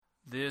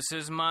This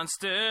is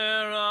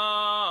Monster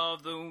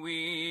of the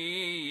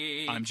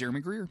Week. I'm Jeremy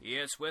Greer.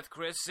 It's with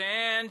Chris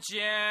and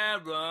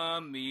Jeremy.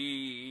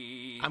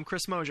 I'm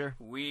Chris Mosier.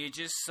 We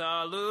just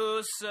saw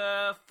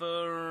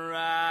Lucifer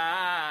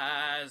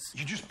rise.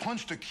 You just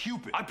punched a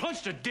cupid. I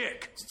punched a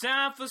dick. It's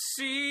time for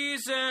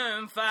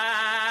season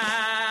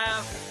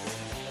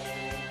 5.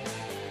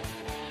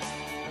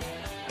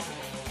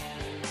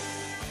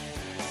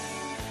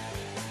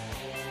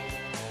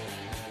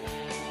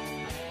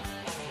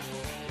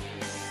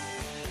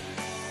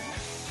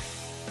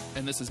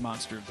 And this is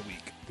Monster of the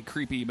Week, the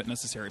creepy but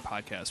necessary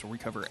podcast where we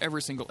cover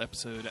every single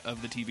episode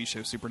of the TV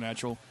show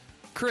Supernatural.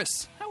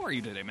 Chris, how are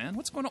you today, man?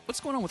 What's going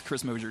on with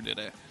Chris Mosier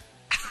today?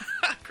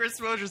 Chris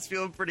Mosier's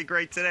feeling pretty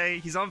great today.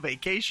 He's on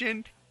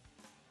vacation.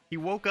 He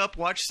woke up,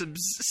 watched some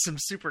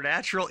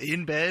Supernatural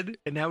in bed,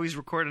 and now he's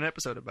recording an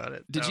episode about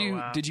it.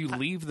 Did you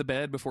leave the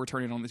bed before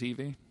turning on the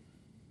TV?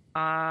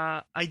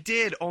 I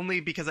did,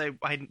 only because I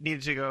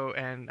needed to go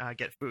and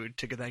get food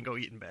to then go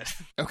eat in bed.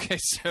 Okay,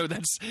 so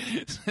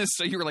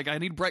so you were like, I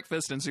need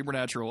breakfast and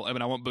Supernatural. I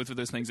mean, I want both of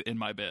those things in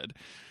my bed.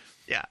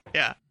 Yeah.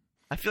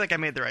 I feel like I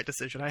made the right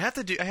decision. I have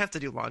to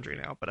do laundry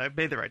now, but I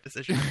made the right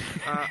decision.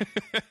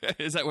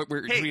 Is that what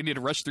do we need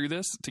to rush through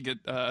this to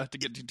get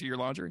to your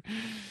laundry?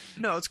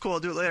 No, it's cool. I'll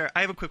do it later.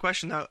 I have a quick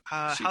question though.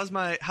 How's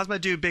my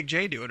dude Big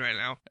J doing right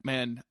now?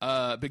 Man,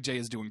 Big J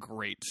is doing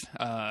great.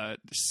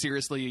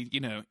 Seriously,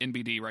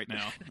 NBD right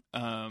now.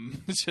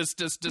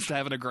 Just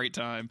having a great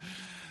time.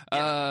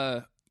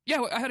 I've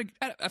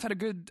had a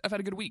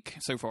good week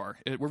so far.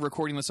 We're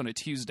recording this on a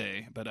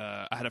Tuesday, but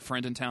I had a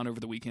friend in town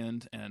over the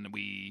weekend, and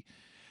we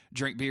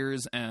drank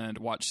beers and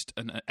watched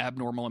an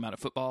abnormal amount of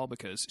football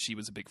because she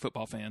was a big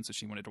football fan, so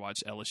she wanted to watch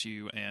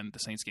LSU and the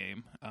Saints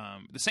game.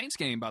 The Saints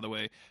game, by the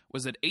way,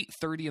 was at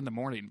 8:30 in the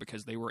morning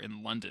because they were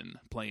in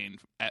London playing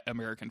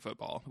American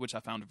football, which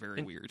I found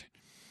very weird.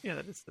 Yeah,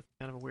 that is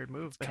kind of a weird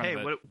move. But hey,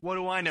 what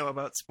do I know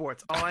about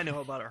sports? All I know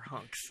about are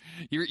hunks.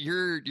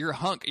 You're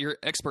hunk. You're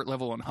expert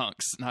level on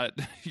hunks. Not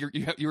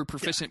you're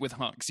proficient with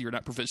hunks. You're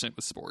not proficient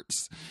with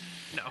sports.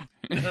 No,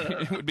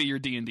 it would be your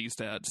D&D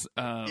stats.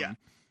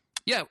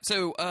 Yeah.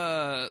 So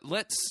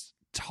let's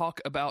talk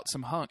about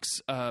some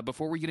hunks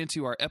before we get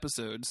into our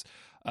episodes.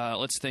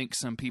 Let's thank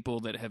some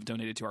people that have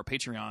donated to our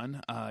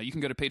Patreon. You can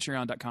go to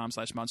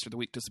patreon.com/Monster of the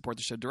Week to support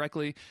the show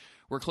directly.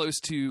 We're close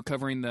to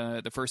covering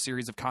the first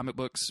series of comic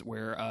books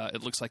where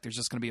it looks like there's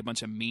just going to be a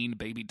bunch of mean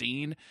Baby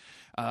Dean,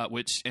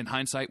 which in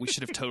hindsight, we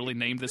should have totally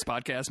named this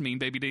podcast Mean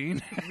Baby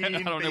Dean. I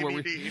don't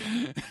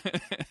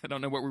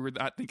know what we were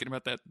not thinking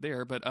about that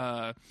there,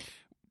 but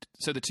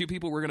so the two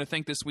people we're going to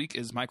thank this week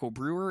is Michael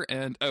Brewer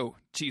and, oh,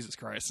 Jesus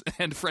Christ,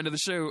 and friend of the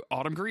show,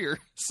 Autumn Greer.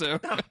 So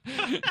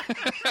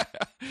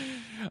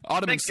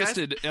Autumn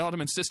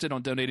insisted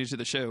on donating to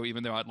the show,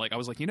 even though I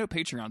was like,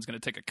 Patreon's going to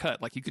take a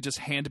cut. Like, you could just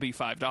hand me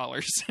 $5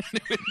 and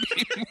it would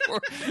be more.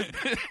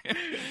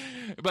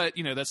 But,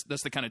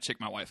 that's the kind of chick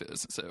my wife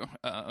is. So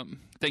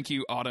thank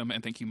you, Autumn,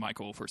 and thank you,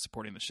 Michael, for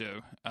supporting the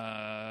show.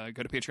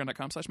 Go to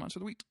patreon.com/Monster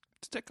of the Week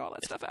to check all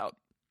that stuff out.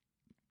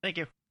 Thank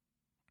you.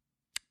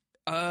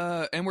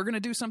 And we're going to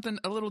do something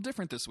a little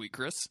different this week,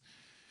 Chris.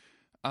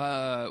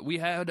 We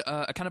had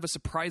a kind of a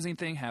surprising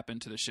thing happen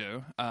to the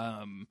show.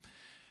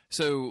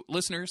 So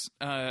listeners,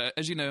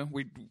 as you know,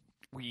 we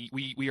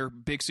are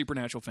big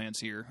Supernatural fans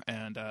here,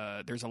 and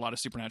there's a lot of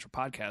Supernatural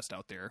podcasts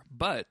out there,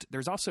 but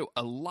there's also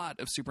a lot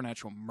of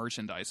Supernatural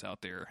merchandise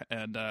out there.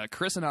 And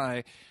Chris and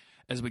I,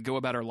 as we go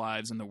about our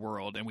lives in the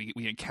world and we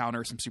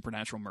encounter some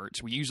Supernatural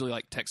merch, we usually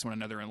text one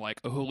another and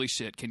oh, holy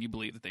shit, can you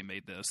believe that they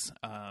made this?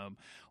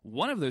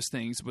 One of those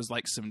things was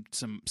some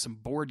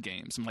board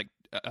games, some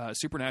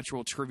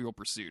Supernatural Trivial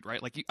Pursuit, right?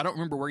 I don't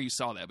remember where you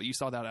saw that, but you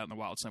saw that out in the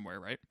wild somewhere,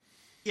 right?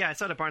 Yeah, I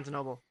saw it at Barnes &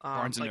 Noble.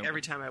 Noble.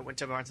 Every time I went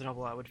to Barnes &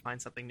 Noble, I would find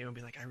something new and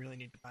be like, I really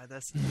need to buy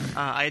this.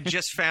 I had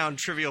just found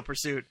Trivial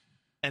Pursuit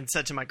and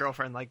said to my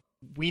girlfriend,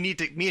 me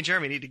and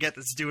Jeremy need to get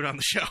this dude on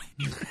the show.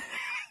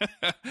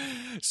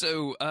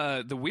 So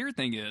the weird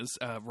thing is,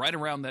 right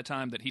around that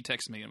time that he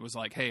texted me and was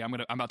like, "Hey, I'm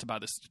about to buy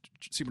this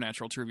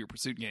Supernatural Trivial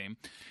Pursuit game,"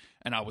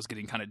 and I was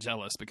getting kind of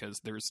jealous because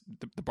there's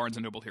the Barnes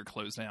and Noble here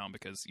closed down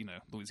because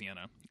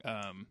Louisiana.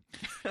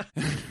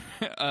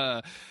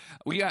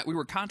 We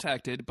were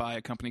contacted by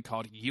a company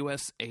called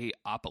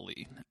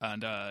USAopoly,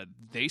 and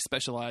they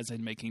specialize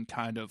in making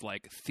kind of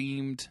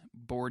themed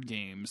board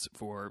games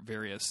for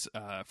various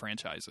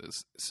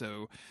franchises.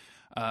 So.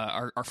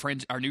 Our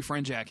new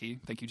friend Jackie,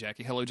 thank you,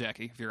 Jackie. Hello,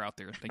 Jackie, if you're out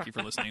there, thank you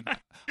for listening.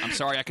 I'm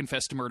sorry I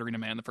confessed to murdering a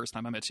man the first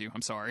time I met you.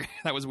 I'm sorry,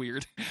 that was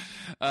weird.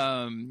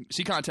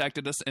 She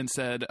contacted us and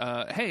said,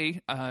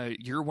 "Hey,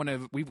 you're one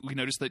of we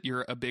noticed that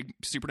you're a big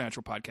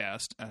Supernatural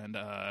podcast, and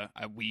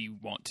we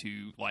want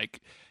to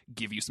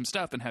give you some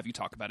stuff and have you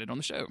talk about it on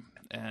the show."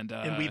 And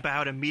we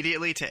bowed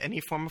immediately to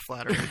any form of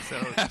flattery.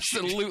 So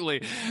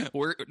absolutely.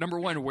 Number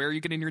one, where are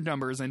you getting your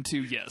numbers? And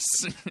two, yes,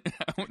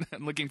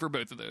 I'm looking for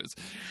both of those.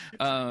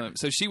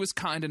 So she was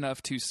kind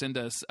enough to send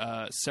us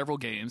several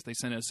games. They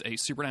sent us a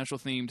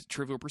Supernatural-themed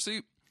Trivial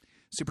Pursuit,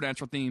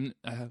 Supernatural-themed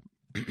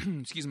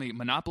excuse me,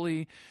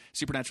 Monopoly,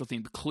 Supernatural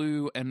themed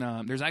Clue, and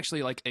there's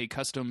actually like a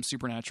custom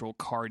Supernatural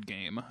card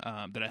game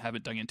that I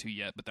haven't dug into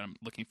yet, but that I'm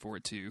looking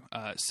forward to.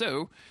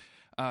 So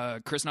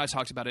Chris and I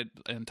talked about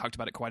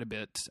it quite a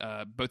bit.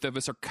 Both of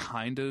us are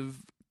kind of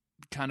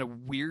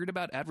weird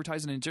about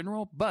advertising in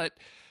general, but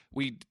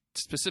we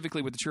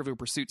specifically with the Trivial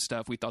Pursuit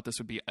stuff, we thought this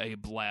would be a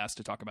blast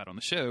to talk about on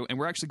the show, and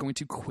we're actually going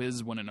to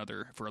quiz one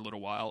another for a little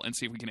while and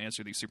see if we can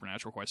answer these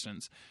Supernatural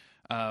questions.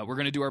 We're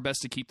going to do our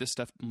best to keep this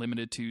stuff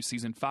limited to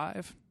season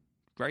 5,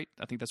 right?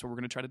 I think that's what we're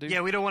going to try to do.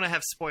 Yeah, we don't want to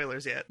have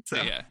spoilers yet.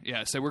 So.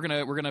 Yeah. So we're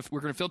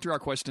gonna filter our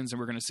questions, and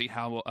we're gonna see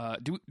how.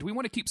 Do we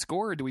want to keep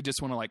score, or do we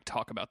just want to like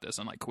talk about this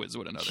and like quiz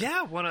one another?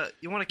 Yeah,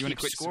 you want to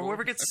keep score.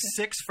 Whoever gets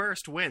 6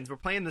 first wins. We're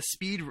playing the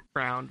speed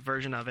round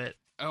version of it.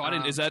 Oh, I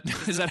didn't. Is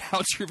that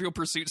how Trivial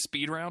Pursuit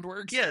speed round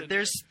works? Yeah,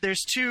 there's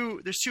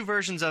two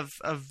versions of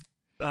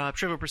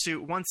Trivial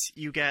Pursuit. Once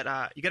you get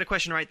a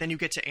question right, then you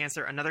get to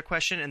answer another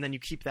question, and then you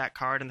keep that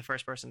card, and the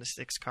first person to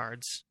 6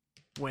 cards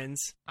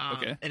wins.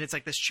 Okay. And it's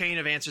like this chain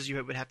of answers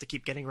you would have to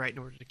keep getting right in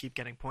order to keep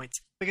getting points,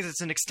 because it's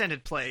an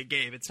extended play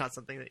game. It's not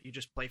something that you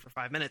just play for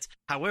 5 minutes.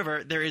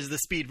 However, there is the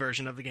speed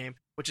version of the game,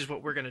 which is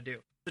what we're going to do.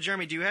 So,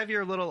 Jeremy, do you have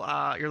your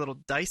little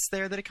dice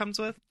there that it comes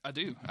with? I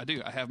do.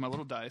 I have my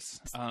little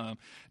dice.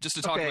 Just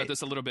to talk about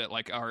this a little bit,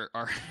 like our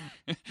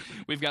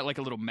we've got like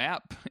a little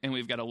map, and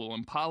we've got a little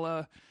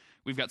Impala.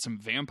 We've got some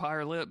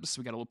vampire lips.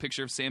 We got a little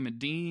picture of Sam and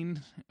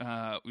Dean.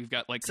 We've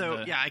got like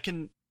I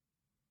can.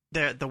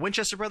 The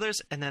Winchester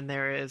brothers, and then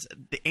there is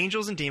the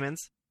Angels and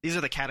Demons. These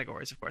are the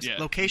categories, of course. Yeah.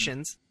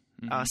 Locations,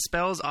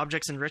 spells,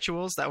 objects, and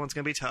rituals. That one's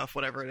going to be tough,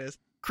 whatever it is.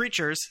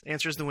 Creatures,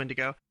 answers the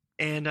Wendigo.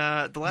 And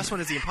the last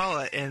one is the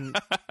Impala, and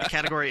the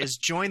category is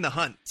join the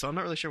hunt. So I'm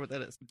not really sure what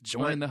that is.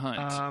 Join the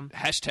hunt.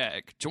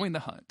 Hashtag join the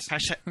hunt.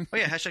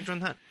 Hashtag join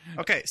the hunt.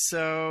 Okay,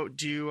 so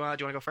do you want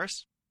to go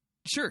first?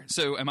 Sure.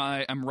 So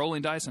I'm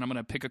rolling dice, and I'm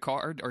going to pick a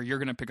card, or you're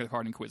going to pick a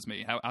card and quiz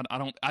me. I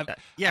don't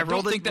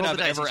think that I've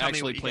ever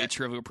actually played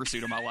Trivial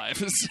Pursuit in my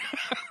life.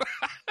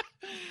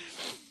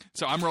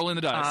 So I'm rolling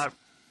the dice.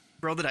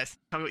 Roll the dice.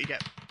 Tell me what you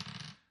get.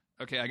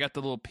 Okay, I got the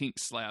little pink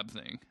slab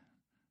thing.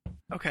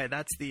 Okay,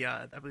 that's the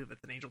I believe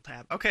that's an angel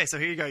tab. Okay, so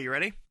here you go. You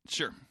ready?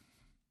 Sure.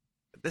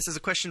 This is a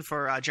question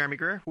for Jeremy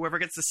Greer. Whoever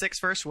gets the 6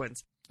 first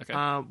wins. Okay.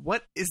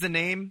 What is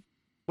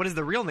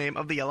the real name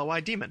of the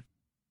yellow-eyed demon?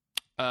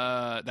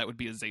 That would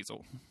be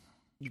Azazel.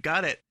 You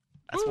got it.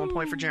 That's 1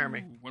 point for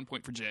Jeremy. 1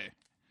 point for Jay.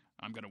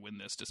 I'm gonna win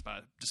this just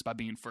by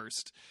being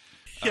first.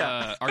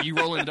 Yeah. Are you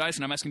rolling the dice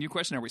and I'm asking you a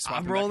question? Or are we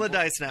swapping? I'm rolling the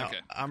dice now. Okay.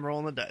 I'm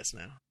rolling the dice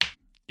now.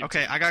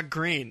 Okay, I got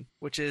green,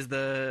 which is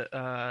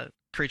the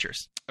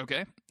creatures.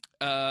 Okay.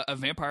 A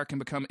vampire can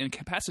become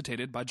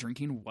incapacitated by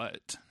drinking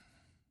what?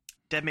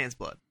 Dead man's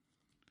blood.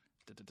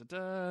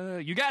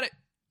 You got it.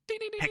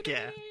 Heck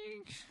yeah.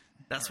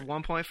 That's right.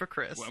 1 point for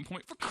Chris. 1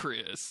 point for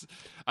Chris.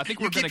 I think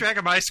we're keep track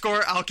of my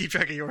score. I'll keep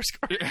track of your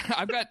score.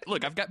 I've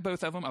got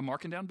both of them. I'm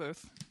marking down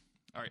both.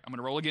 All right, I'm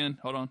gonna roll again.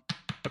 Hold on.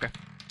 Okay.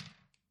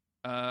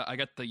 I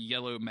got the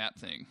yellow map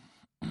thing.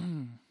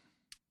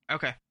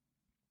 Okay.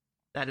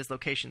 That is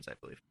locations, I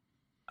believe.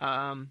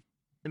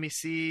 Let me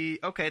see.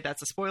 Okay,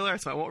 that's a spoiler,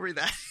 so I won't read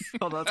that.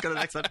 Hold on, let's go to the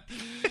next one.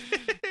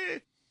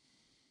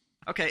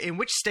 Okay, in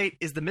which state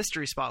is the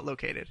mystery spot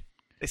located?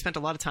 They spent a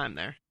lot of time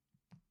there.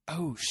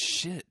 Oh,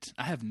 shit.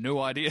 I have no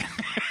idea.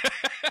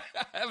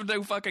 I have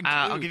no fucking clue.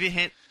 I'll give you a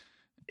hint.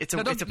 It's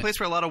a place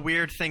where a lot of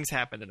weird things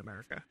happen in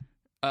America.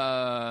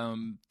 I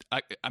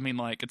mean,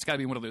 like, it's got to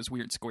be one of those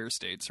weird square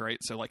states, right?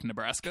 So, like,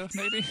 Nebraska,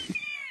 maybe?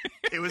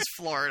 It was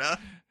Florida.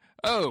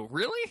 Oh,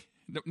 really?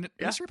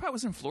 Mystery Pot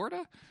was in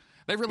Florida?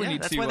 They really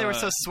need to... That's why they were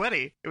so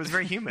sweaty. It was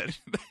very humid.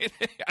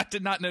 I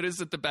did not notice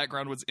that the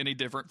background was any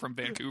different from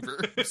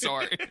Vancouver.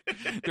 Sorry.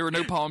 There were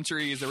no palm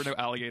trees. There were no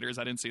alligators.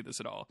 I didn't see this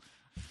at all.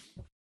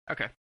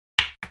 Okay.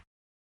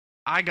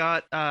 I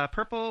got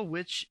purple,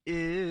 which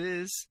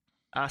is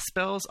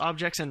spells,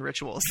 objects, and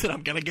rituals. And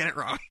I'm going to get it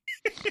wrong.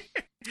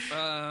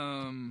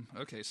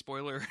 Okay,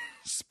 spoiler.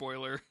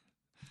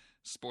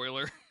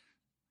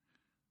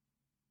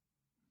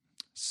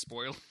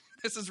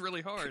 This is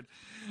really hard.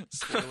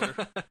 Spoiler.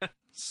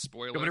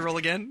 You want me to roll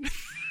again?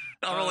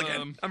 I'll roll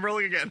again. I'm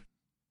rolling again.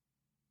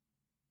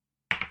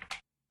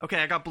 Okay,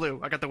 I got blue.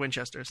 I got the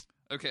Winchesters.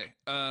 Okay.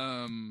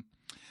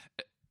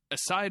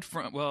 Aside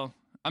from, well,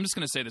 I'm just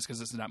going to say this because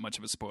this is not much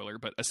of a spoiler,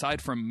 but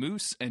aside from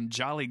Moose and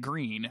Jolly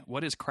Green,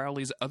 what is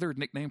Crowley's other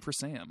nickname for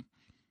Sam?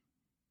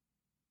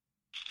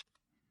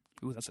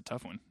 Ooh, that's a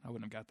tough one. I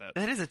wouldn't have got that.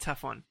 That is a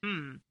tough one.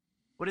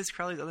 What is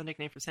Crowley's other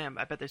nickname for Sam?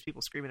 I bet there's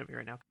people screaming at me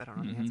right now because I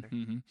don't know the answer.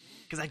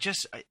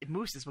 Because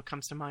Moose is what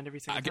comes to mind every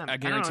single time. I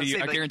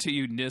guarantee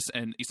you, Nis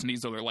and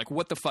Sneasel are like,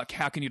 what the fuck?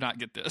 How can you not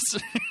get this?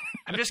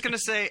 I'm just gonna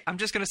say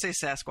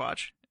Sasquatch.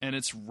 And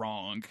it's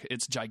wrong.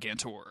 It's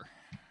Gigantor.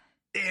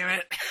 Damn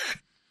it.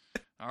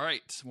 All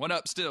right, 1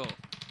 up still.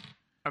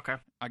 Okay.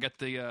 I got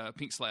the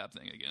pink slab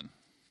thing again.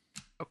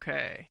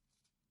 Okay.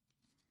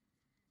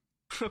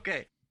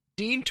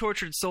 Dean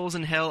tortured souls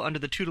in hell under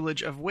the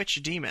tutelage of which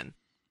demon?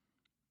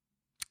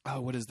 Oh,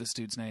 what is this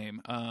dude's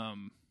name?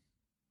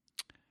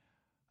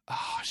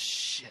 Oh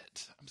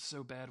shit! I'm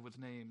so bad with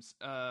names.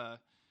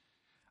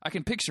 I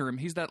can picture him.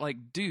 He's that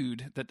like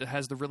dude that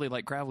has the really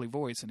like gravelly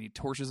voice, and he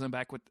torches him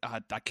back with.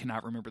 I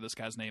cannot remember this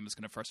guy's name. It's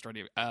going to frustrate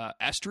you.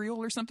 Astriel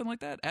or something like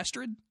that.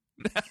 Astrid.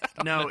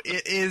 No,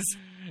 it is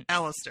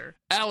Alistair.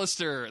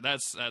 Alistair.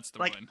 That's the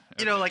Like one.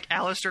 you know, like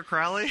Alistair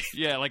Crowley.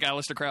 Yeah, like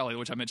Alistair Crowley,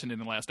 which I mentioned in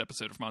the last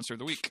episode of Monster of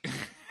the Week.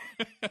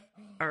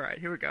 All right,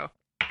 here we go.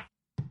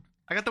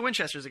 I got the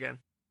Winchesters again.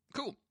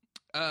 Cool.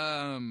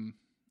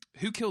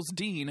 Who kills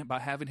Dean by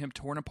having him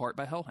torn apart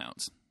by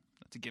hellhounds?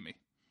 That's a gimme.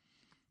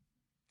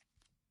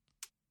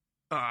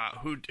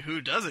 Who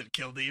doesn't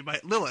kill Dean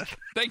by Lilith?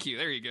 Thank you.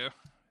 There you go.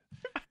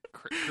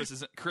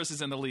 Chris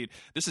is in the lead.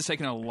 This is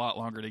taking a lot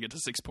longer to get to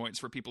 6 points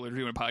for people who are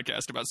doing a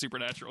podcast about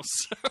Supernatural.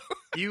 So.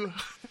 You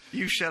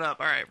shut up.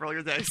 All right, roll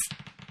your dice.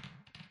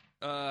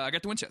 I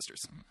got the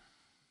Winchesters.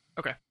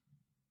 Okay.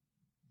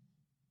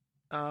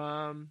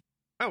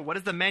 What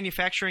is the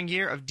manufacturing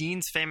year of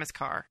Dean's famous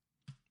car?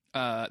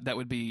 That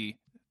would be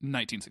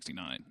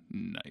 1969.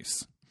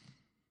 Nice.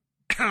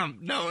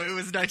 No, it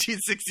was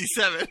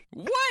 1967.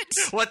 What?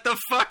 What the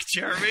fuck,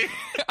 Jeremy?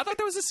 I thought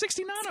that was a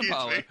 69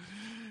 Impala. me.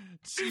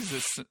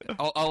 Jesus.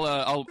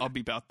 I'll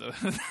beep out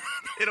the.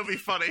 It'll be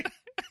funny.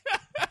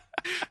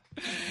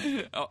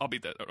 I'll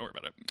beat that. Don't worry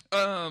about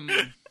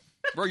it.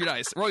 Roll your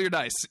dice. Roll your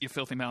dice, you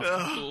filthy mouth.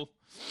 Cool.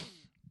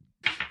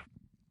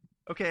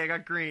 Okay, I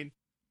got green.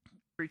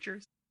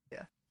 Creatures?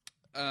 Yeah.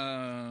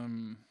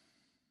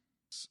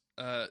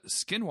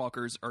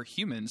 Skinwalkers are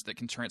humans that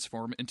can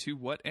transform into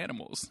what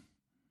animals?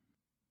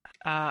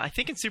 I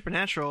think in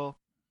Supernatural,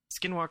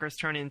 skinwalkers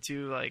turn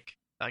into like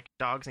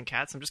dogs and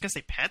cats. I'm just gonna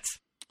say pets.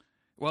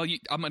 Well,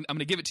 I'm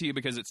gonna give it to you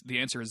because the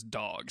answer is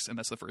dogs, and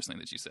that's the first thing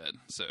that you said.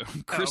 So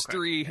Chris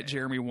 3,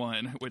 Jeremy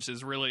 1, which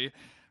is really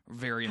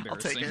very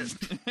embarrassing. I'll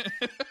take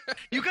it.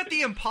 You got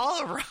the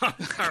Impala wrong.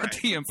 All right.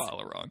 The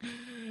Impala wrong.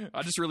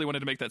 I just really wanted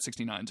to make that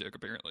 69 joke,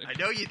 apparently. I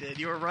know you did.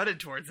 You were running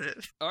towards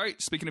it. All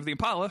right. Speaking of the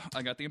Impala,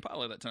 I got the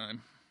Impala that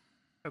time.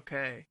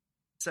 Okay.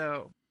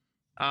 So,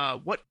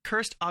 what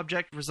cursed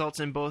object results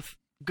in both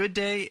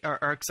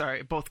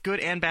both good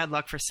and bad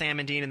luck for Sam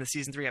and Dean in the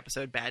season 3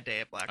 episode Bad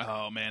Day at Blackwood?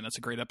 Oh man, that's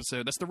a great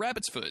episode. That's the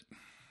rabbit's foot.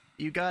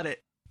 You got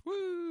it.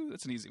 Woo!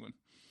 That's an easy one.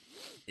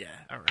 Yeah.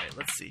 All right.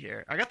 Let's see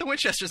here. I got the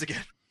Winchesters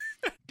again.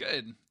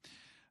 Good.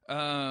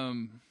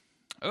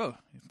 Oh,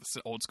 this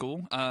is old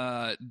school.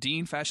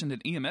 Dean fashioned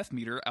an EMF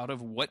meter out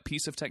of what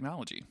piece of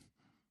technology?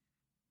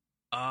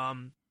 A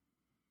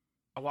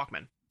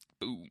Walkman.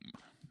 Boom.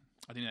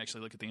 I didn't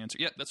actually look at the answer.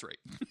 Yeah, that's right.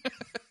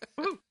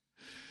 Woo.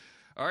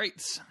 All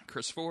right.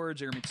 Chris 4,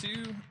 Jeremy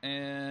 2,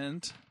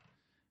 and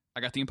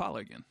I got the Impala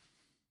again.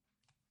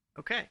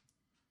 Okay.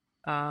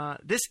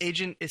 This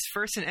agent is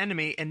first an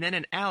enemy and then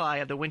an ally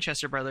of the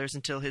Winchester brothers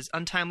until his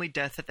untimely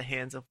death at the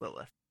hands of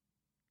Lilith.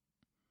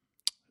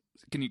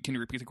 Can you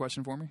repeat the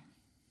question for me?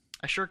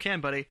 I sure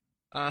can, buddy.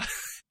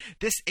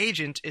 This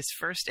agent is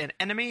first an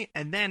enemy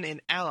and then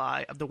an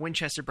ally of the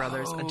Winchester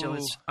brothers until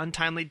his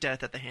untimely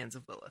death at the hands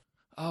of Lilith.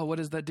 Oh, what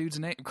is that dude's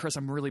name? Chris,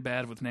 I'm really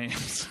bad with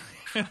names.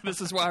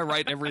 This is why I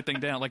write everything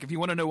down. Like, if you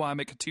want to know why I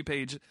make a two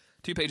pages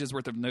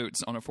worth of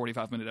notes on a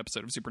 45-minute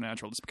episode of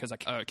Supernatural, it's because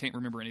I can't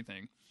remember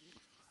anything.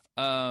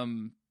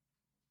 I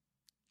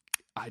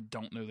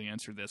don't know the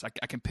answer to this. I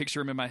can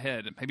picture him in my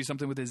head. Maybe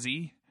something with a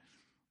Z?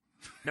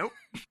 Nope.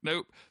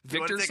 Nope.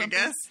 Victor something?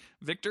 Guess?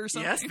 Victor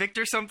something? Yes,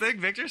 Victor something.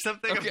 Victor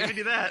something. Okay. I'm giving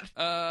you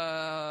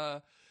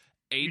that.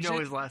 Agent? You know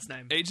his last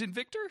name. Agent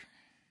Victor?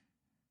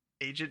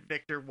 Agent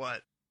Victor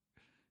what?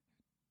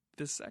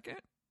 The second?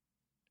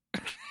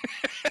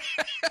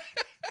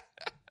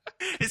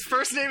 His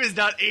first name is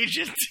not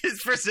Agent. His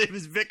first name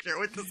is Victor.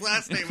 What's his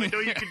last name? I know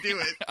you can do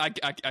it.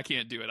 I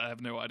can't do it. I have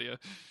no idea.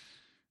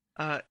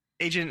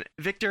 Agent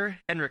Victor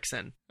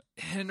Henriksen.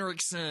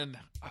 Henriksen.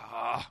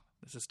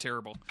 This is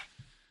terrible.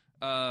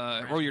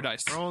 Roll your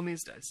dice. Rolling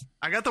these dice.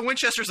 I got the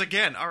Winchesters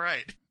again. All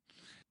right.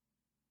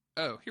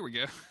 Oh, here we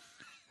go.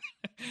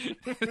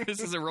 This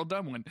is a real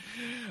dumb one.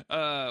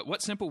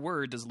 What simple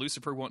word does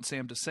Lucifer want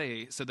Sam to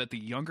say so that the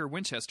younger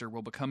Winchester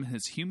will become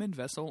his human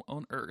vessel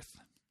on Earth?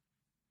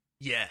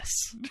 Yes.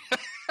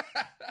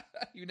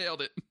 You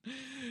nailed it.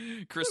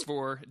 Chris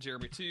 4,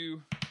 Jeremy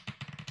 2.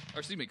 Or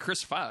excuse me,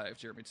 Chris 5,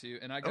 Jeremy 2.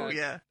 And I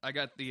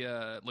got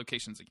the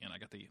locations again. I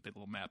got the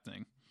little map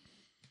thing.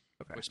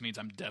 Okay. Which means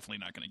I'm definitely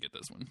not going to get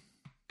this one.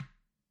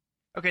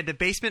 Okay, the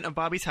basement of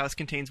Bobby's house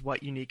contains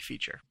what unique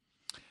feature?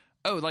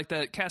 Oh, like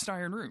that cast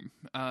iron room,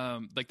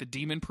 like the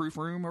demon-proof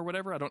room or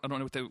whatever. I don't know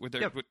what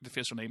the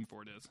official name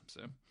for it is.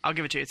 So I'll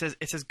give it to you.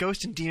 It says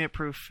ghost and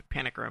demon-proof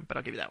panic room, but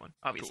I'll give you that one.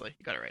 Obviously, cool.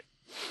 You got it right.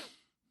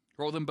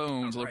 Roll them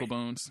bones, local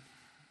bones.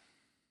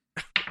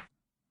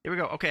 Here we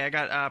go. Okay, I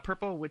got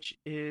purple, which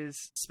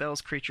is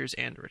spells, creatures,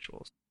 and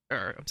rituals.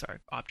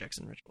 Objects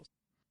and rituals.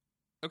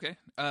 Okay.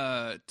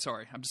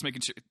 Sorry, I'm just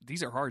making sure.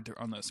 These are hard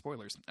on the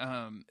spoilers.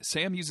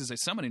 Sam uses a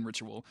summoning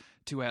ritual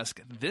to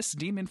ask this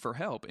demon for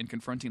help in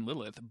confronting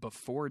Lilith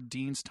before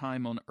Dean's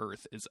time on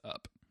Earth is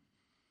up.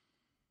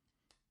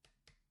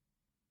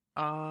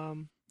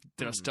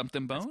 Did I stump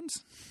them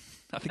bones?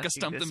 I think I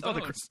stumped them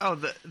bones.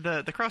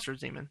 The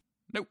Crossroads demon.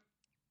 Nope.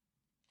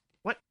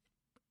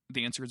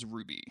 The answer is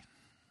Ruby.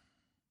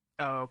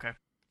 Oh, okay.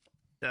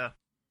 I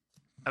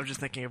was just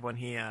thinking of when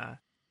he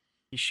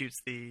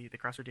shoots the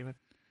crossword demon.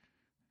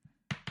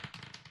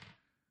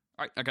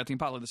 All right, I got the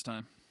Impala this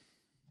time.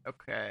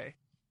 Okay.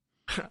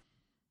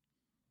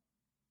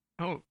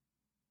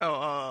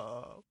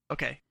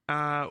 Okay.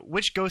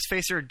 Which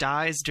Ghostfacer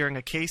dies during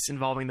a case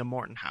involving the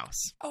Morton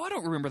house? Oh, I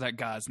don't remember that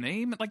guy's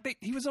name. Like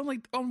he was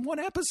only on one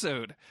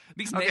episode.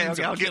 These names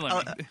are killing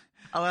me.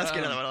 I'll ask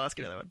you another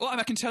one. Well,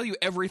 I can tell you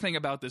everything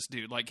about this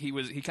dude. Like he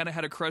kind of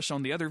had a crush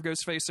on the other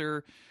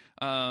Ghostfacer.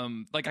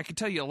 Like I could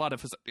tell you a lot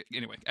of his.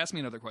 Anyway, ask me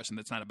another question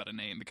that's not about a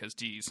name because,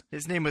 geez,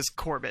 his name was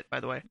Corbett, by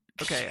the way.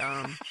 Okay.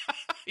 Yeah,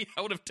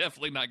 I would have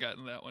definitely not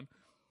gotten that one.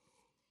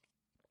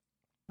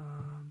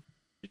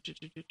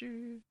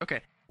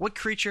 Okay. What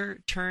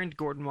creature turned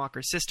Gordon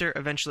Walker's sister,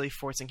 eventually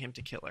forcing him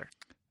to kill her?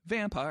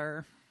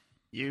 Vampire.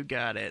 You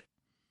got it.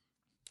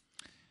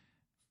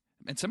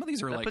 And some of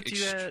these are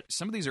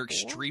some of these are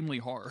extremely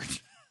hard.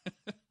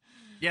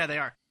 Yeah, they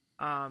are.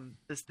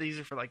 These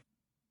are for like,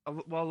 a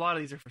lot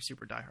of these are for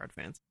super diehard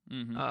fans.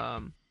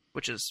 Mm-hmm.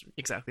 Which is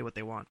exactly what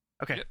they want.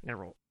 Okay, yep. I'm gonna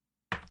roll.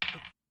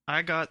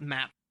 I got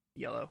map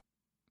yellow.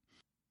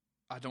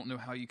 I don't know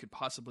how you could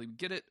possibly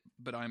get it,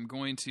 but I'm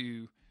going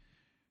to.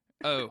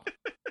 Oh,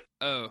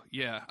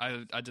 yeah.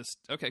 I just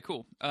okay,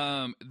 cool.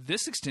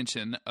 This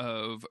extension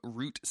of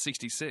Route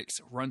 66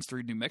 runs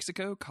through New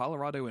Mexico,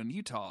 Colorado, and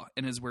Utah,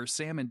 and is where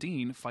Sam and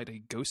Dean fight a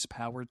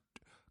ghost-powered,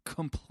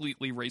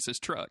 completely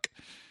racist truck.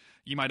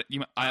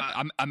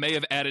 I may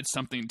have added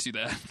something to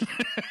that.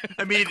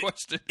 I mean,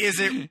 question. Is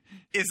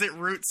it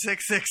Route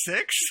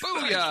 666?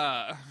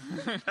 Booyah!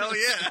 Hell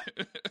yeah!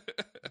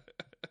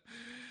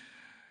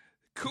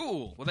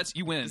 Cool. Well,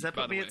 you win. Does that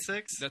put me at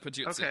 6? That puts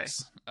you at 6.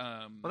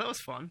 Well, that was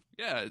fun.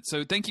 Yeah.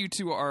 So thank you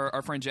to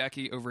our friend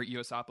Jackie over at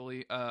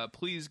USopoly.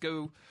 Please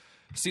go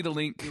see the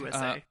link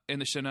in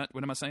the show note.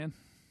 What am I saying?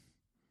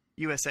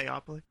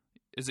 USAopoly.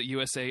 Is it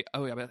USA?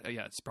 Oh,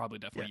 yeah. It's probably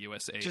definitely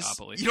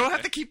USAopoly. You don't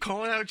have to keep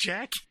calling out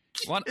Jack.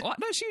 Well, no,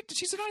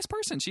 she's a nice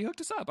person. She hooked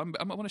us up.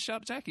 I want to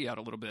shout Jackie out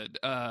a little bit.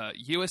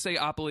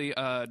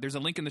 USAopoly. There's a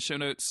link in the show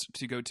notes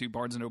to go to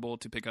Barnes & Noble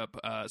to pick up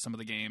some of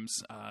the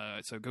games.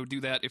 So go do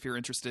that if you're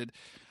interested.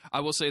 I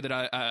will say that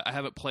I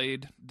haven't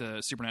played the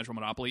Supernatural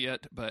Monopoly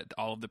yet, but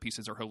all of the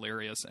pieces are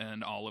hilarious,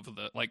 and all of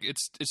the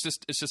it's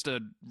just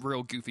a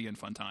real goofy and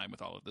fun time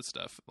with all of this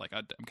stuff. Like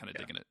I'm kind of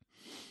digging it.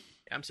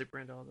 Yeah, I'm super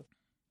into all this.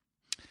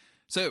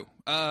 So,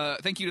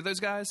 thank you to those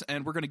guys,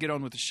 and we're going to get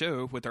on with the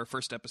show with our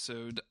first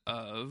episode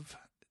of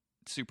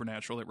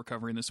Supernatural that we're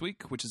covering this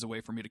week, which is a way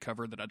for me to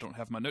cover that I don't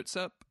have my notes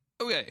up.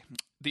 Okay,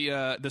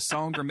 the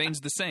song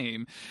remains the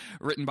same,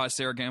 written by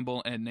Sarah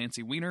Gamble and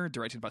Nancy Weiner,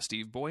 directed by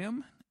Steve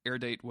Boyum. Air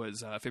date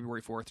was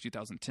February 4th,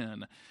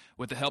 2010.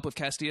 With the help of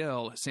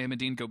Castiel, Sam and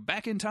Dean go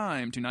back in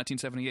time to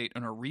 1978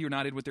 and are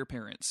reunited with their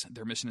parents.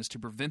 Their mission is to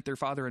prevent their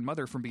father and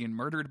mother from being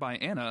murdered by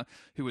Anna,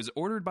 who is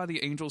ordered by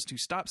the angels to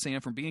stop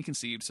Sam from being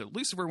conceived, so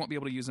Lucifer won't be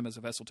able to use him as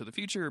a vessel to the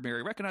future.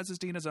 Mary recognizes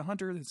Dean as a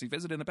hunter, as he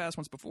visited in the past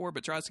once before,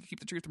 but tries to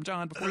keep the truth from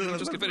John before the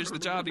angels can finish the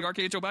job. The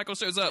Archangel Michael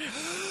shows up.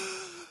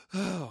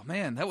 Oh,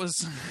 man, that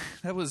was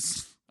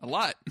a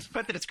lot.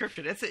 Put the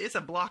description. It's a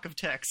block of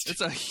text.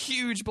 It's a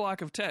huge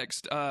block of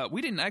text.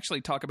 We didn't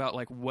actually talk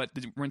about what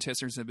the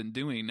Winchesters have been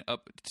doing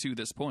up to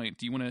this point.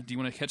 Do you want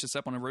to catch us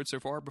up on the road so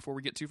far before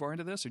we get too far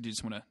into this, or do you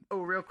just want to?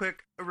 Oh, real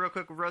quick,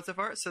 road so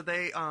far. So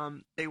they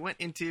went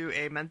into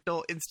a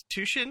mental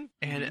institution,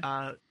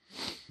 and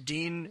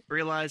Dean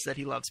realized that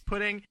he loves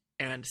pudding,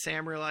 and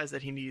Sam realized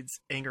that he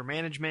needs anger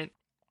management,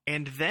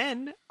 and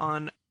then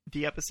on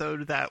the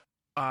episode that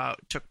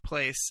took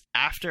place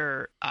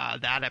after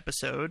that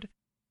episode,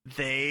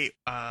 they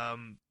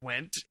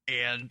went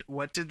and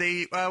what did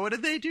they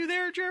do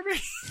there,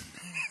 Jeremy?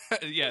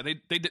 Yeah,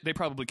 they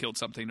probably killed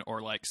something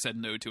or said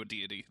no to a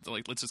deity. So,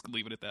 let's just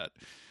leave it at that.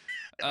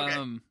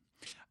 Okay.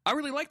 I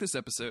really like this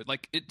episode.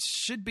 It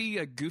should be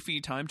a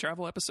goofy time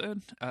travel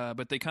episode,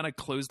 but they kind of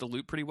close the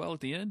loop pretty well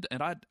at the end,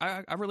 and I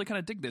really kind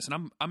of dig this,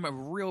 and I'm a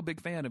real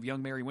big fan of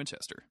young Mary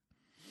Winchester.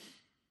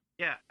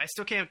 Yeah, I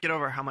still can't get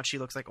over how much she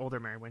looks like older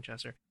Mary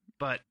Winchester.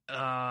 But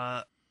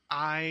as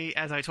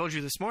I told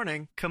you this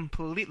morning,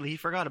 completely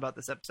forgot about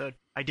this episode.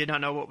 I did not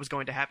know what was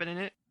going to happen in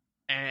it,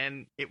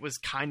 and it was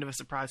kind of a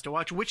surprise to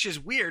watch, which is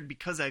weird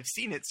because I've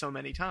seen it so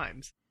many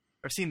times.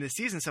 I've seen this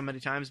season so many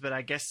times, but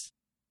I guess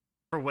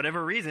for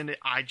whatever reason,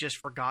 I just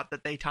forgot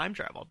that they time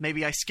traveled.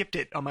 Maybe I skipped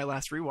it on my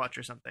last rewatch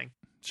or something.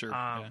 Sure.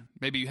 Yeah.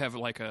 Maybe you have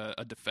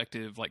a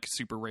defective,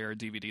 super rare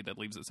DVD that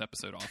leaves this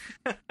episode off.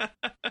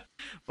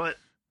 But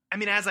I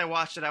mean, as I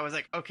watched it, I was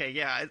like, okay,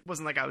 yeah, it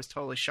wasn't like I was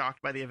totally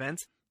shocked by the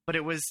events, but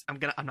it was, I'm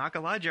not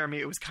gonna lie, Jeremy,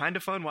 it was kind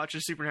of fun watching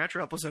a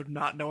Supernatural episode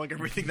not knowing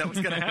everything that was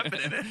gonna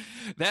happen in it.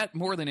 That,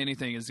 more than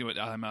anything, is what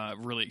I'm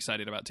really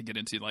excited about to get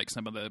into,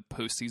 some of the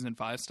post-season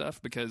 5 stuff,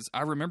 because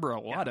I remember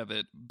a lot of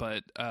it,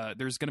 but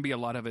there's gonna be a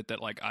lot of it that,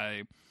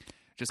 I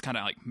just kind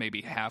of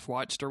maybe half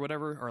watched or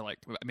whatever, or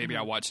maybe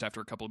I watched after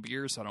a couple of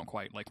beers, so I don't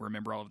quite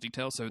remember all the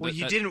details. So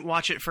you didn't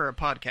watch it for a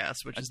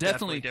podcast, which is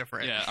definitely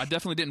different. Yeah, I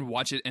definitely didn't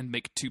watch it and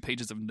make 2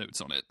 pages of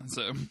notes on it.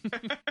 So,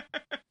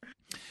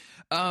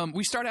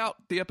 We start out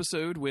the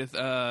episode with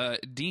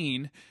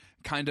Dean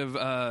kind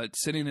of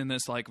sitting in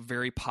this like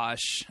very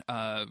posh,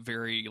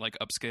 very like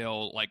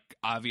upscale, like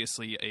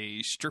obviously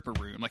a stripper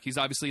room. Like he's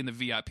obviously in the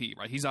VIP,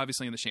 right? He's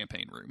obviously in the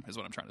champagne room, is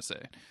what I'm trying to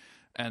say.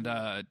 And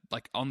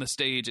like on the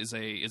stage is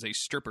a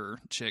stripper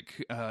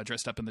chick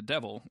dressed up in the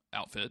devil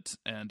outfit,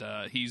 and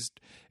he's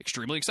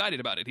extremely excited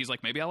about it. He's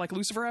like, maybe I like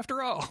Lucifer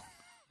after all.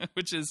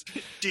 Which is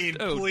Dean,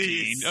 Dean,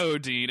 please.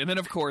 Dean. And then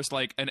of course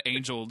like an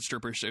angel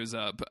stripper shows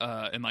up,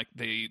 and like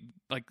they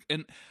like,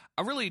 and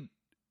I really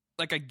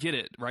like, I get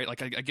it, right?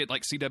 Like I get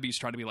like CW's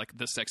trying to be like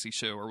the sexy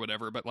show or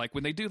whatever, but like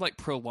when they do like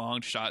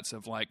prolonged shots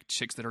of like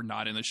chicks that are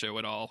not in the show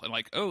at all, and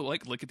like, oh,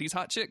 like look at these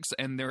hot chicks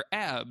and their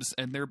abs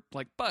and their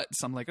like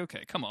butts, I'm like,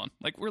 okay, come on,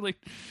 like really.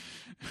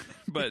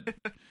 But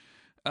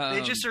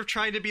they just are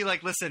trying to be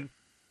like, listen,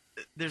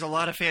 there's a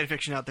lot of fan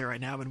fiction out there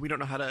right now, and we don't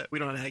know how to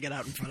get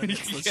out in front of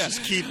it. Let's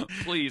just keep.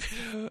 Please,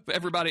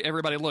 everybody,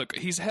 look.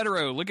 He's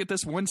hetero. Look at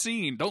this one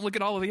scene. Don't look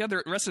at all of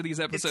the rest of these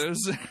episodes.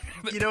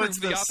 It's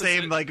the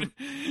same like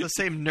the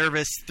same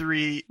nervous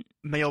 3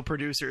 male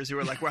producers who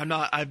are like,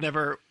 well, I've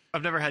never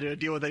had to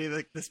deal with anything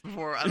like this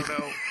before. I don't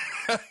know.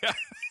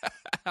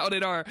 How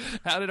did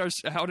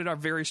our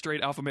very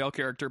straight alpha male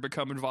character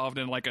become involved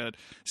in like a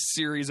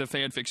series of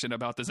fan fiction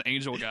about this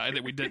angel guy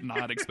that we did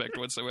not expect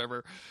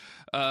whatsoever?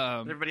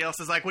 Everybody else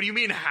is like, what do you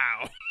mean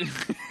how?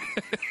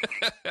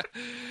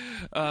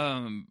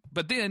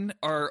 But then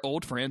our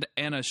old friend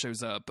Anna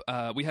shows up.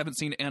 We haven't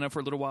seen Anna for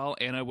a little while.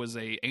 Anna was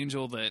a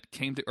angel that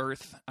came to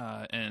Earth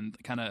and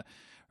kind of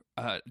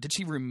did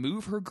she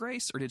remove her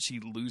grace or did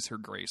she lose her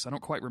grace? I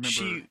don't quite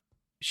remember.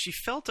 She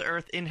fell to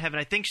Earth in heaven.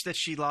 I think that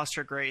she lost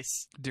her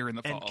grace during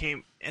the fall,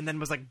 and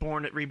then was like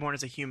reborn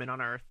as a human on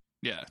Earth.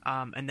 Yeah.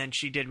 And then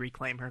she did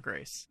reclaim her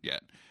grace. Yeah.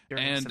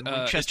 During some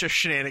Winchester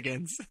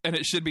shenanigans. And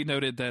it should be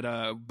noted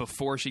that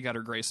before she got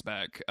her grace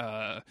back,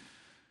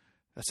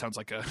 that sounds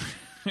like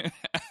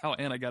how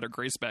Anna got her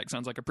grace back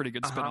sounds like a pretty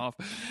good spinoff.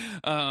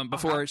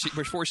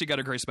 Before she got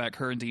her grace back,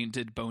 her and Dean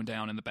did bone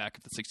down in the back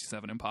of the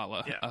 '67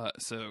 Impala. Yeah.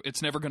 So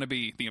it's never going to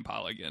be the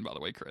Impala again. By the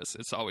way, Chris,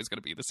 it's always going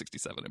to be the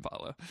 '67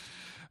 Impala.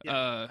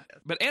 Yeah.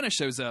 But Anna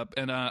shows up,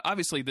 and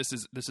obviously this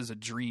is a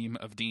dream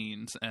of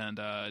Dean's, and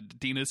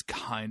Dean is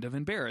kind of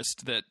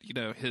embarrassed that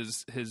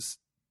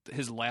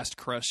his last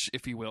crush,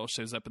 if you will,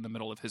 shows up in the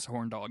middle of his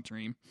horn dog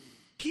dream.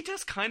 He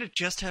does kind of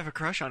just have a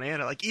crush on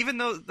Anna, like even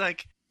though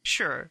like.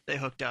 Sure, they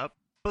hooked up,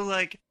 but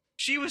like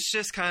she was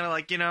just kind of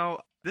like,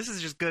 this is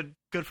just good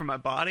for my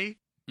body.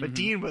 But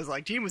Dean was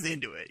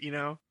into it,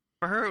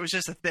 For her, it was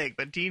just a thing,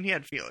 but Dean, he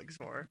had feelings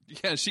for her.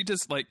 Yeah,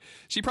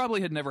 she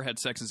probably had never had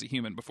sex as a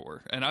human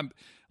before, and I'm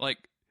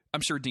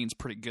sure Dean's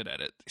pretty good at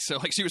it. So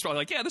like she was probably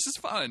like, yeah, this is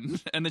fun,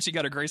 and then she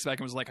got her grace back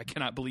and was like, I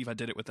cannot believe I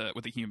did it with a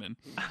human.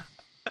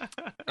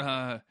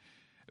 But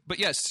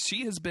yes,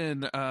 she has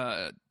been.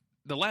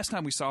 The last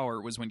time we saw her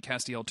was when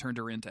Castiel turned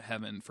her into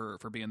heaven for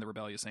being the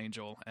rebellious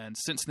angel. And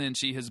since then,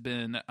 she has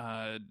been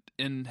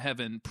in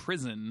heaven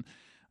prison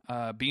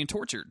being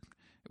tortured,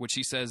 which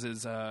she says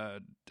is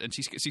and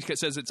she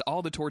says it's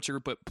all the torture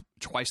but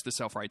twice the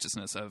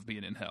self-righteousness of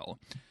being in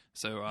hell.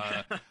 So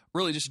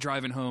really just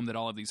driving home that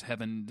all of these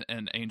heaven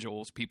and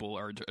angels people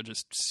are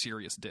just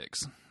serious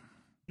dicks.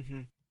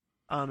 Mm-hmm.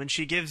 And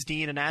she gives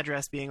Dean an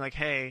address being like,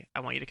 hey,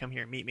 I want you to come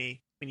here and meet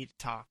me. We need to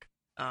talk.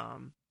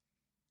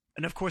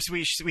 And of course,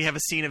 we have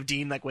a scene of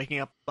Dean like waking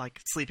up, like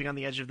sleeping on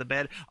the edge of the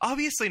bed.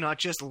 Obviously, not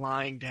just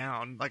lying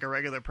down like a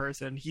regular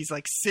person. He's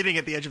like sitting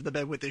at the edge of the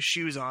bed with his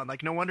shoes on.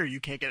 Like, no wonder you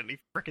can't get any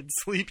freaking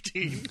sleep,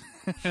 Dean.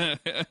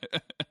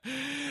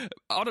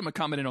 Autumn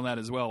commented on that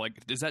as well. Like,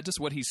 is that just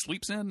what he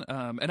sleeps in?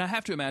 And I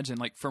have to imagine,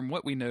 like, from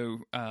what we know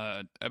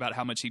about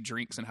how much he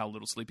drinks and how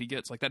little sleep he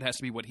gets, like that has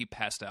to be what he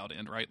passed out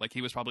in, right? Like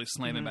he was probably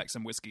slamming back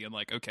some whiskey and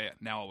like, okay,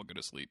 now I will go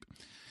to sleep.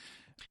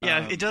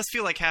 Yeah, it does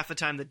feel like half the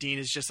time that Dean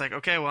is just like,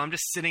 okay, well, I'm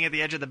just sitting at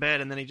the edge of the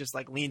bed, and then he just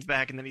like leans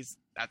back, and then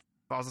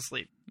falls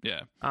asleep.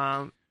 Yeah.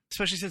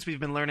 Especially since we've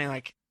been learning,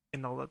 like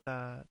in the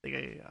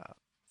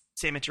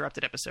Sam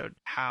Interrupted episode,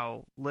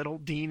 how little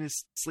Dean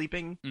is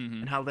sleeping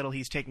and how little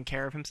he's taking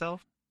care of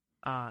himself,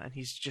 and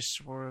he's just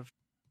sort of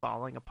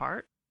falling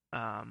apart.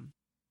 And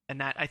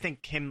that I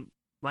think him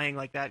laying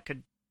like that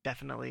could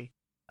definitely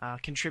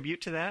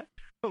contribute to that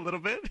a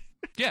little bit.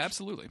 Yeah,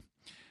 absolutely.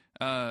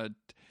 And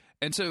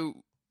so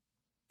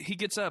he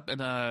gets up,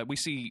 and we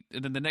see,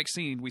 and then the next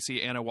scene, we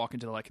see Anna walk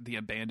into like the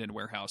abandoned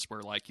warehouse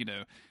where, like,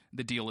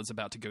 the deal is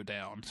about to go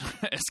down,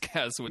 as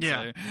Kaz would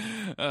say.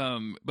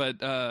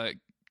 But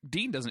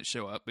Dean doesn't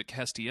show up, but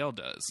Castiel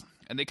does,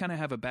 and they kind of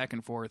have a back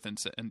and forth, and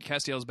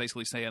Castiel's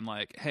basically saying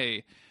like,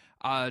 "Hey,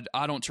 I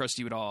don't trust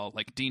you at all.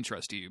 Like Dean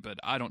trusts you, but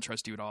I don't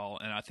trust you at all,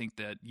 and I think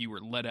that you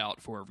were let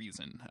out for a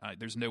reason.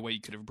 There's no way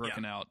you could have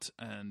broken out."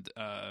 And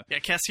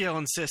Castiel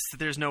insists that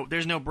there's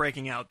no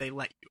breaking out. They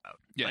let you out.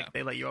 Yeah, like,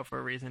 they let you out for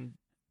a reason.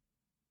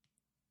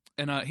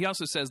 And he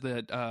also says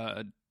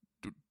that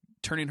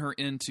turning her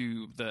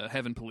into the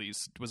Heaven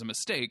Police was a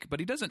mistake, but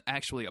he doesn't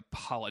actually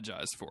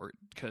apologize for it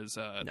because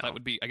that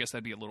would be, I guess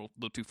that'd be a little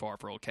too far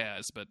for old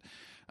Kaz. But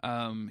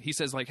he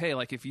says like, hey,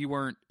 like if you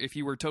were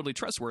totally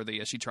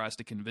trustworthy, as she tries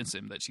to convince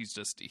him that she's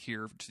just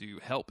here to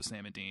help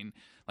Sam and Dean,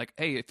 like,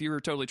 hey, if you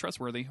were totally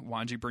trustworthy,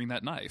 why'd you bring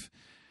that knife?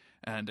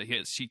 And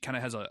she kind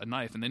of has a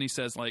knife, and then he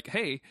says like,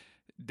 hey,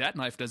 that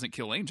knife doesn't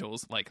kill angels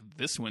like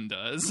this one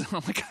does.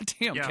 I'm like, God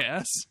damn,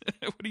 Cass,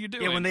 what are you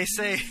doing? Yeah, when they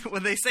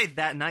say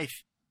that knife,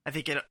 I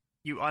think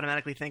you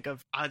automatically think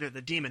of either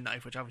the demon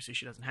knife, which obviously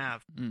she doesn't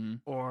have,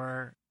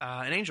 or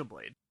an angel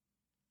blade.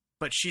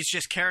 But she's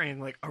just carrying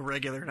like a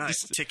regular knife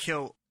to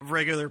kill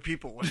regular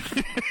people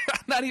with.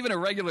 Not even a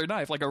regular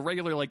knife, like a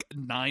regular like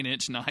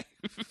 9-inch knife.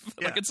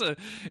 Like it's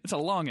a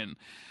longin.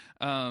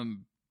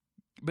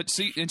 But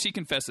she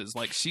confesses,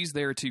 like, she's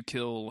there to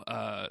kill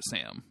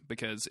Sam,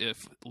 because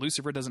if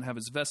Lucifer doesn't have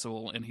his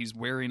vessel and he's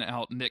wearing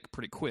out Nick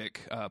pretty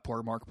quick,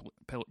 poor Mark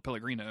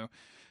Pellegrino,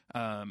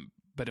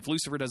 but if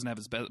Lucifer doesn't have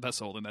his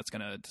vessel, then that's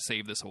going to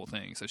save this whole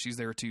thing. So she's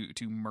there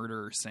to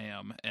murder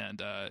Sam,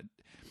 and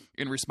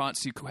in response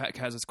to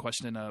Kaz's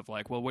question of,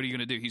 like, well, what are you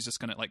going to do? He's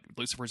just going to, like,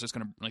 Lucifer's just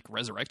going to, like,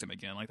 resurrect him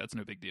again. Like, that's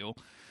no big deal.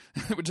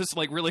 Which is,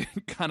 like, really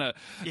kind of,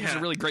 it's a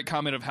really great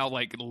comment of how,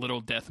 like, little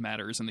death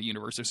matters in the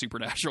universe of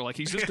Supernatural. Like,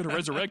 he's just going to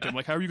resurrect him.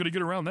 Like, how are you going to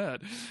get around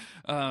that?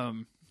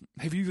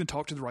 Have you even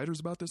talked to the writers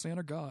about this,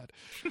 Anna? God.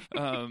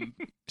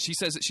 She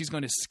says that she's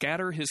going to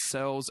scatter his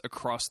cells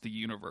across the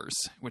universe,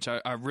 which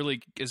I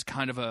really is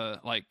kind of a,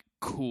 like,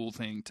 cool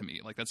thing to me.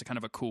 Like, that's a kind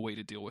of a cool way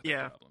to deal with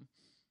that problem.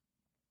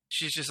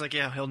 She's just like,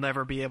 yeah, he'll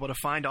never be able to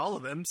find all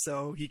of them,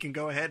 so he can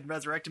go ahead and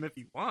resurrect him if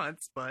he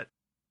wants. But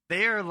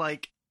they are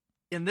like,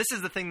 and this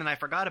is the thing that I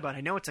forgot about. I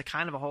know it's a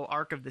kind of a whole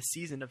arc of the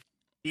season of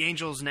the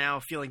angels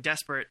now feeling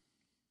desperate.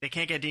 They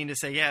can't get Dean to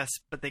say yes,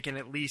 but they can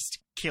at least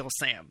kill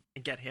Sam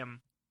and get him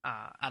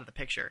out of the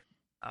picture.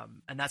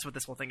 And that's what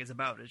this whole thing is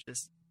about. It's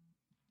just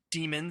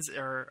demons,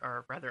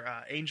 or rather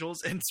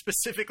angels, and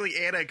specifically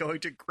Anna going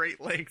to great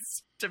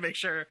lengths to make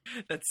sure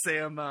that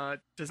Sam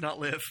does not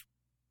live.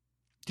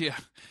 Yeah.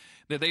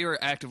 They are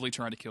actively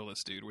trying to kill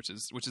this dude, which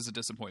is a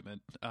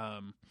disappointment.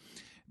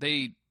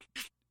 It's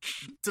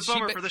a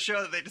bummer for the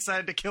show that they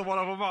decided to kill one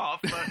of them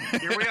off,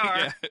 but here we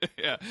are.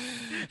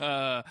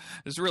 yeah.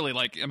 It's really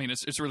like, I mean,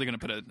 it's really going to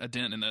put a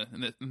dent in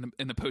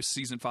the post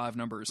season 5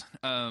 numbers.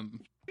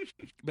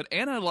 But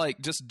Anna like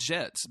just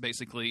jets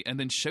basically, and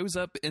then shows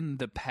up in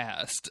the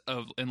past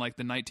in like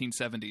the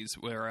 1970s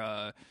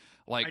where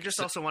like. I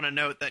just also want to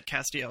note that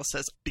Castiel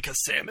says, "Because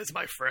Sam is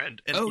my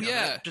friend." And,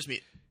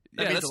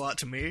 that means a lot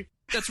to me.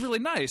 That's really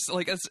nice.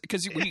 Like,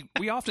 because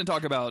we often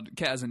talk about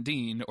Kaz and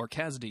Dean, or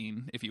Kaz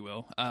Dean, if you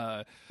will.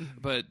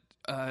 But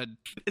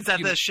is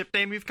that the ship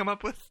name you've come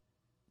up with?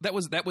 That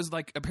was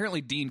like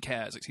apparently Dean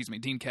Kaz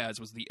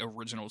was the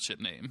original ship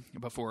name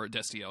before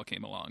Destiel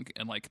came along,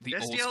 and like the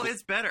Destiel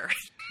is better.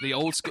 The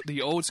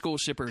old school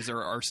shippers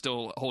are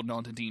still holding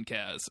on to Dean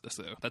Kaz.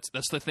 So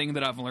that's the thing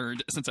that I've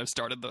learned since I've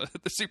started the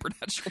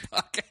Supernatural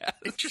podcast.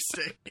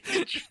 Interesting.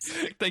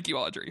 Thank you,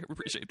 Audrey. I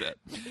appreciate that.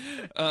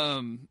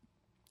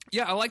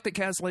 Yeah, I like that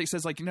Kaz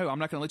says, like, no, I'm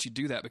not going to let you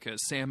do that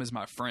because Sam is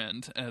my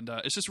friend. And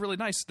it's just really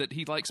nice that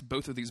he likes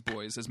both of these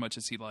boys as much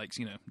as he likes,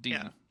 Dean.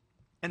 Yeah.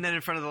 And then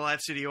in front of the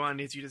live studio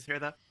audience, you just hear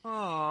that,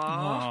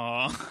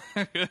 aww.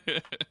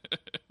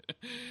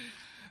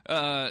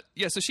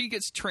 Yeah, so she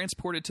gets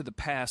transported to the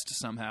past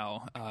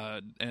somehow.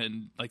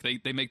 And, like,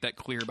 they make that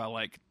clear by,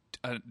 like,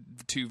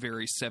 two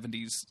very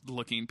 70s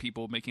looking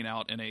people making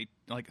out in a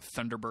like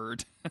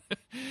Thunderbird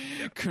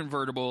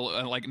convertible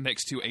like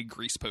next to a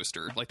Grease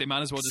poster. Like they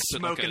might as well just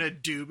smoking a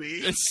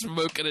doobie. It's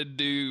smoking a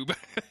doob.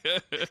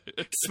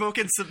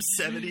 Smoking some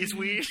 70s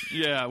weed.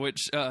 Yeah,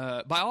 which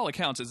by all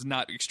accounts is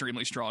not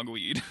extremely strong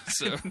weed.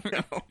 So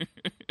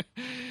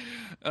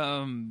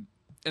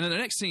and then the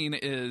next scene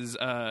is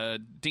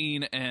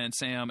Dean and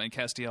Sam and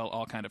Castiel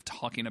all kind of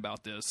talking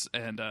about this.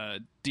 And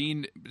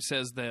Dean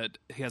says that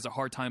he has a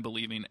hard time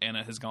believing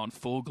Anna has gone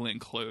full Glenn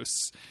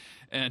Close.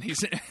 And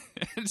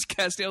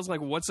Castiel's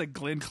like, what's a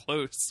Glenn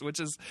Close?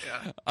 Which is,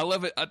 I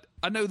love it.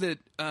 I know that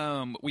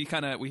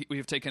we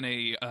have taken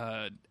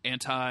a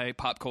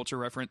anti-pop culture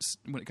reference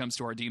when it comes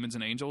to our demons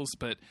and angels.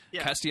 But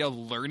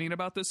Castiel learning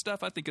about this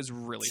stuff, I think, is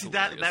really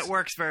hilarious. That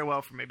works very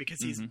well for me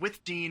because he's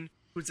with Dean,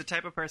 who's the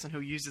type of person who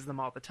uses them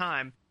all the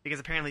time, because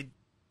apparently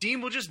Dean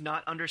will just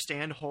not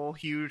understand whole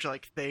huge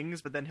like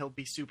things, but then he'll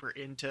be super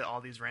into all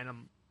these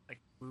random like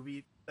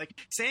movie like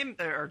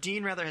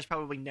Dean rather has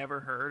probably never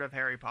heard of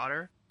Harry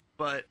Potter,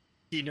 but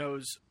he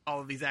knows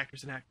all of these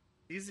actors and actors.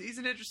 He's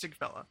an interesting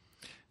fella.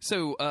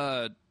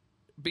 So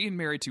being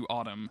married to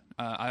Autumn,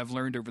 I've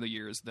learned over the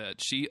years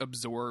that she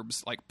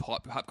absorbs like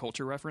pop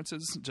culture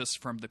references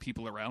just from the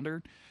people around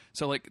her.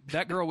 So like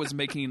that girl was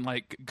making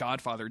like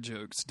Godfather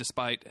jokes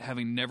despite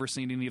having never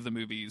seen any of the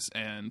movies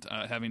and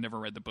having never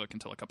read the book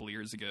until a couple of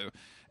years ago,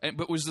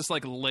 but was just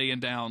like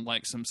laying down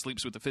like some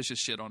Sleeps with the Fishes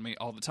shit on me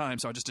all the time.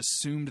 So I just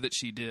assumed that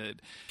she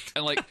did,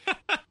 and like,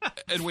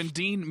 and when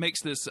Dean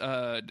makes this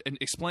and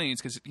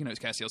explains, because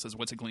Castiel says,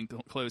 "What's a Glenn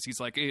Close?"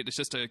 He's like, hey, "It's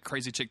just a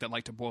crazy chick that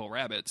liked to boil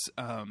rabbits."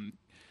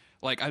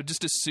 like I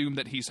just assume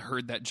that he's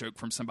heard that joke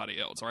from somebody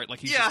else, right? Like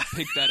he's Yeah. just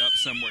picked that up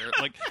somewhere.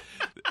 Like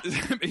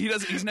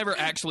he's never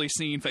actually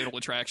seen Fatal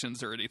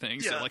Attractions or anything,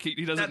 so Yeah. like he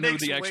That doesn't know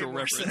makes the way actual more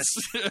reference.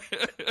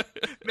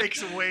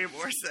 Makes way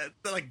more sense.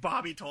 Like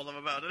Bobby told him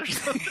about it or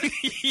something.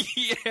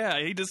 Yeah,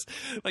 he just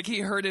like he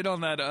heard it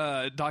on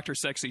that Dr.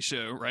 Sexy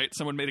show, right?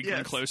 Someone made a Glenn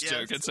Yes, Close yes.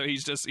 joke, and so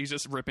he's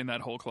just ripping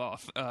that whole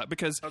cloth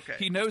because Okay.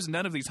 he knows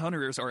none of these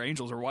hunters or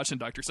angels are watching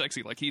Dr.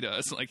 Sexy like he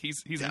does. Like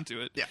he's Yeah.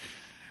 into it. Yeah.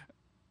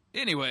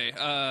 Anyway,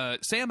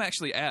 Sam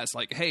actually asked,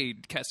 like, "Hey,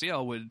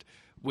 Castiel,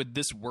 would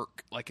this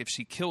work? Like, if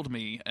she killed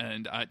me,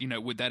 and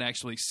would that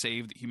actually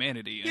save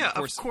humanity?" And Yeah,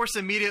 of course,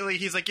 immediately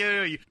he's like,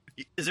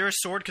 is there a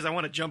sword? Because I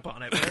want to jump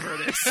on it, whatever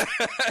it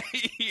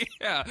is.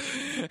 yeah,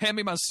 hand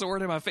me my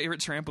sword and my favorite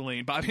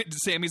trampoline.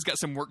 Sammy's got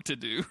some work to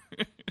do.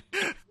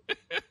 He's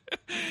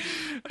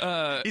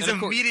and of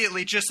course-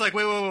 immediately just like,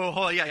 wait, hold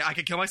on. Yeah, I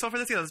can kill myself for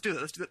this? Yeah, let's do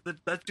that.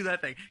 Let's do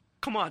that thing.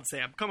 Come on,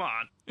 Sam. Come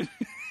on.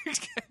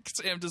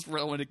 Sam just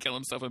wanted to kill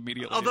himself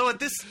immediately. Although at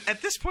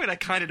this point, I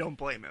kind of don't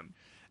blame him.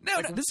 No,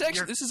 this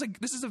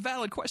is a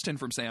valid question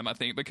from Sam, I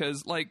think,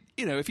 because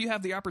if you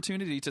have the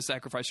opportunity to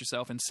sacrifice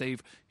yourself and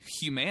save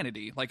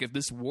humanity, like if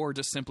this war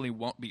just simply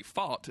won't be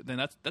fought, then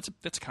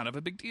that's kind of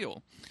a big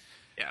deal.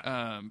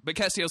 Yeah. But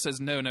Castiel says,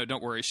 no,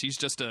 don't worry. She's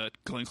just a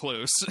Glenn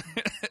Close,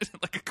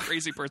 like a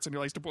crazy person who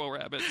likes to boil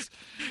rabbits.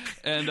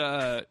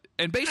 And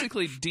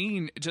basically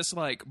Dean just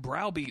like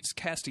browbeats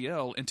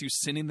Castiel into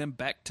sending them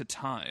back to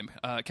time.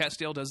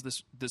 Castiel does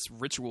this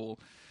ritual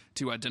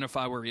to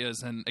identify where he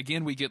is, and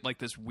again we get like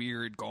this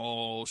weird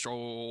kind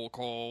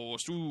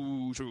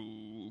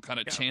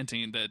of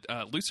chanting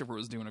that Lucifer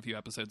was doing a few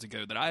episodes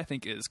ago that I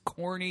think is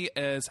corny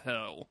as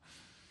hell.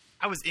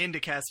 I was into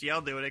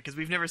Castiel doing it because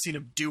we've never seen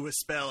him do a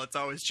spell. It's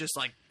always just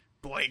like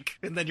blank,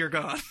 and then you're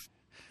gone.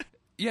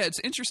 Yeah, it's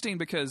interesting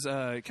because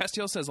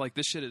Castiel says like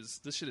this shit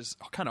is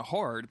kind of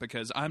hard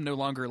because I'm no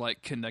longer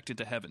like connected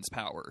to heaven's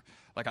power.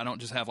 Like I don't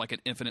just have like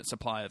an infinite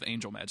supply of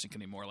angel magic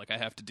anymore. Like I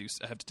have to do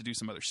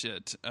some other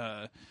shit.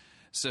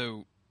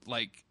 So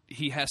like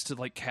he has to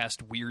like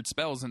cast weird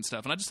spells and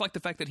stuff. And I just like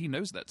the fact that he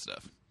knows that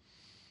stuff.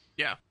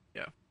 Yeah.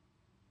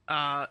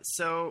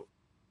 So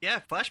yeah,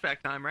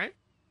 flashback time, right?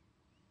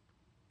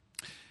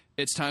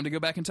 It's time to go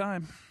back in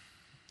time.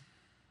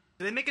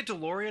 Did they make a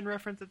DeLorean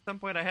reference at some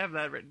point? I have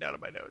that written down in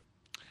my notes.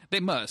 They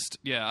must.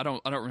 Yeah, I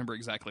don't remember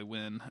exactly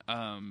when.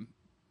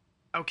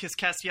 Because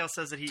Castiel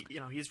says that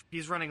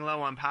he's running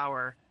low on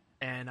power,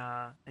 and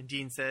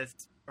Dean says,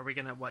 "Are we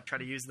gonna try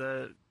to use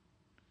the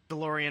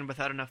DeLorean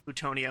without enough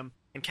plutonium?"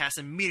 And Cass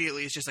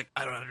immediately is just like,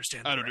 "I don't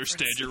understand. I don't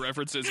understand your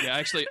references." Yeah, I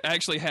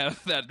actually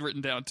have that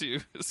written down too.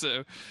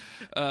 So,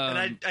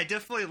 and I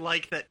definitely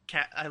like that.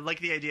 I like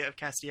the idea of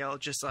Castiel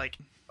just like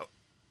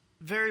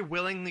very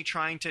willingly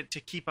trying to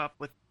keep up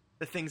with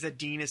the things that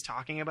Dean is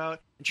talking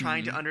about and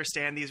trying to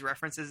understand these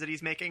references that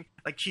he's making.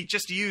 Like he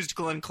just used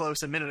Glenn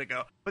Close a minute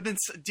ago, but then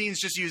Dean's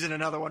just using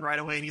another one right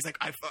away, and he's like,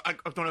 I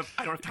don't have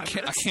time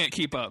for this. I can't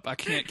keep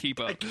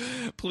up.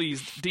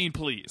 Please, Dean,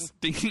 please.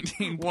 Dean,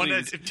 please. One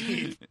at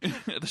Dean.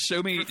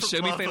 show me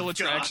love Fatal of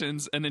God.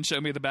 Attractions, and then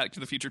show me the Back to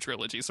the Future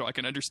trilogy, so I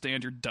can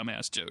understand your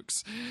dumbass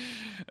jokes.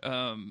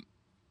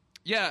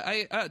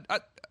 Yeah,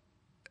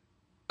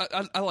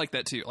 I like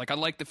that too. Like I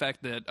like the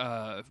fact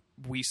that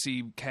we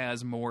see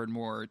Kaz more and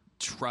more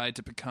try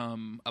to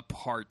become a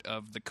part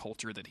of the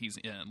culture that he's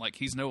in. Like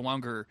he's no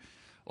longer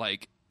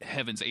like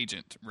Heaven's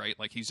agent, right?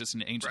 Like he's just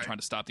an angel trying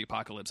to stop the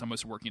apocalypse,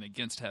 almost working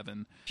against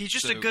Heaven. He's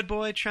just a good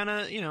boy trying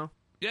to,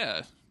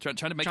 yeah, trying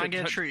to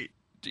get a treat.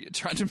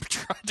 Trying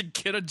to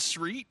get a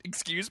treat.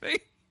 Excuse me.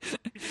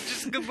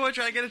 Just a good boy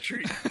trying to get a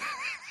treat.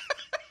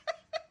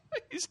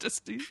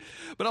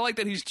 But I like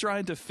that he's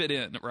trying to fit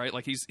in, right?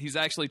 Like he's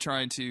actually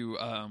trying to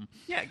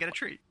get a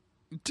treat.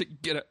 To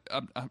get a,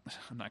 I'm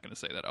not going to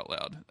say that out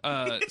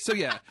loud. So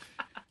yeah,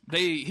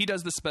 he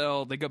does the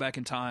spell. They go back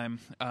in time.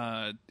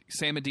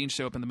 Sam and Dean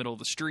show up in the middle of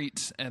the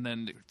street, and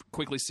then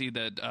quickly see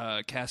that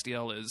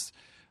Castiel is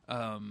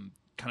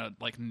kind of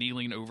like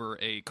kneeling over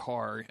a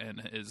car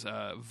and is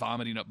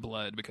vomiting up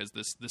blood because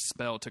this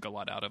spell took a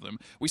lot out of him.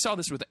 We saw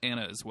this with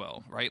Anna as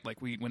well, right?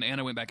 Like when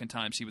Anna went back in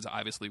time, she was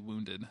obviously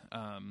wounded.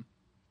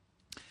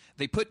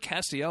 They put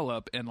Castiel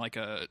up in like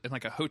a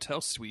hotel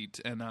suite,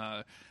 and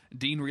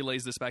Dean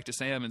relays this back to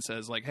Sam and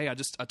says like, "Hey,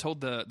 I told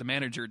the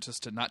manager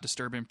just to not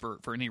disturb him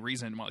for any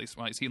reason while he's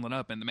healing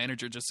up," and the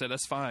manager just said,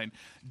 "That's fine.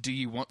 Do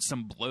you want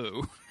some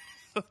blow?"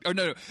 Or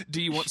no,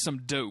 do you want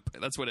some dope?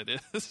 That's what it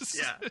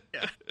is.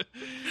 Yeah.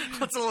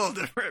 That's a little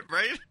different,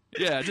 right?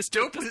 Yeah, just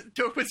dope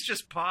is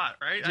just pot,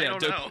 right? Yeah, I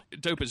don't know.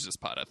 Dope is just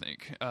pot, I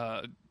think.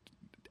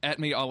 At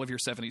me all of your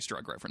 70s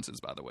drug references,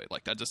 by the way.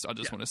 Like I just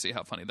want to see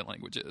how funny the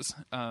language is.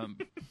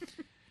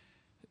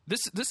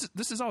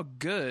 This is all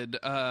good.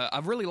 I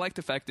really like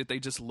the fact that they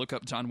just look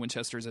up John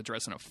Winchester's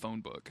address in a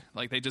phone book.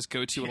 Like they just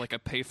go to like a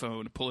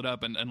payphone, pull it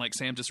up, and like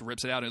Sam just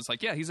rips it out, and it's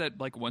like, yeah, he's at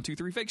like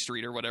 123 Fake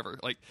Street or whatever.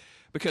 Like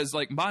because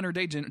like modern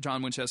day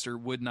John Winchester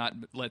would not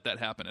let that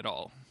happen at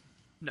all.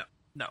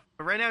 No.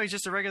 But right now he's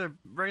just a regular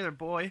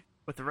boy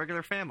with a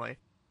regular family,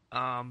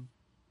 or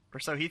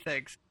so he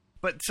thinks.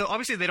 But so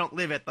obviously they don't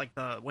live at like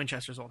the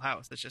Winchester's old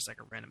house. It's just like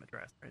a random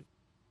address, right?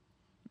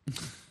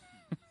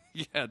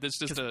 Yeah, it's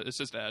just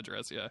an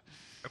address. Yeah.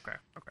 Okay.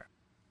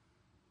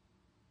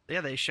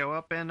 Yeah, they show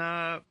up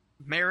and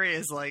Mary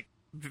is like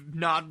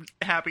not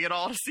happy at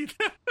all to see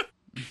them.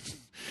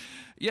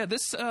 Yeah,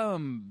 this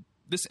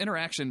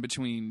interaction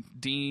between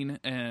Dean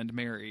and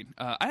Mary,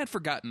 I had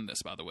forgotten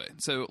this, by the way.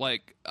 So,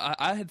 like,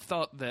 I had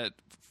thought that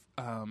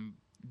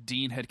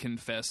Dean had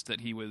confessed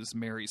that he was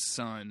Mary's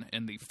son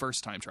in the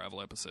first time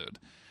travel episode.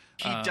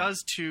 He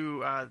does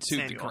to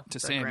Samuel, to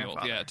Samuel,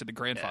 yeah, to the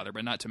grandfather,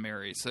 but not to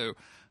Mary. So,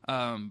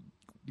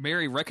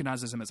 Mary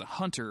recognizes him as a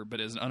hunter, but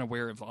is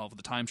unaware of all of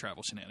the time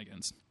travel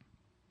shenanigans.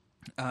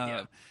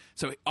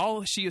 So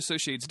all she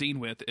associates Dean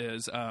with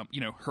is,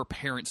 her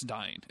parents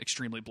dying,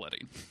 extremely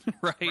bloody,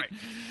 right?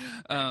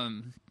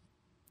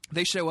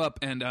 They show up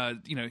and,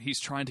 he's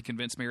trying to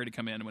convince Mary to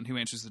come in when who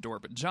answers the door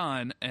but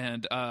John.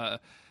 And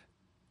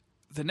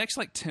the next,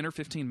 10 or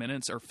 15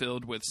 minutes are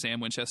filled with Sam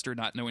Winchester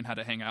not knowing how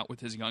to hang out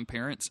with his young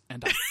parents.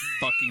 And I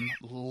fucking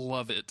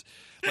love it.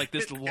 Like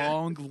this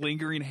long,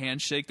 lingering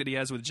handshake that he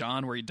has with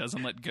John where he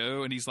doesn't let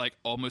go. And he's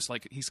almost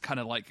he's kind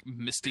of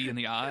misty in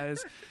the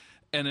eyes.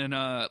 And then,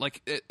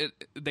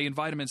 they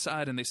invite him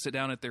inside, and they sit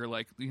down at their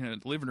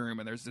living room,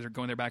 and they're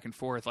going there back and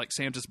forth. Like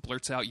Sam just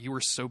blurts out, "You were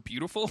so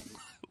beautiful,"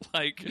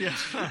 and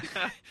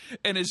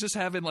it's just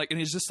having and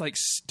he's just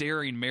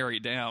staring Mary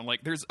down.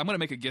 I'm gonna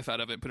make a GIF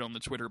out of it, and put it on the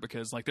Twitter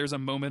because there's a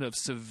moment of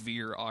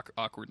severe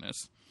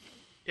awkwardness.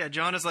 Yeah,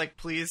 John is like,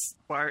 "Please,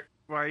 why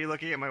are you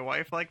looking at my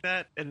wife like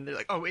that?" And they're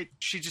like, "Oh, wait,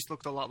 she just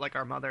looked a lot like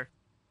our mother."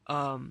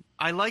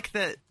 I like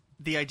that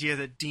the idea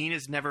that Dean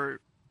is never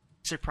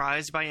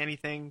surprised by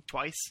anything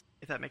twice.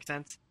 If that makes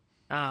sense.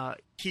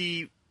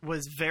 He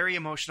was very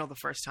emotional the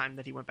first time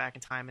that he went back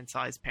in time and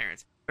saw his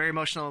parents. Very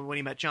emotional when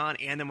he met John,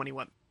 and then when he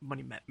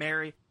met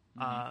Mary.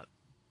 Mm-hmm.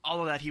 All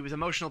of that, he was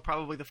emotional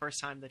probably the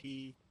first time that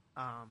he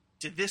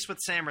did this with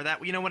Sam or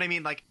that. You know what I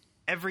mean? Like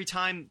every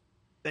time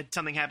that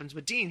something happens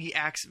with Dean, he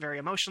acts very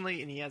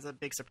emotionally, and he has a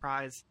big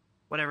surprise,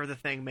 whatever the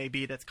thing may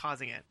be that's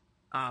causing it.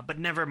 But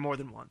never more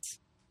than once.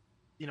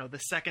 The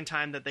second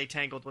time that they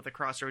tangled with a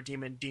crossroad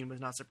demon, Dean was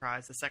not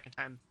surprised. The second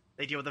time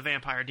they deal with a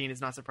vampire, Dean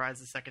is not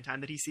surprised. The second time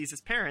that he sees his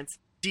parents,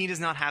 Dean does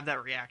not have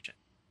that reaction.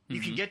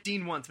 You can get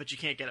Dean once, but you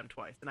can't get him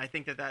twice. And I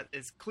think that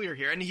is clear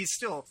here. And he's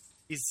still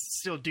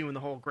doing the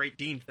whole great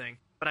Dean thing.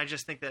 But I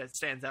just think that it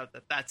stands out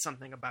that that's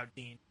something about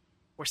Dean.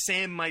 Where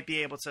Sam might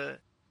be able to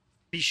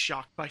be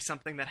shocked by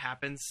something that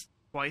happens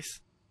twice.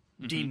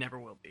 Mm-hmm. Dean never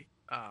will be.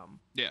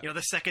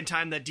 The second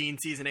time that Dean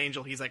sees an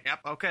angel, he's like, "Yep,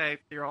 okay,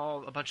 you're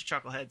all a bunch of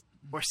chuckleheads."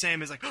 Where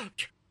Sam is like, "Oh,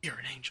 you're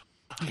an angel."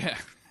 Yeah.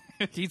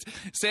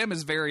 Sam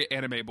is very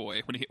anime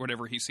boy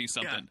whenever he sees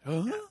something.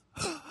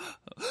 Yeah.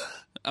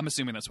 I'm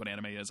assuming that's what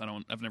anime is.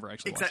 I've never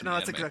actually watched No,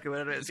 that's anime. exactly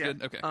what it is. It's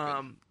good. Okay.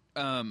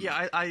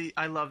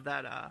 I love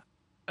that.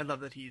 I love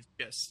that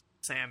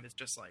Sam is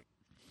just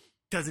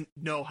doesn't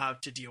know how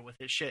to deal with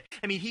his shit.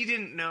 I mean, he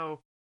didn't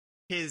know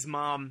his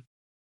mom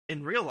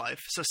in real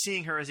life, so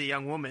seeing her as a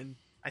young woman,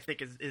 I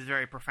think is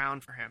very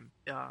profound for him.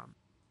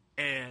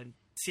 And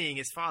seeing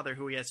his father,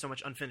 who he has so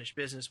much unfinished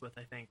business with,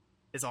 I think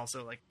is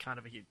also kind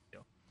of a huge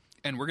deal.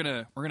 And we're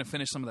gonna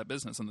finish some of that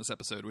business in this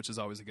episode, which is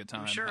always a good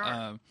time. We sure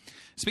are.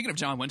 Speaking of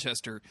John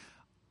Winchester,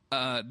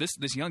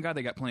 this young guy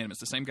they got playing him is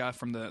the same guy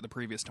from the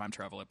previous time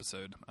travel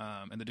episode,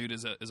 and the dude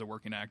is a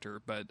working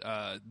actor. But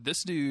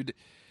this dude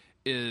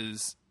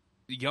is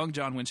young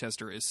John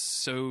Winchester is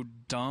so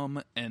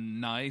dumb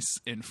and nice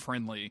and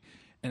friendly.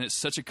 And it's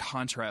such a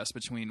contrast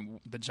between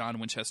the John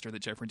Winchester that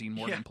Jeffrey Dean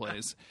Morgan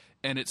plays.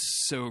 And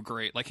it's so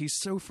great. He's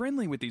so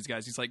friendly with these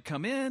guys. He's like,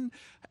 "Come in.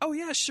 Oh,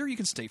 yeah, sure, you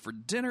can stay for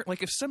dinner."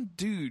 If some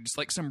dudes,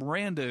 some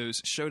randos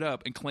showed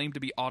up and claimed to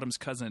be Autumn's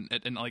cousin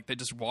and they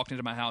just walked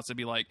into my house, it'd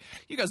be like,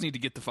 "You guys need to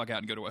get the fuck out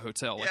and go to a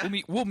hotel.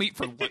 We'll meet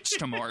for lunch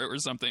tomorrow or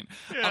something.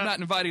 Yeah. I'm not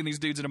inviting these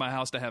dudes into my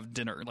house to have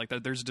dinner.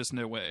 There's just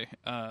no way."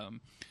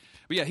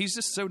 But yeah, he's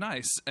just so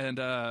nice. And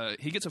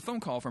he gets a phone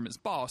call from his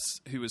boss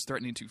who is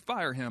threatening to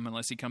fire him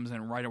unless he comes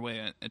in right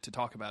away to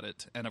talk about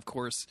it. And of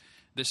course,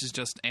 this is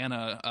just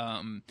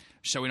Anna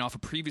showing off a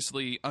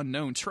previously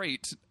unknown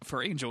trait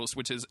for angels,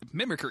 which is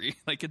mimicry.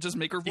 It just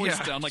make her voice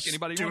sound like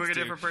anybody wants to. Doing a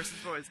different person's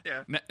voice,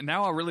 yeah.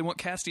 Now I really want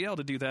Castiel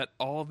to do that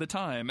all the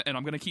time. And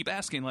I'm going to keep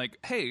asking,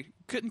 hey,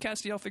 couldn't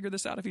Castiel figure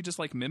this out if he just,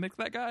 mimicked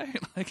that guy?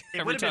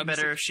 It would have been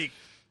better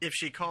if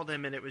she called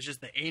him and it was just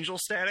the angel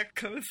static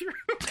coming through.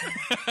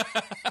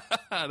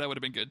 That would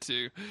have been good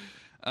too.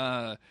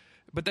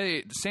 But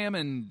Sam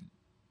and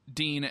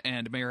Dean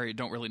and Mary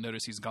don't really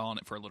notice he's gone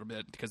for a little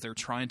bit because they're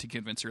trying to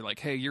convince her,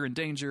 "Hey, you're in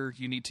danger.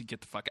 You need to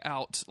get the fuck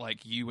out.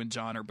 You and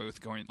John are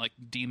both going,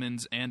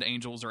 demons and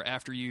angels are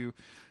after you."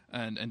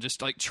 And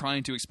just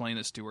trying to explain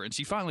this to her. And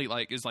she finally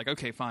is like,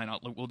 "Okay, fine.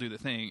 We'll do the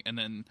thing." And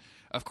then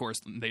of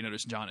course they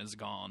notice John is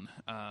gone.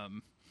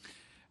 And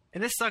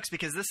this sucks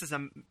because this is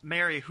a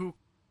Mary who,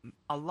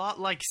 a lot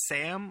like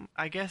Sam,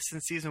 I guess,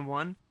 in season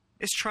 1,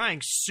 is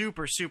trying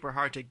super, super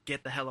hard to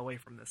get the hell away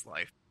from this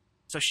life.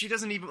 So she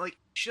doesn't even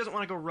she doesn't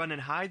want to go run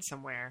and hide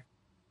somewhere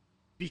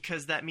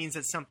because that means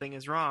that something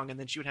is wrong, and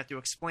then she would have to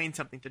explain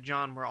something to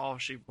John where all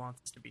she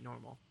wants is to be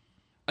normal.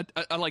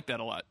 I like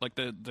that a lot. Like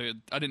the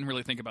I didn't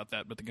really think about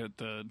that, but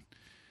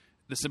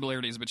the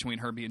similarities between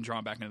her being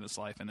drawn back into this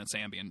life and then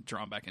Sam being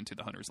drawn back into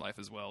the hunter's life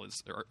as well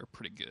are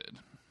pretty good.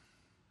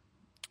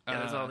 Yeah,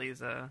 there's all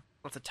these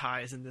lots of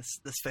ties in this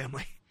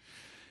family.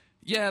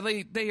 Yeah,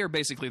 they are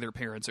basically their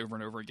parents over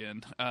and over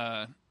again.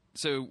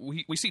 So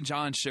we see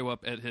John show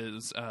up at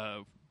his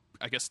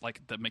I guess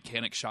like the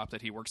mechanic shop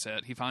that he works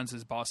at. He finds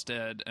his boss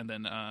dead, and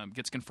then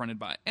gets confronted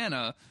by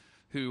Anna,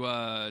 who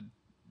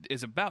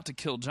is about to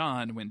kill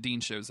John when Dean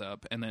shows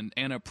up, and then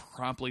Anna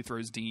promptly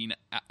throws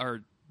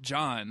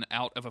John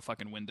out of a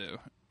fucking window.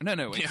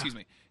 No, excuse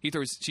me. She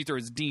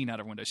throws Dean out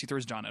of a window. She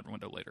throws John out of a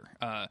window later.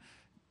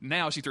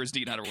 Now she throws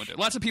Dean out of a window.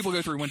 Lots of people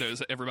go through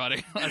windows,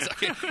 everybody.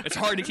 It's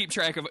hard to keep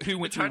track of who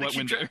went through what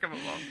window.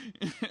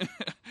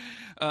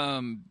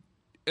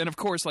 And of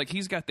course, like,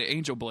 he's got the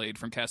Angel Blade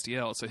from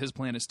Castiel, so his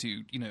plan is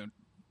to,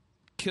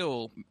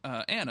 kill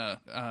Anna.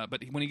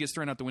 But when he gets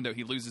thrown out the window,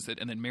 he loses it,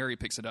 and then Mary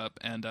picks it up.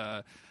 And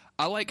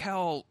I like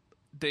how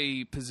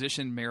they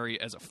position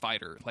Mary as a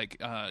fighter. Like,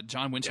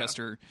 John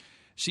Winchester... Yeah.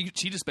 She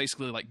just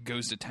basically, like,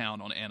 goes to town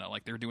on Anna.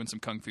 Like, they're doing some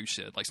kung fu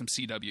shit, like some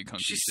CW kung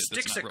fu shit. She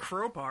sticks a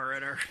crowbar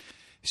at her.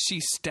 She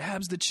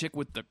stabs the chick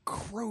with the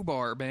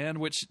crowbar, man,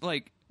 which,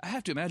 like, I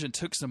have to imagine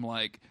took some,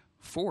 like,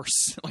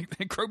 force. Like,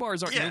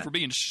 crowbars aren't known for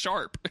being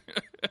sharp.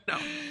 No.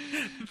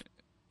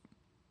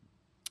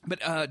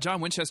 But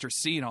John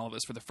Winchester's seeing all of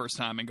this for the first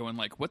time and going,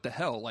 like, what the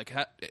hell? Like,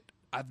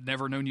 I've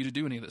never known you to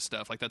do any of this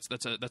stuff. Like, that's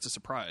a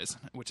surprise,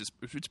 which is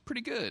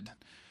pretty good.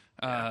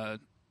 Yeah.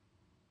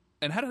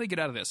 And how do they get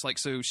out of this? Like,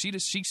 so she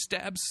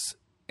stabs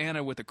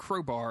Anna with a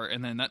crowbar,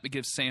 and then that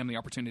gives Sam the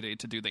opportunity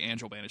to do the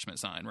angel banishment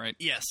sign, right?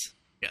 Yes.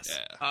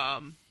 Yeah.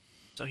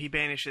 So he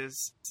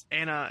banishes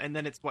Anna, and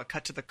then it's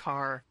cut to the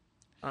car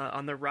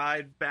on the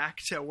ride back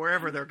to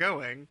wherever they're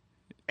going,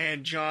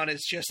 and John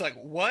is just like,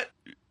 what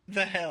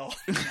the hell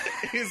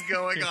is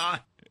going on?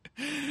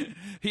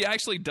 He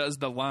actually does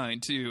the line,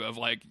 too, of,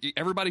 like,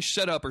 everybody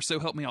shut up or so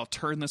help me, I'll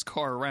turn this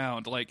car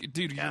around. Like,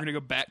 dude, you're going to go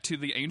back to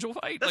the angel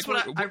fight? That's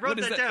like, I wrote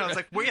that down. I was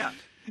like, well, yeah,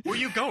 where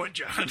you going,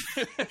 John?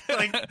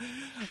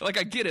 like,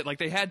 I get it. Like,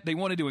 they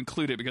wanted to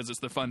include it because it's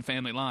the fun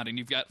family line, and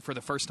you've got, for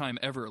the first time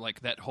ever,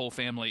 like, that whole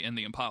family in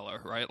the Impala,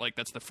 right? Like,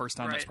 that's the first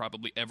time that's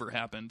probably ever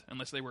happened,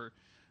 unless they were,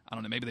 I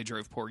don't know, maybe they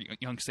drove poor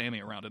young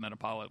Sammy around in that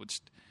Impala, which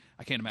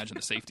I can't imagine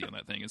the safety on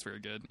that thing is very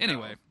good.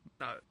 Anyway.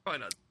 No, probably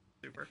not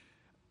super.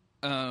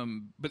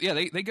 But yeah,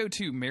 they go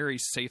to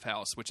Mary's safe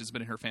house, which has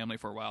been in her family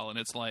for a while, and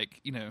it's like,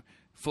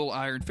 full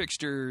iron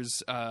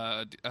fixtures,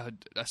 a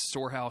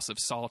storehouse of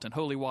salt and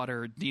holy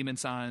water, demon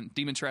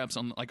traps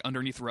on, like,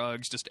 underneath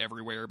rugs, just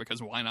everywhere, because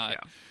why not?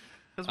 Yeah.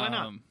 Because why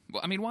not?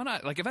 Well, I mean, why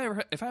not? Like, if I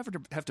ever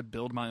have to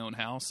build my own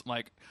house,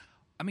 like,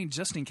 I mean,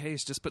 just in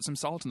case, just put some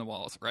salt in the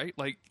walls, right?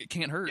 Like, it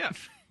can't hurt. Yeah.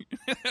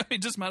 I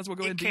mean, just might as well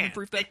go ahead and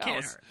demon-proof that house.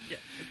 Can't hurt. Yeah.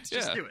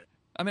 Just do it.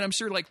 I mean, I'm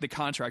sure, like, the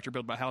contractor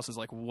built my house is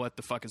like, what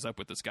the fuck is up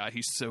with this guy?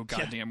 He's so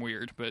goddamn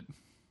weird, but...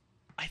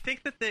 I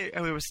think that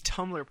it was a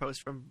Tumblr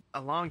post from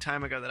a long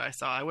time ago that I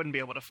saw. I wouldn't be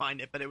able to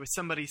find it, but it was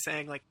somebody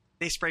saying, like,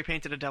 they spray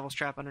painted a devil's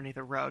trap underneath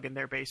a rug in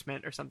their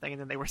basement or something,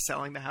 and then they were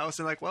selling the house,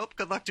 and like, well,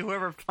 good luck to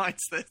whoever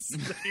finds this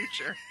in the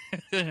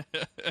future.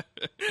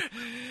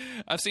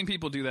 I've seen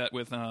people do that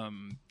with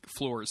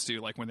floors, too,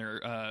 like when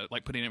they're,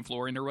 like, putting in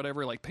flooring or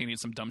whatever, like, painting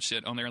some dumb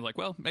shit on there, and like,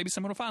 well, maybe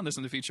someone will find this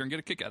in the future and get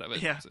a kick out of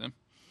it. Yeah. So.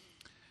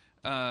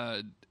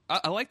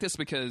 I like this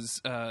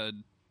because,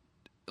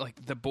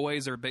 like, the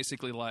boys are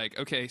basically like,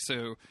 okay,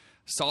 so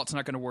salt's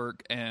not going to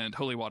work and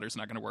holy water's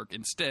not going to work.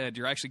 Instead,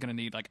 you're actually going to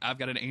need, like, I've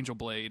got an angel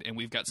blade and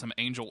we've got some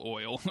angel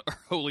oil or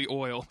holy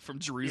oil from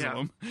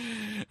Jerusalem.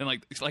 Yeah. And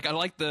like I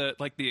like the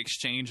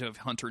exchange of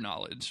hunter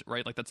knowledge,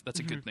 right? Like that's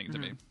a good thing to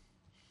me.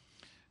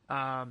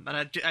 And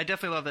I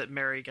definitely love that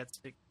Mary gets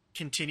to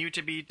continue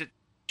to be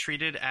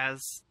treated as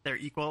their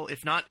equal,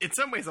 if not in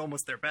some ways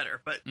almost their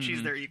better, but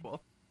she's their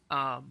equal.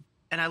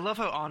 And I love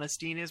how honest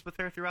Dean is with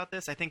her throughout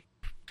this. I think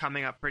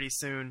coming up pretty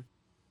soon,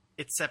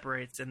 it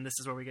separates, and this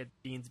is where we get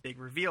Dean's big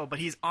reveal. But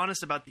he's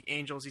honest about the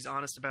angels. He's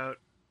honest about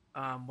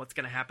what's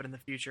going to happen in the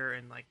future,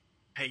 and like,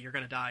 hey, you're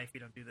going to die if you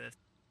don't do this.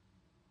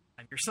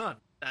 I'm your son.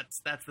 That's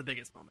the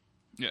biggest moment.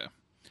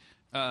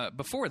 Yeah.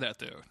 Before that,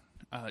 though,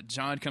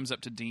 John comes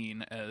up to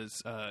Dean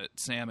as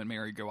Sam and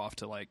Mary go off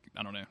to, like,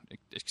 I don't know,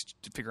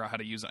 to figure out how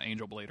to use an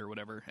angel blade or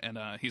whatever. And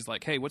he's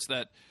like, hey, what's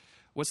that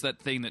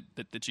thing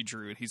that you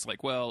drew? And he's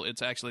like, well,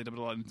 it's actually,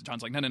 and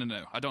John's like,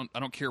 no. I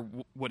don't care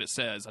what it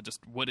says.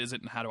 What is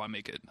it and how do I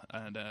make it?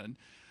 And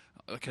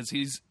because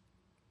he's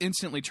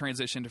instantly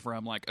transitioned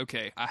from like,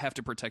 okay, I have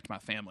to protect my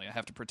family. I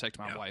have to protect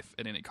my wife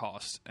at any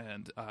cost.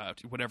 And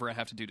whatever I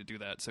have to do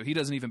that. So he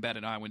doesn't even bat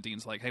an eye when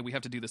Dean's like, hey, we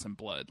have to do this in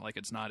blood. Like,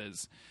 it's not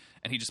as,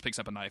 and he just picks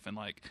up a knife and,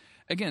 like,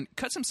 again,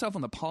 cuts himself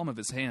on the palm of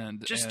his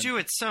hand. Just do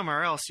it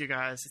somewhere else, you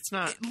guys. It's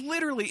not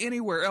literally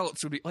anywhere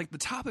else would be like the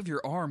top of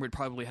your arm would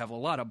probably have a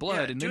lot of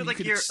blood, and then you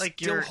could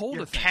still hold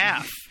a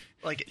calf.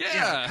 Like,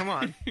 yeah, come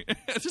on.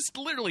 Just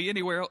literally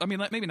anywhere else. I mean,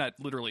 like, maybe not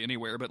literally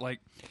anywhere, but like,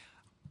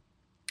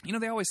 You know,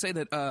 they always say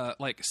that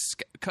like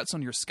cuts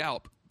on your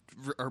scalp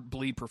or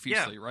bleed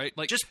profusely, right?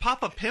 Like just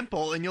pop a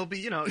pimple and you'll be,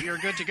 you're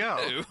good to go.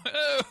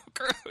 Oh,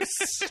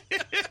 gross.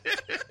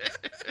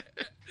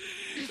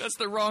 That's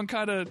the wrong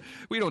kind of.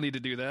 We don't need to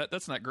do that.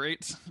 That's not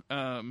great.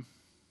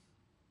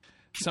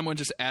 Someone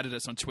just added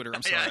us on Twitter.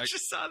 I'm sorry. Yeah, I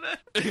just saw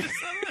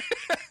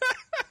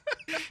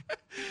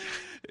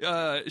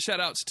that. Shout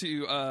outs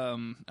to I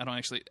don't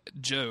actually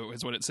Joe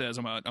is what it says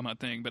on my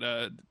thing, but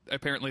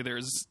apparently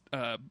there's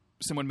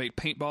someone made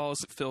paintballs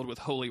filled with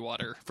holy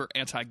water for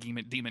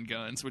anti-demon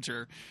guns, which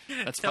are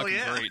that's fucking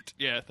great.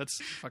 Yeah,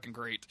 that's fucking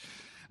great.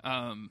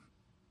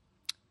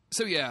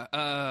 So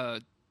yeah,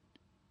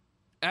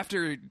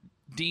 after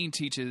Dean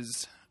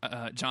teaches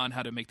John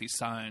how to make these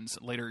signs,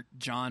 later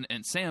John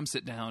and Sam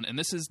sit down, and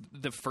this is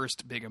the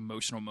first big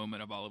emotional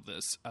moment of all of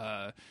this.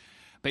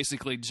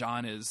 Basically,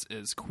 John is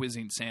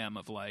quizzing Sam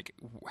of like,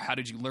 how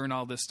did you learn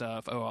all this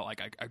stuff? Oh,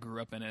 like I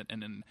grew up in it,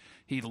 and then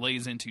he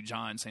lays into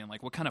John saying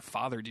like, what kind of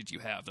father did you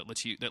have that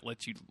let you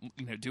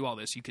do all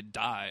this? You could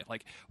die.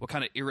 Like, what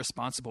kind of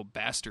irresponsible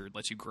bastard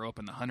let you grow up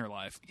in the hunter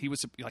life? He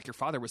was like, your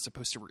father was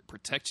supposed to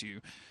protect you,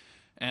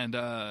 and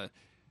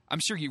I'm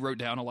sure you wrote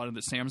down a lot of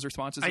the Sam's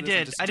responses. I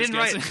did. I didn't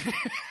write.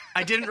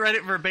 I didn't write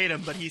it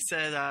verbatim, but he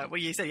said,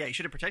 he said, yeah, he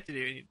should have protected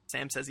you.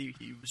 Sam says he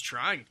was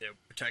trying to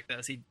protect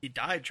us. He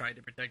died trying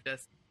to protect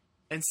us.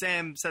 And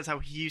Sam says how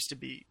he used to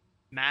be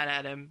mad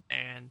at him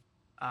and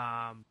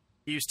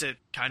he used to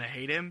kind of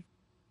hate him.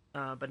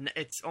 But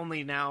it's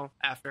only now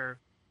after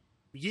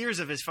years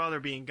of his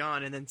father being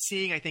gone and then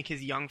seeing, I think,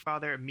 his young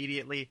father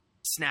immediately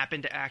snap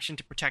into action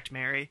to protect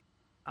Mary.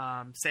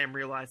 Sam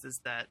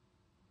realizes that,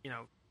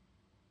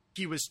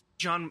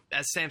 John,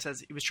 as Sam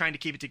says, he was trying to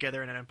keep it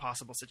together in an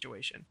impossible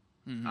situation.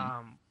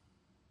 Mm-hmm.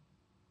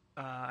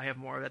 I have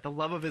more of that. The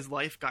love of his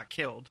life got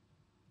killed.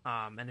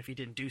 And if he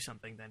didn't do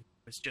something, then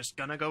it was just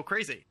gonna go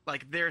crazy.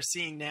 Like they're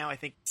seeing now, I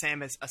think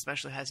Sam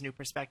especially has new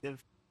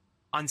perspective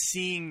on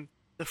seeing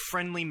the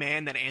friendly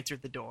man that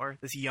answered the door,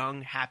 this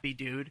young, happy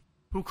dude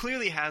who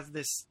clearly has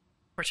this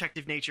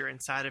protective nature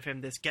inside of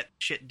him, this get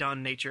shit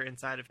done nature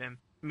inside of him.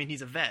 I mean,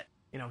 he's a vet.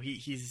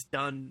 He's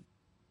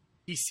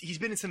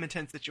been in some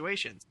intense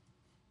situations.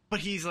 But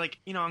he's like,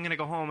 I'm going to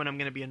go home and I'm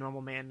going to be a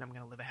normal man and I'm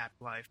going to live a happy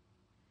life.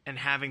 And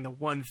having the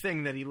one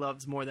thing that he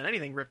loves more than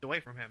anything ripped away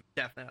from him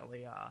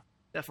definitely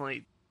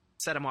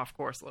set him off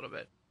course a little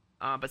bit.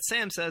 But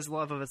Sam says the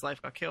love of his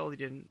life got killed. He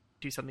didn't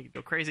do something to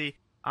go crazy.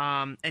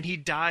 And he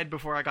died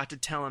before I got to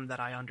tell him that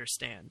I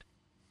understand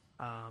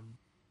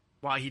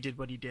why he did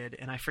what he did.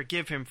 And I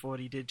forgive him for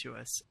what he did to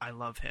us. I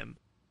love him.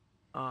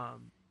 I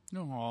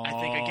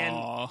think,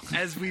 again,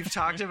 as we've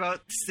talked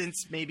about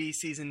since maybe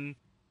season...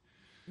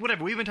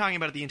 whatever, we've been talking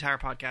about it the entire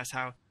podcast,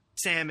 how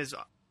Sam is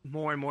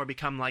more and more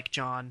become like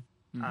John,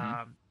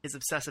 his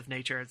obsessive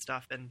nature and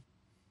stuff. And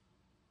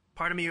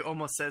part of me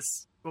almost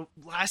says, well,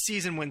 last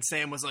season when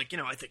Sam was like,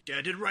 I think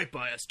Dad did right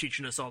by us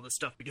teaching us all this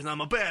stuff because I'm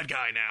a bad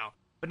guy now.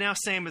 But now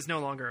Sam is no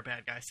longer a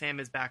bad guy. Sam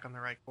is back on the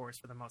right course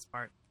for the most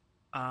part.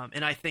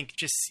 And I think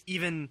just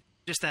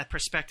that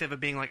perspective of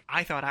being like,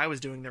 I thought I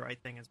was doing the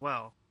right thing as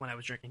well when I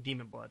was drinking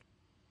demon blood.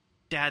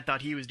 Dad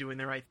thought he was doing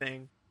the right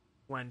thing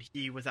when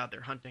he was out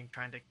there hunting,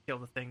 trying to kill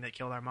the thing that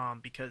killed our mom,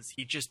 because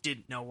he just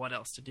didn't know what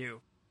else to do.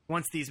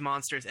 Once these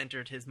monsters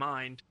entered his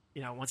mind,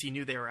 once he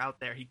knew they were out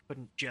there, he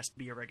couldn't just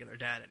be a regular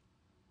dad.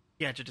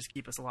 He had to just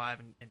keep us alive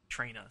and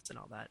train us and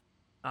all that.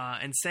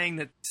 And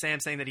Sam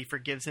saying that he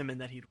forgives him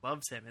and that he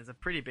loves him is a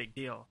pretty big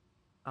deal.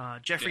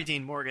 Jeffrey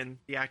Dean Morgan,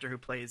 the actor who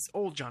plays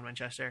old John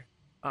Winchester,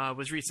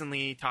 was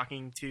recently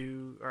talking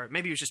to, or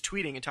maybe he was just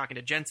tweeting and talking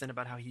to Jensen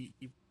about how he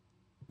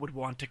would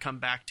want to come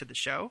back to the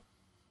show.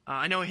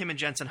 I know him and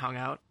Jensen hung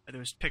out. There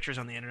was pictures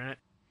on the internet.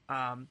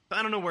 But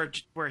I don't know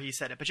where he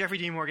said it. But Jeffrey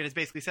Dean Morgan has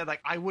basically said, like,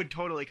 I would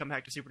totally come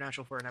back to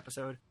Supernatural for an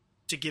episode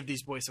to give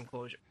these boys some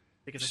closure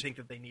because I think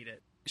that they need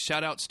it.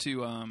 Shout outs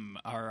to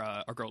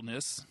our girl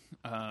Nis,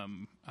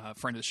 friend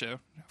of the show,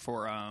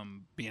 for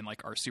being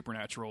like our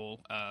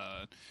Supernatural.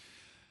 I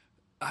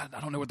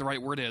don't know what the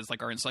right word is,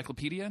 like our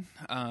encyclopedia.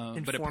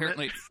 But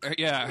apparently,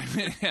 yeah.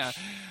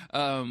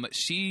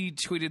 She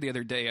tweeted the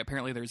other day.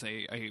 Apparently, there's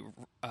a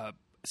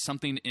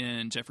something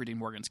in Jeffrey Dean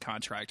Morgan's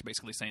contract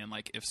basically saying,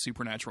 like, if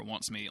Supernatural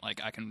wants me,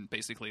 like, I can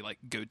basically, like,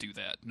 go do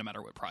that no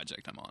matter what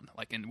project I'm on.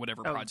 Like, in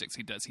whatever projects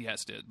he does, he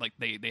has to, like,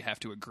 they have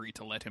to agree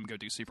to let him go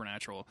do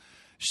Supernatural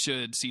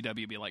should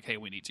CW be like, hey,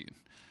 we need you.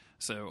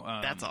 So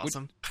that's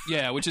awesome.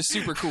 Which is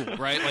super cool,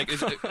 right? Like,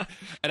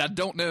 and I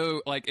don't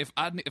know, like, if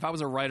I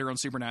was a writer on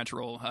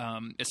Supernatural,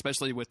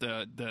 especially with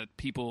the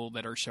people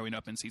that are showing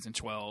up in season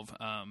 12,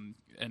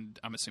 and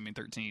I'm assuming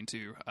 13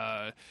 too,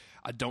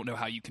 I don't know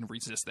how you can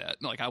resist that.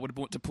 Like, I would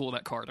want to pull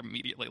that card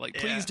immediately. Like,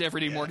 please,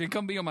 Jeffrey Dean Morgan,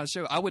 come be on my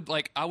show. I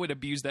would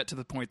abuse that to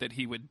the point that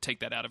he would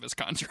take that out of his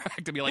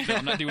contract and be like, no,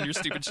 I'm not doing your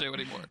stupid show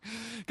anymore,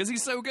 because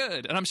he's so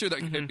good. And I'm sure that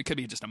it could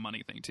be just a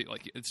money thing too.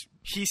 Like,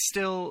 he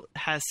still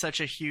has such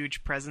a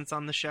huge presence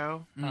on the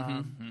show,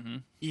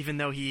 even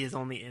though he is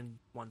only in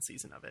one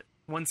season of it,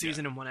 one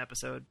season and one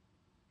episode.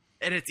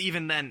 And it's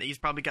even then, he's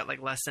probably got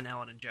like less than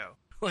Ellen and Joe,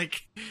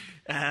 like,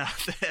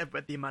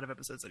 but the amount of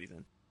episodes that he's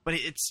in. But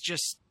it's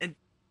just, and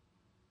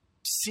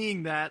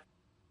seeing that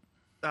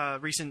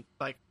recent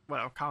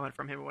comment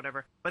from him or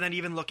whatever, but then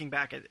even looking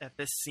back at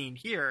this scene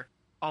here,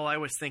 all I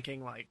was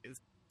thinking like is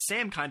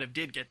Sam kind of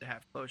did get to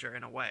have closure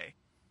in a way.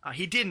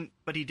 He didn't,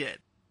 but he did,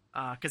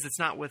 because it's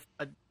not with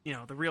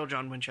the real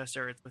John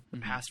Winchester, it's with the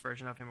past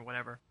version of him or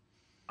whatever.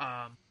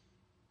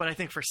 But I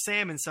think for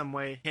Sam, in some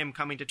way, him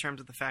coming to terms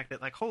with the fact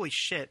that like, holy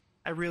shit,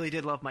 I really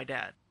did love my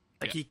dad.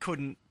 Like he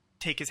couldn't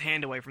take his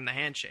hand away from the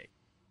handshake.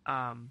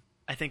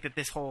 I think that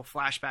this whole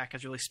flashback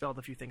has really spelled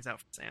a few things out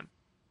for Sam.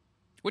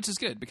 Which is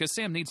good, because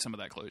Sam needs some of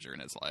that closure in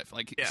his life.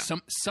 Like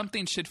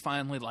something should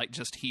finally like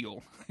just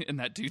heal in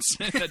that dude's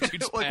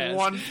like past.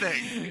 one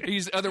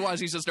thing.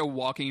 Otherwise he's just a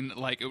walking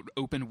like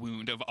open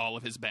wound of all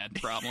of his bad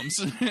problems.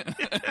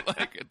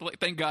 like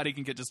thank God he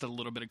can get just a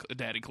little bit of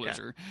daddy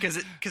closure. Because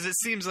it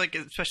seems like,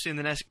 especially in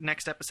the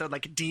next episode,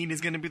 like Dean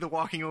is going to be the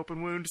walking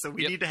open wound, so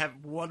we need to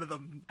have one of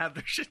them have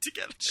their shit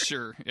together.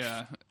 Sure,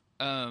 yeah.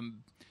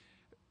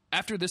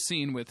 After this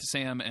scene with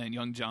Sam and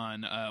young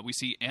John, we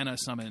see Anna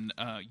summon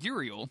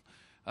Uriel,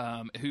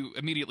 who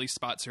immediately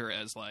spots her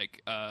as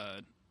like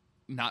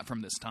not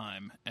from this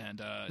time,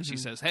 and she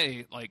says,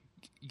 "Hey, like,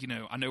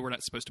 I know we're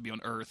not supposed to be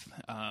on Earth,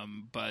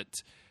 but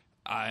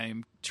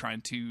I'm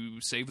trying to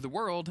save the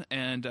world,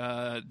 and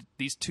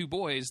these two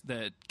boys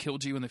that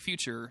killed you in the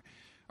future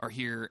are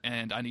here,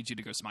 and I need you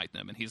to go smite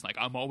them." And he's like,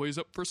 "I'm always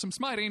up for some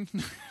smiting."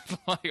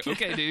 Like,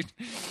 okay, dude,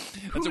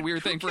 that's a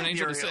weird thing for an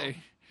angel to say.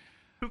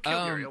 Who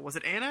killed Uriel? Was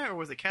it Anna or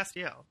was it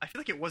Castiel? I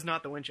feel like it was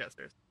not the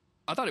Winchesters.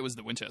 I thought it was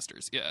the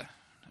Winchesters, yeah.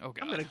 Oh,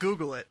 God. I'm going to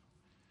Google it.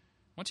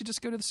 Why don't you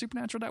just go to the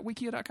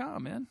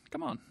supernatural.wikia.com, man?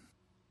 Come on.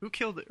 Who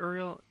killed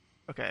Uriel?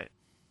 Okay.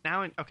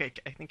 I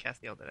think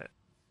Castiel did it.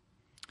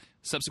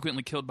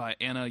 Subsequently killed by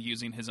Anna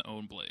using his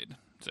own blade.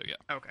 So, yeah.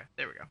 Okay,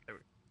 there we go.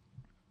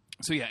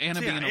 So, yeah,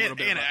 Anna being a little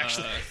bit Anna, of a...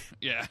 actually.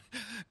 Yeah.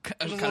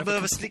 A little bit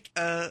of a sneak...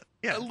 a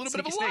little bit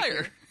of a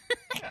liar.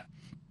 Yeah.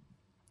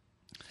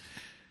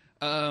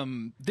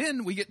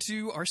 Then we get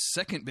to our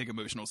second big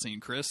emotional scene,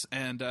 Chris,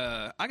 and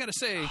I gotta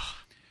say,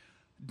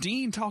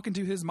 Dean talking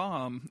to his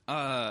mom,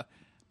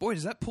 boy,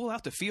 does that pull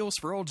out the feels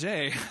for old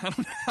Jay.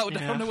 I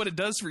don't know what it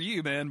does for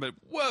you, man, but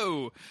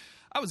whoa,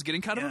 I was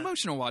getting kind of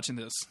emotional watching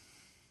this.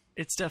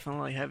 It's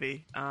definitely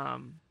heavy.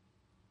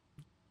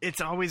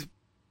 It's always,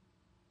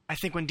 I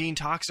think when Dean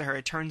talks to her,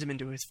 it turns him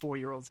into his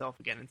 4-year-old self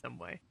again in some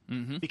way.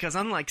 Mm-hmm. Because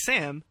unlike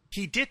Sam,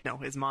 he did know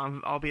his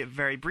mom, albeit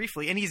very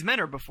briefly, and he's met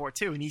her before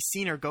too, and he's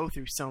seen her go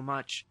through so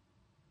much,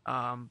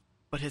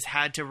 but has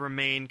had to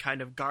remain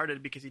kind of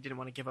guarded because he didn't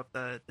want to give up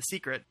the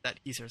secret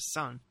that he's her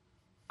son.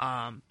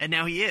 And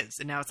now he is,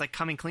 and now it's like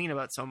coming clean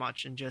about so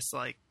much, and just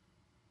like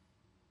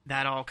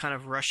that all kind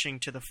of rushing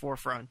to the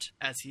forefront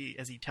as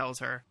he tells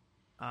her.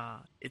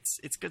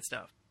 It's good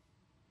stuff.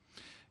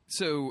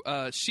 So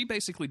she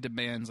basically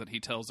demands that he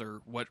tells her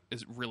what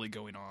is really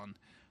going on,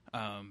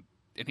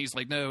 and he's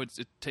like, "No, it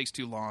takes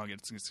too long.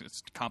 It's a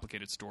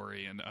complicated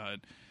story, and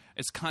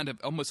it's kind of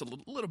almost a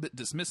little bit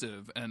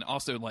dismissive, and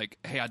also like,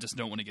 hey, I just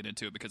don't want to get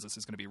into it because this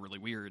is going to be really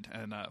weird."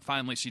 And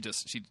finally, she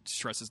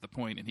stresses the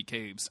point, and he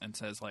caves and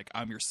says, like,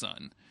 "I'm your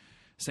son.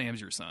 Sam's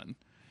your son."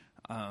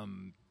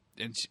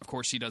 And of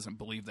course, she doesn't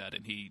believe that,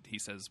 and he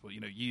says, "Well,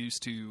 you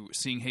used to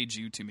sing 'Hey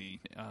Jude' to me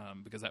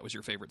because that was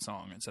your favorite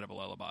song instead of a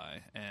lullaby,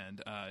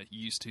 and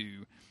you used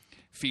to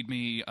feed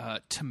me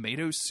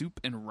tomato soup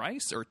and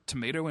rice, or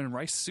tomato and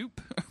rice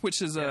soup,"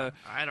 which is I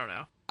don't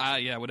know.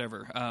 Yeah,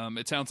 whatever.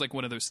 It sounds like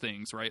one of those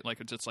things, right?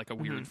 Like it's just like a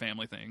weird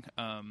family thing.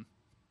 You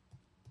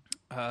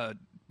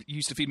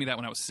used to feed me that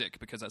when I was sick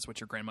because that's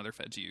what your grandmother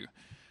fed you.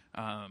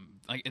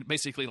 Like it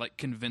basically like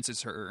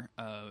convinces her,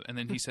 and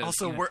then he says,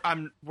 "Also,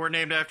 we're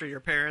named after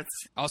your parents."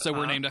 Also,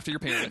 we're named after your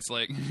parents.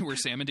 Like we're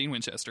Sam and Dean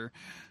Winchester,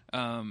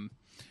 and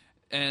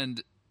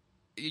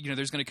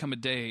there's going to come a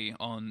day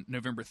on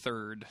November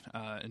 3rd,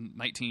 in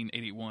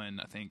 1981.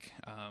 I think.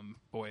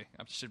 Boy,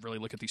 I should really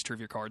look at these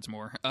trivia cards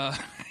more.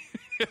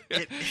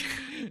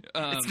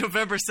 It's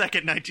November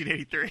 2nd,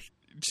 1983.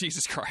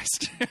 Jesus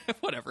Christ,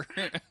 whatever.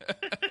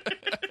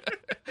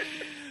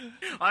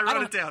 I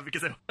wrote it down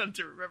because I wanted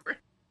to remember.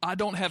 I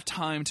don't have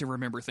time to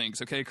remember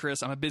things, okay,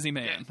 Chris? I'm a busy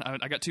man. Yeah.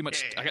 I got too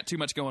much. I got too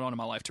much going on in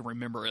my life to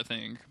remember a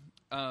thing.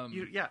 I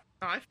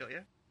feel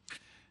you.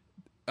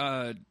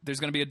 There's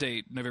going to be a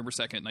date, November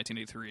 2nd,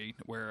 1983,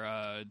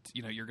 where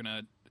you're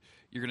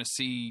gonna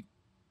see.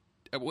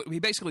 He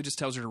basically just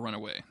tells her to run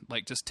away,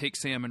 like just take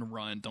Sam and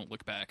run. Don't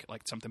look back.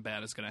 Like something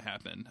bad is going to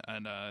happen,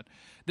 and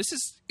this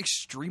is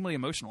extremely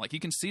emotional. Like you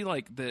can see,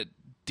 like that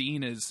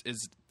Dean is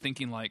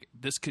thinking like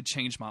this could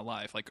change my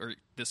life, like or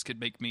this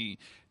could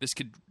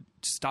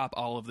stop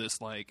all of this,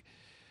 like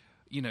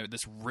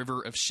this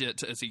river of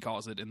shit as he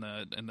calls it in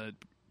the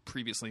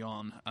previously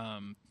on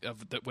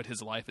what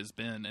his life has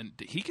been, and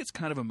he gets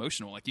kind of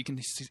emotional. Like you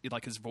can see,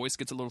 like his voice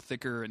gets a little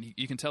thicker, and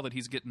you can tell that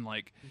he's getting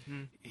like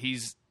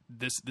he's.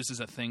 This is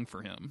a thing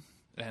for him,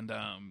 and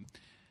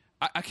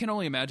I can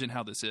only imagine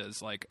how this is.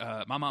 Like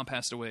my mom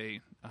passed away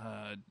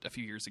a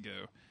few years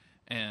ago,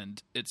 and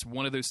it's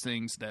one of those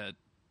things that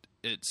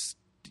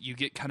you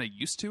get kind of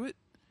used to it,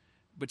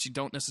 but you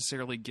don't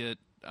necessarily get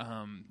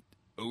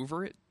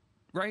over it,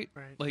 right?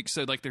 Like,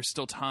 so like there's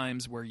still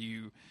times where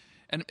you,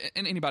 and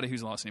anybody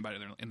who's lost anybody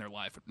in their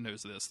life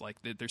knows this. Like,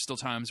 there's still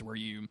times where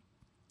you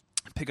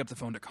pick up the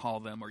phone to call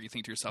them, or you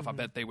think to yourself, I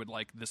bet they would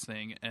like this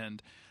thing.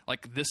 And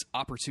like this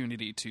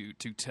opportunity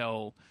to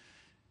tell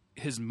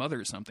his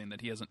mother something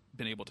that he hasn't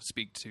been able to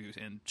speak to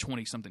in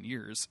 20 something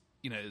years,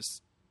 you know,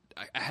 is,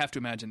 I have to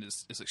imagine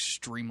is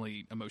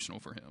extremely emotional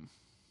for him.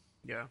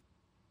 Yeah.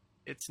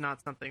 It's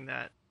not something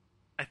that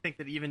I think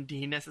that even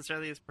Dean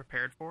necessarily is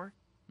prepared for.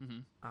 Mm-hmm.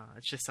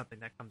 It's just something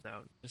that comes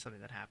out, just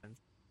something that happens.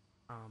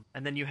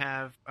 And then you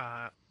have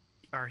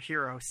our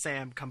hero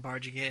Sam come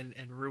barging in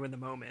and ruin the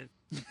moment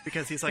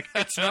because he's like,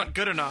 it's not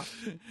good enough.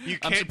 You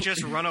can't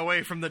just run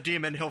away from the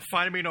demon. He'll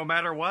find me no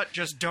matter what.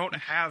 Just don't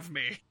have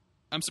me.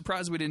 I'm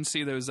surprised we didn't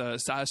see those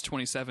size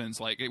 27s.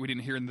 Like, we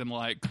didn't hear them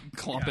like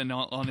clomping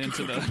on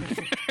into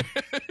the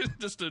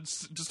just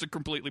to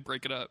completely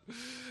break it up.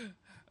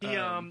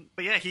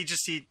 But yeah, he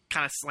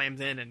kind of slams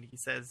in and he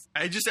says,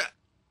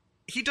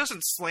 he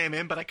doesn't slam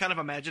in, but I kind of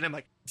imagine him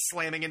like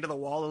slamming into the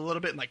wall a little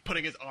bit and like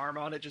putting his arm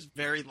on it just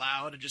very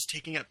loud and just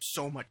taking up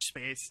so much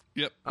space.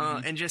 Yep.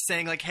 And just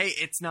saying like, hey,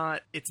 it's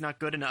not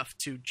good enough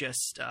to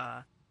just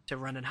to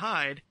run and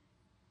hide.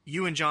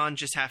 You and John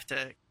just have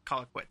to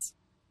call it quits.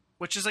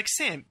 Which is like,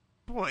 Sam,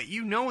 boy,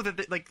 you know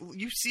that like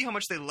you see how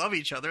much they love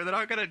each other. They're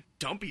not gonna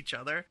dump each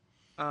other.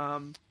 I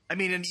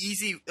mean, an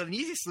easy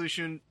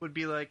solution would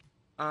be like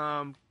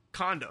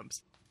condoms,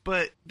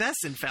 but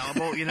that's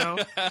infallible, you know.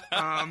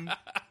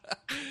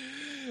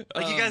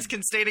 Like, you guys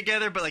can stay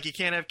together, but like you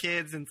can't have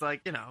kids, and it's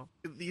like, you know,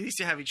 at least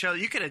you have each other.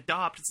 You can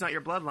adopt; it's not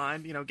your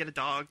bloodline. You know, get a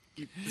dog.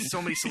 There's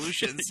so many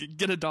solutions.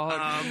 Get a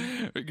dog.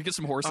 Get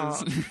some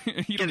horses.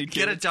 You don't need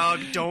kids. Get a dog.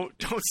 Don't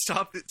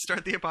start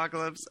the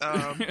apocalypse.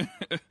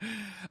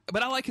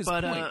 But I like his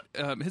point.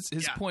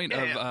 His point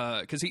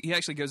of because he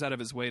actually goes out of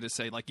his way to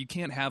say, like, you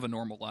can't have a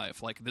normal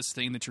life. Like, this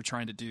thing that you're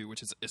trying to do,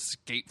 which is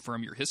escape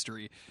from your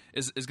history,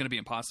 is going to be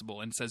impossible.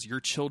 And says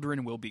your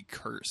children will be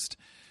cursed.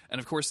 And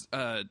of course,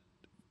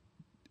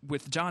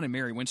 with John and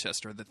Mary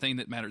Winchester, the thing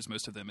that matters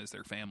most to them is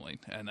their family,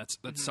 and that's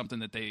something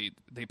that they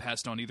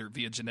passed on either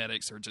via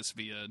genetics or just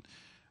via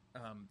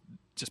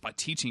just by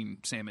teaching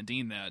Sam and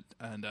Dean that.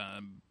 And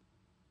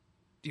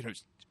you know,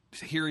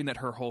 hearing that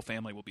her whole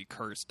family will be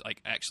cursed,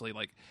 like, actually,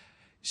 like,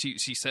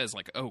 she says,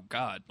 like, oh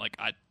God, like,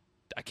 I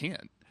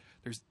can't.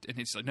 And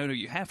he's like, no,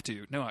 you have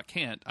to. No, I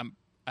can't.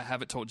 I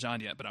haven't told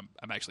John yet, but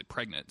I'm actually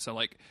pregnant. So,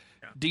 like,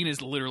 Dean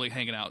is literally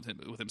hanging out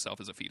with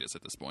himself as a fetus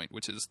at this point,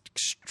 which is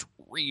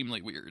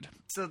extremely weird.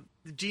 So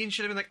Dean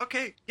should have been like,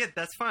 okay, yeah,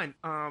 that's fine.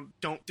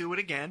 Don't do it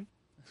again.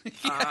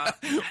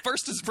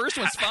 First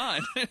one's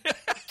fine.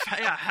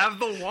 Yeah, have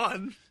the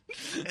one,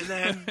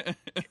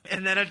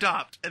 and then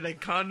adopt, and then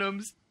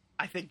condoms.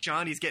 I think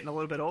Johnny's getting a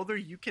little bit older.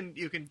 You can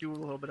do a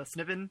little bit of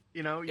snipping.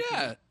 You know,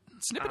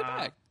 snipping it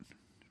back.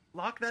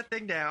 Lock that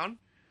thing down.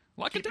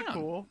 Lock it down.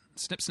 Cool.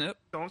 Snip, snip.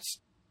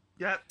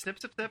 Snip,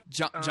 snip, snip.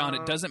 John,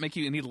 it doesn't make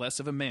you any less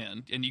of a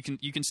man, and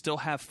you can still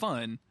have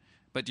fun,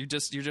 but you're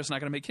just not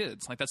going to make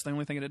kids. Like, that's the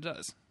only thing that it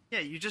does. Yeah,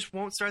 you just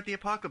won't start the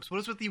apocalypse.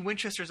 What is with the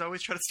Winchesters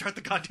always try to start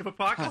the goddamn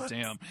apocalypse?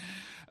 God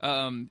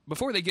damn.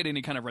 Before they get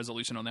any kind of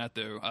resolution on that,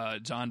 though,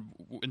 John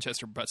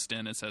Winchester busts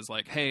in and says,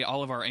 like, hey,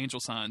 all of our angel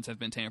signs have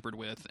been tampered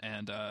with,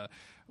 and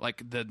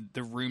like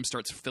the room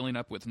starts filling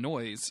up with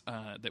noise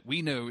that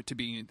we know to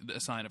be a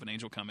sign of an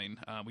angel coming.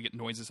 We get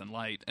noises and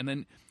light, and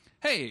then,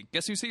 hey,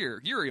 guess who's here?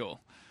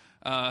 Uriel.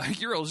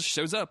 Uriel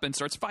shows up and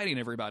starts fighting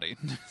everybody.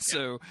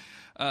 So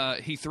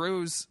he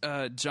throws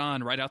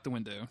John right out the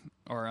window,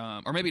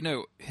 or maybe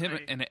no, him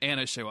and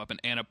Anna show up, and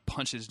Anna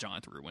punches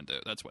John through a window.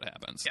 That's what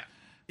happens.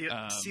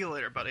 Yeah. See you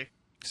later, buddy.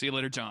 See you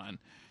later, John.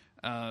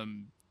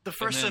 The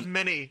first of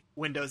many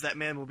windows that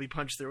man will be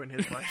punched through in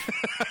his life.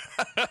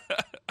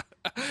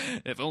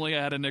 If only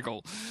I had a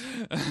nickel,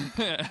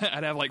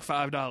 I'd have like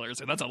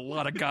 $5, and that's a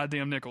lot of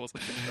goddamn nickels.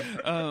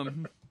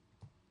 Anna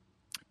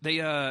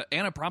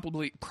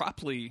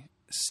promptly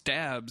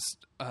stabs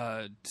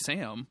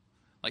Sam.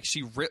 Like,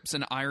 she rips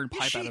an iron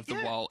pipe out of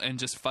the wall and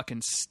just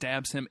fucking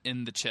stabs him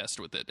in the chest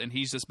with it, and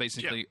he's just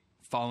basically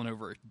fallen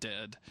over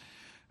dead.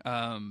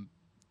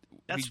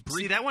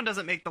 See, that one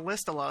doesn't make the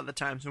list a lot of the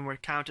times when we're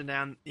counting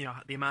down, you know,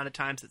 the amount of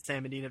times that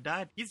Sam and Dean have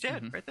died. He's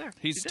dead right there.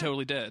 He's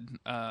totally dead.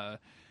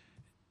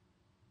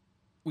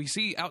 We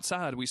see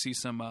outside,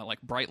 some like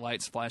bright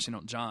lights flashing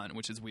on John,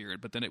 which is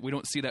weird. But then we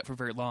don't see that for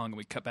very long. And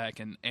we cut back,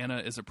 and Anna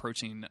is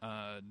approaching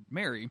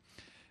Mary,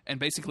 and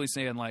basically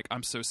saying, like,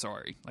 "I'm so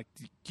sorry. Like,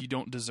 you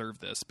don't deserve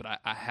this, but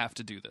I have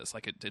to do this.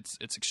 Like,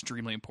 it's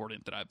extremely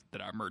important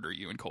that I murder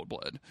you in cold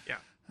blood." Yeah.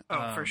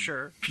 Oh, for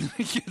sure.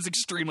 It's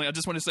extremely. I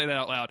just want to say that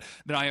out loud,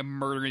 that I am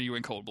murdering you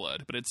in cold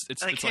blood. But it's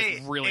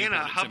like really.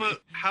 Anna, important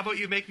how about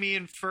you make me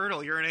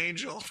infertile? You're an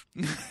angel.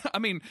 I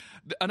mean,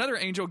 another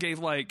angel gave,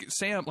 like,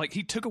 Sam, like,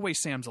 he took away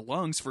Sam's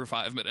lungs for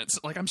 5 minutes.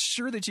 Like, I'm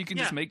sure that you can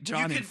just make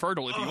John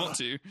infertile if you want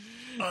to.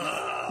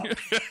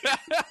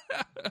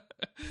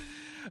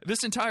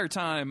 This entire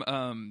time,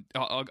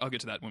 I'll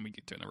get to that when we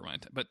get to it. Never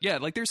mind. But yeah,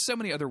 like, there's so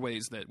many other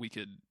ways that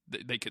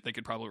they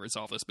could probably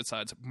resolve this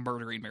besides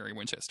murdering Mary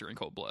Winchester in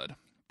cold blood.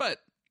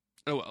 But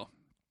Oh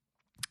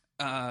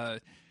well.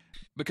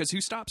 Because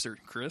who stops her,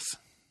 Chris?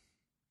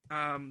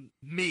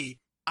 Me.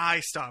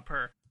 I stop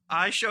her.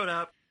 I showed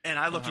up and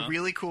I looked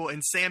really cool,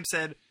 and Sam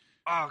said,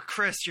 "Oh,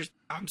 Chris,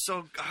 I'm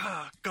so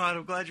God,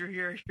 I'm glad you're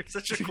here. You're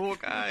such a cool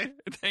guy."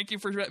 Thank you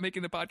for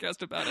making the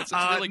podcast about it. It's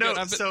really good.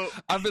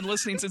 I've been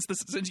listening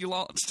since you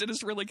launched. It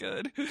is really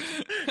good.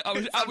 I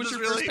was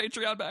your first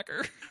Patreon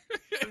backer.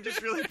 I'm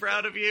just really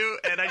proud of you,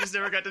 and I just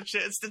never got the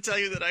chance to tell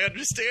you that I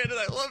understand and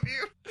I love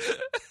you.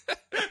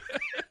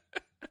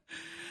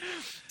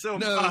 So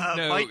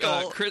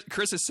Michael,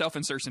 Chris's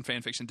self-insertion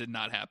fanfiction did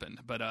not happen,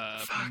 but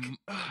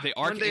the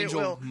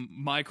Archangel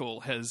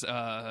Michael has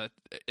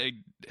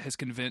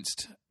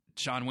convinced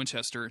John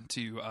Winchester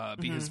to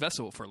be his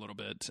vessel for a little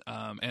bit,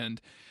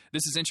 and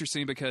this is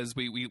interesting because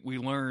we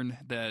learn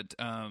that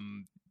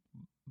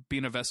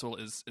being a vessel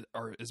is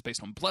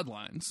based on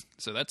bloodlines,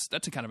 so that's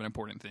a kind of an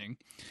important thing.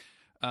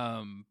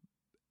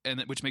 And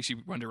which makes you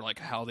wonder, like,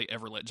 how they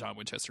ever let John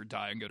Winchester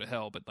die and go to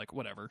hell, but, like,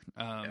 whatever.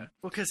 Well,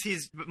 because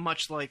he's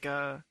much like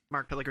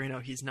Mark Pellegrino,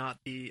 he's not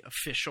the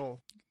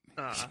official...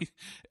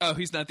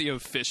 he's not the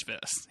fish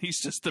vest.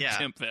 He's just the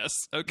pimp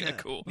vest. Okay,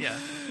 cool. Yeah.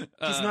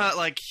 He's not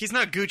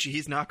Gucci,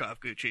 he's knockoff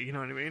Gucci, you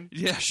know what I mean?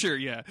 Yeah, sure,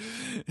 yeah.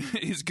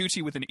 He's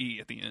Gucci with an E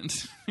at the end.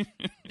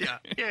 Yeah.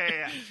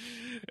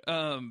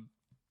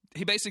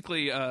 He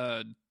basically...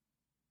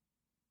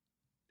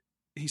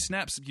 he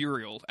snaps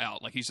Uriel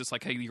out. Like, he's just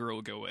like, "Hey,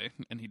 Uriel, go away,"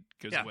 and he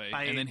goes away.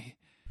 And then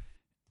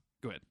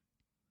go ahead.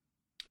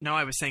 No,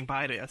 I was saying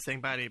bye to my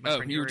friend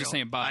Uriel. You were just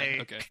saying bye.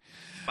 Okay.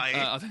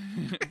 Bye.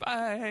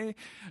 Bye.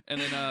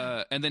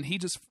 And then he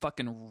just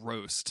fucking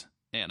roast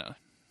Anna.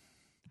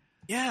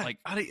 Yeah. Like,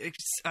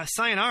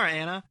 sayonara,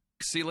 Anna.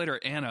 See you later,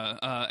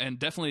 Anna. And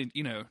definitely,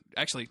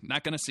 actually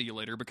not going to see you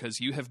later because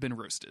you have been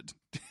roasted.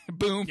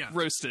 Boom,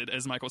 roasted,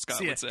 as Michael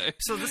Scott would say.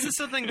 So this is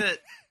something that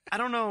I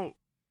don't know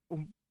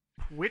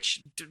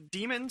which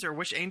demons or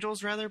which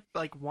angels rather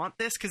like want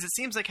this, because it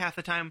seems like half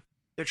the time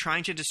they're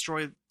trying to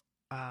destroy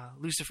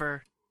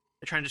Lucifer.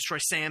 They're trying to destroy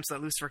Sam so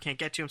that Lucifer can't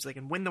get to him so they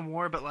can win the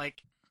war, but like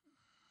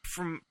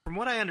from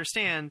what I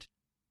understand,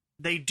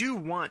 they do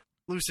want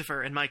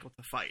Lucifer and Michael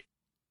to fight.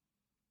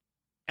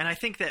 And I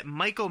think that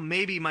Michael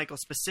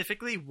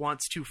specifically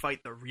wants to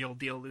fight the real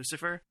deal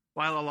Lucifer,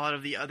 while a lot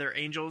of the other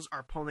angels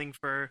are pulling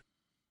for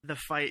the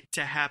fight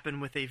to happen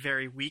with a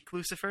very weak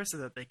Lucifer so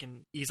that they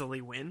can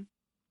easily win.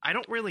 I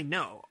don't really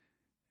know.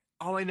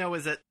 All I know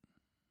is that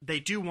they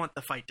do want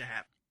the fight to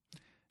happen,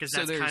 because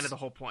that's kind of the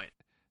whole point.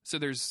 So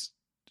there's,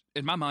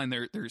 in my mind,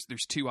 there's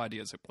two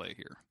ideas at play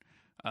here.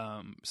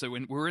 So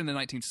when we're in the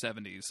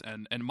 1970s,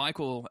 and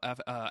Michael,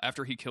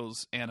 after he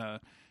kills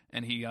Anna,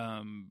 and he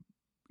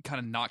kind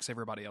of knocks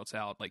everybody else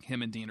out, like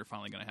him and Dean are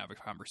finally going to have a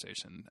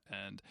conversation,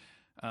 and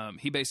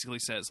he basically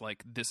says,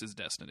 like, this is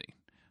destiny.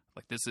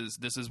 Like, this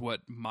is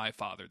what my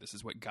father, this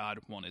is what God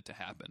wanted to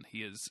happen. He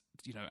is,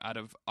 out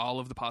of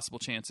all of the possible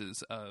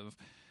chances of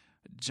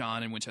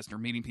John and Winchester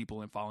meeting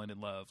people and falling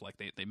in love, like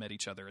they met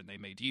each other and they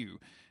made you,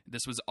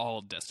 this was all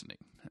destiny.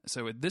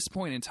 So at this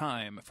point in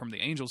time, from the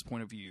angel's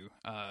point of view,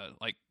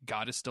 like,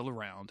 God is still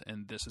around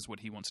and this is what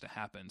he wants to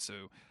happen.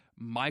 So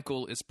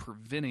Michael is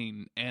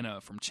preventing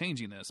Anna from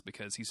changing this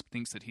because he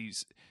thinks that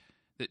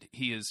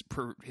he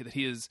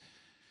is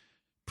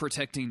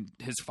protecting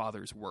his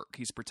father's work.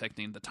 He's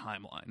protecting the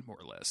timeline, more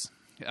or less.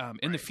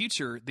 In the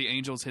future, the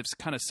angels have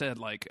kind of said,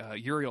 like,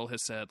 Uriel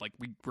has said, like,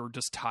 we're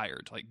just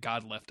tired. Like,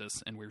 God left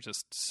us, and we're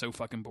just so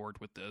fucking bored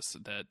with this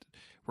that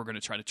we're going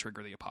to try to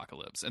trigger the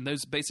apocalypse. And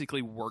those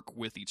basically work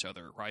with each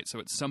other, right? So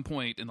at some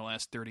point in the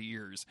last 30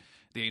 years,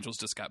 the angels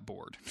just got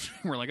bored.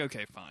 We're like,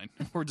 okay, fine.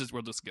 We'll just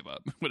give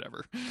up.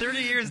 Whatever. 30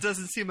 years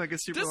doesn't seem like a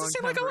super long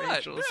time for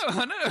angels.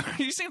 No, I know.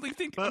 You seem like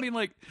think. But, I mean,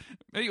 like,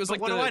 maybe it was like.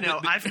 What do I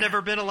know? I've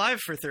never been alive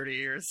for 30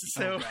 years.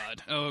 So.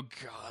 Oh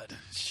God!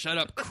 Shut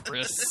up,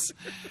 Chris.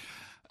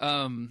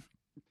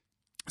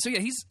 So yeah,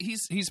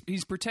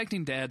 he's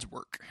protecting Dad's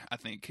work, I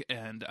think,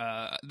 and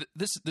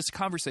this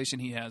conversation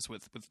he has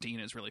with Dean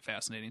is really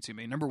fascinating to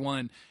me. Number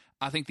one,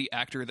 I think the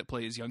actor that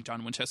plays young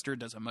John Winchester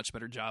does a much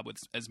better job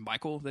as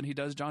Michael than he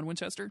does John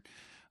Winchester,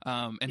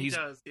 and he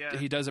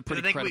does a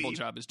pretty credible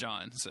job as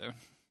John. So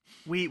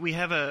we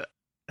have I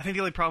think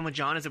the only problem with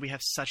John is that we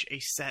have such a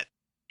set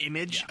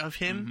image of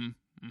him,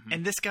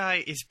 and this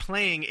guy is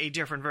playing a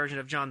different version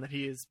of John that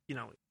he is,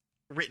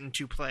 written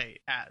to play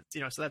as,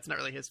 so that's not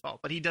really his fault,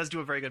 but he does do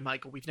a very good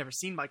Michael. We've never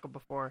seen Michael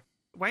before,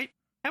 right?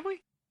 Have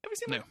we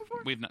seen Michael before?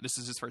 We've not. This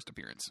is his first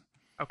appearance.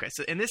 Okay,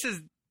 so and this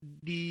is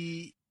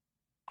the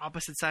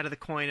opposite side of the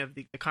coin of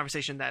the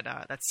conversation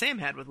that Sam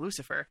had with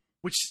Lucifer,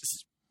 which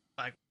is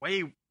like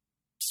way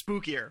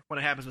spookier when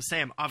it happens with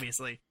Sam,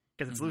 obviously,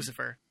 because it's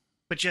Lucifer,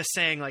 but just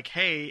saying like,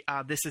 hey,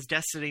 this is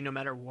destiny. No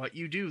matter what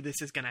you do,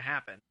 this is going to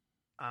happen.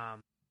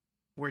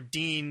 Where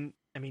Dean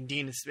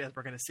is, as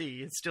we're going to see,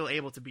 is still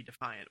able to be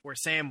defiant. Where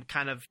Sam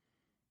kind of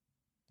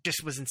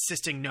just was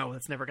insisting, no,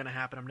 that's never going to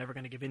happen. I'm never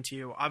going to give in to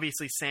you.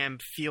 Obviously, Sam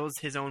feels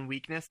his own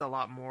weakness a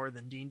lot more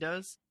than Dean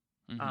does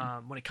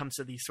when it comes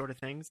to these sort of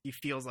things. He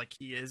feels like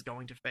he is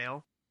going to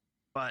fail.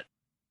 But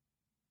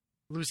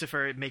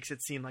Lucifer, it makes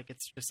it seem like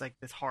it's just like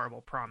this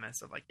horrible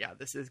promise of like, yeah,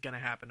 this is gonna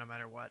happen no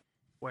matter what.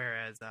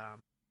 Whereas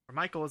for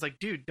Michael, is like,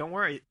 dude, don't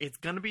worry, it's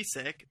gonna be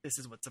sick. This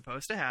is what's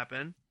supposed to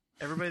happen.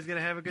 Everybody's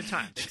gonna have a good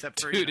time,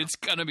 except for dude, it's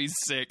gonna be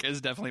sick.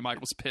 Is definitely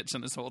Michael's pitch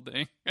in this whole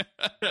thing.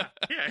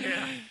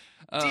 yeah.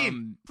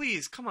 Dean,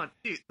 please come on,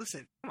 dude.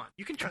 Listen, come on.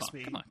 You can trust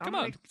me. Come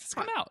on, just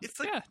come out. It's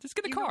like, yeah, just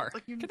get the car.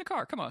 Get in the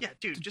car. Come on. Yeah,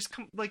 dude, just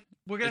come. Like,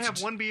 we're gonna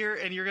have one beer,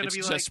 and you're gonna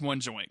be like, it's just one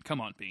joint.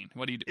 Come on, Bean.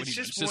 What do you do? It's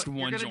just one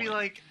You're gonna joint. be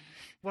like,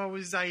 what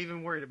was I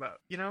even worried about?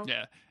 You know?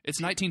 Yeah,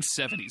 it's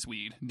 1970s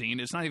weed, Dean.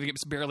 It's not even.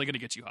 It's barely gonna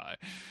get you high.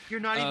 You're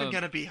not even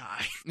gonna be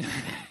high.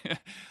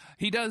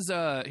 He does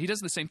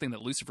the same thing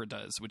that Lucifer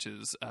does, which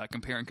is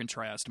compare and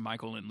contrast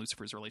Michael and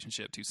Lucifer's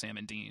relationship to Sam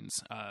and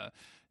Dean's.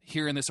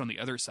 Hearing this on the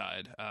other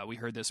side, we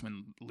heard this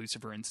when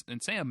Lucifer and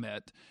Sam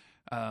met,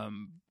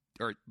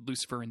 or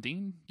Lucifer and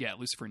Dean? Yeah,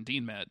 Lucifer and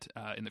Dean met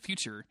in the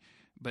future.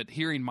 But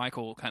hearing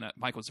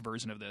Michael's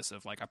version of this,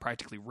 of like, I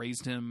practically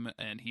raised him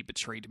and he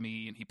betrayed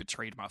me and he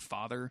betrayed my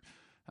father.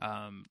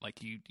 Like,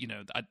 you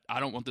know, I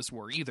don't want this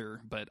war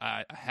either, but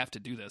I have to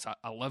do this.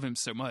 I love him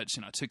so much,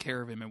 and I took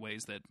care of him in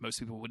ways that most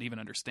people wouldn't even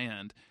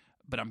understand,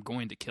 but I'm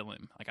going to kill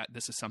him. Like,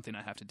 this is something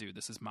I have to do.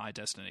 This is my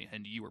destiny,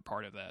 and you were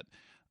part of that.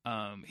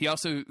 He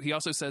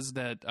also says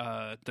that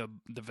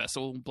the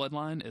vessel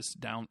bloodline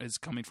is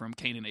coming from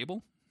Cain and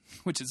Abel,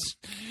 which is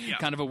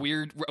kind of a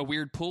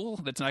weird pull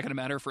that's not going to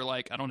matter for,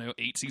 like, I don't know,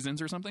 8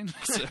 seasons or something.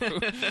 So,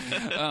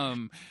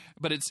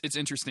 but it's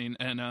interesting,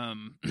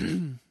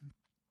 and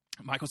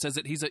Michael says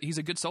that he's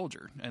a good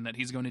soldier and that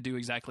he's going to do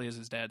exactly as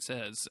his dad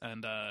says,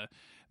 and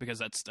because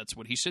that's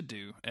what he should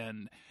do.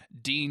 And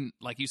Dean,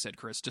 like you said,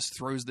 Chris, just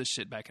throws this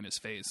shit back in his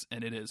face,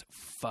 and it is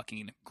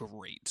fucking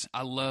great.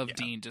 I love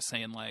Dean just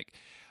saying, like,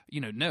 you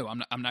know, no,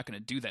 I'm not going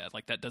to do that.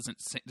 Like, that doesn't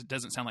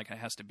sound like it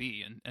has to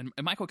be. And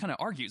Michael kind of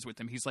argues with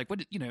him. He's like,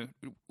 what, you know,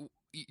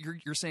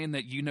 you're saying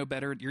that you know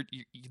better. You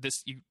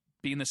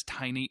being this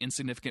tiny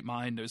insignificant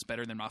mind knows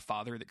better than my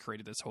father that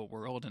created this whole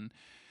world. And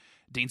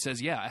Dean says,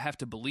 yeah, I have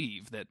to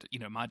believe that, you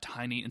know, my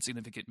tiny,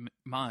 insignificant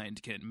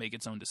mind can make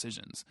its own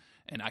decisions,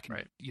 and I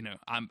can, you know,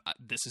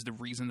 this is the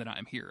reason that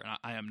I'm here, and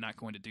I am not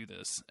going to do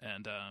this.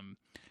 And,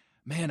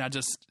 man, I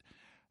just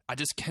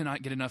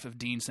cannot get enough of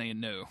Dean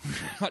saying no.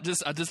 I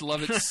just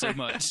love it so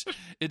much.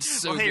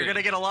 It's so good. You're going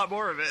to get a lot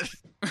more of it.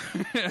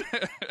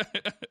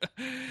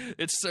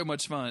 It's so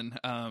much fun.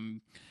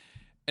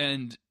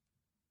 And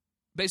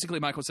basically,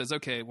 Michael says,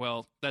 "Okay,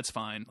 well, that's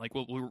fine. Like,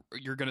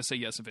 you're going to say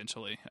yes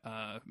eventually.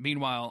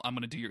 Meanwhile, I'm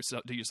going to do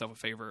yourself a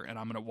favor, and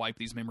I'm going to wipe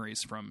these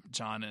memories from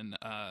John and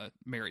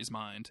Mary's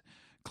mind,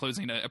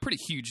 closing a pretty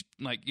huge,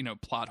 like, you know,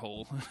 plot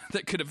hole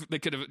that could have,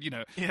 you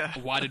know,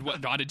 why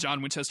did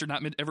John Winchester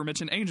not ever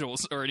mention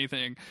angels or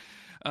anything?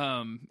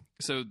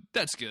 So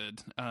that's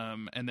good.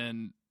 And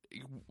then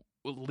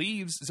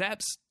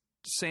zaps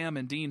Sam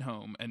and Dean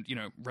home, and, you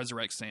know,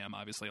 resurrects Sam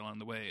obviously along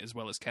the way, as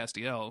well as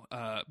Castiel,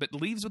 but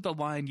leaves with the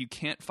line, "You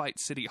can't fight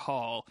City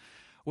Hall,"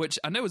 which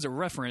I know is a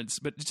reference,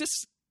 but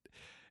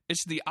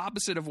it's the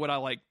opposite of what I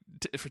like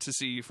to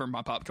see from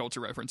my pop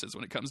culture references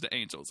when it comes to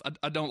angels.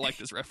 I don't like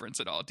this reference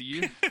at all. Do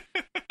you?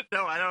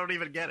 No, I don't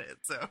even get it.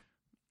 So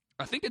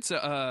I think it's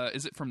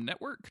is it from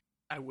Network?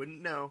 I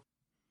wouldn't know.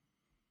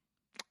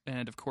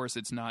 And of course,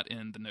 it's not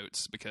in the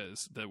notes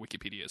because the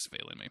Wikipedia is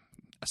failing me.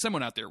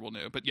 Someone out there will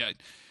know, but yeah.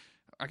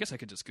 I guess I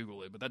could just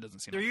Google it, but that doesn't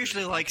seem. They're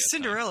usually like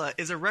Cinderella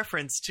is a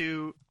reference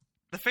to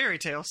the fairy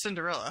tale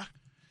Cinderella.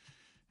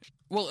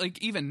 Well,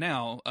 like, even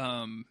now,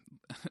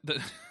 that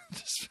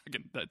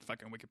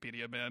fucking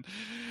Wikipedia, man,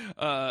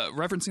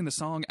 referencing the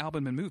song,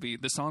 album, and movie,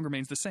 the song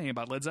remains the same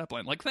by Led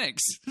Zeppelin. Like,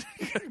 thanks.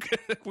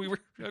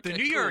 The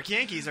New York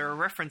Yankees are a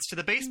reference to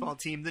the baseball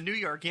team, the New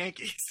York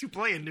Yankees, who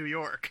play in New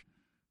York.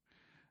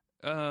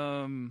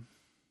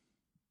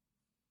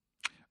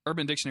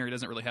 Urban Dictionary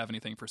doesn't really have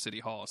anything for City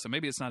Hall, so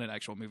maybe it's not an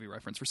actual movie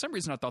reference. For some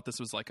reason, I thought this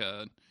was like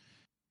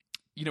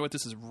you know what,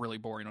 this is really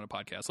boring on a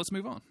podcast. Let's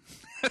move on.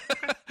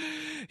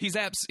 He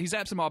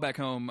zaps them all back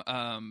home.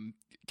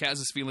 Kaz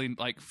is feeling,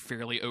 like,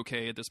 fairly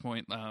okay at this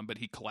point, but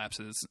he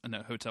collapses in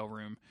a hotel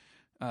room.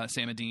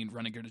 Sam and Dean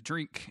run and go to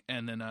drink,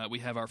 and then we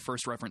have our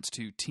first reference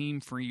to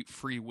Team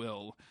Free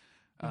Will,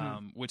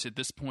 which at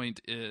this point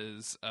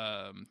is,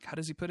 how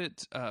does he put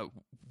it?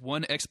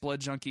 One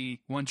ex-blood junkie,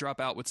 one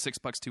dropout with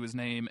 $6 to his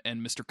name,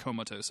 and Mr.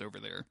 Comatose over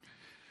there.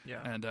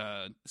 Yeah. And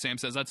Sam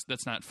says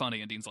that's not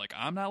funny, and Dean's like,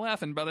 I'm not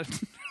laughing, brother.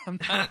 I'm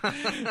not.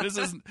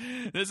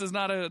 This is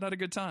not a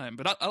good time.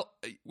 But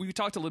we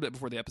talked a little bit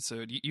before the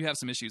episode. You have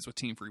some issues with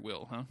Team Free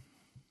Will, huh?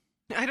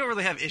 I don't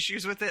really have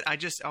issues with it. I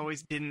just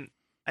always didn't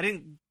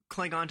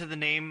cling on to the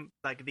name,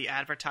 like the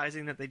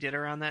advertising that they did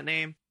around that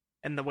name,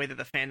 and the way that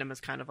the fandom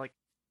has kind of, like,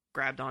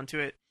 grabbed onto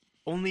it,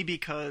 only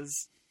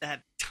because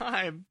at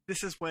time,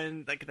 this is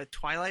when, like, the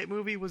Twilight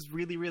movie was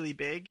really, really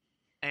big,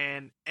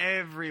 and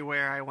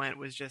everywhere I went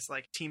was just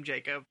like Team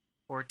Jacob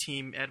or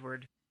Team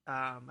Edward.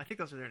 I think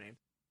those are their names,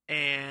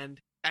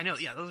 and I know,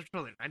 yeah, those are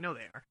totally, I know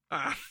they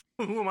are.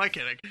 Who am I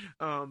kidding?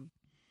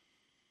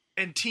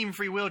 And Team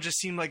Free Will just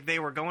seemed like they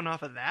were going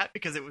off of that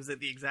because it was at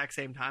the exact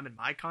same time in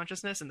my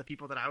consciousness and the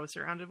people that I was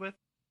surrounded with.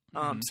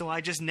 So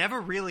I just never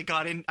really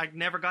got in. I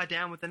never got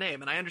down with the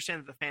name, and I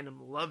understand that the fandom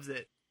loves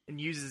it and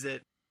uses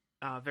it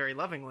very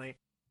lovingly.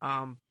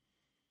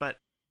 But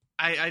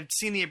I've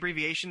seen the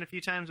abbreviation a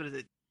few times. What is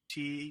it?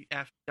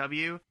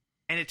 TFW.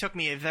 And it took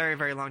me a very,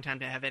 very long time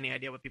to have any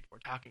idea what people were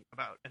talking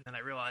about. And then I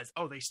realized,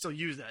 oh, they still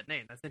use that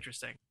name. That's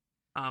interesting.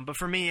 But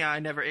for me,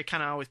 it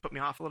kind of always put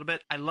me off a little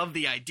bit. I love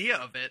the idea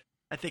of it.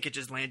 I think it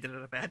just landed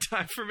at a bad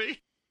time for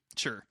me.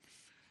 Sure.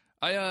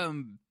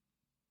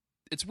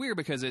 It's weird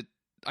because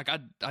I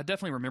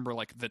definitely remember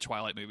like the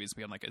Twilight movies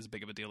being like as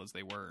big of a deal as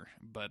they were.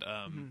 But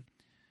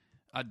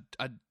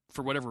I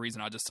for whatever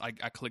reason,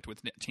 I clicked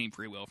with Team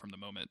Free Will from the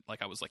moment.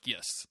 Like I was like,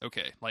 yes,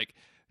 okay. Like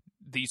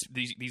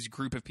these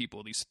group of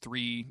people, these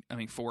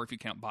four if you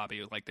count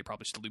Bobby, like they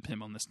probably should loop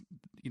him on this,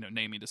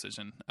 naming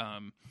decision.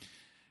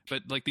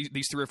 But like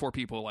these 3 or 4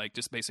 people, like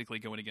just basically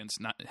going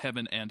against not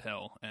heaven and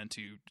hell, and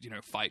to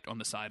fight on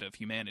the side of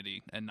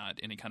humanity and not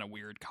any kind of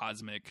weird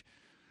cosmic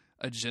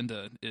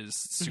agenda is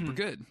super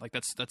good. Like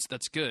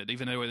that's good,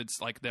 even though it's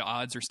like the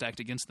odds are stacked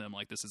against them.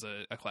 Like this is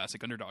a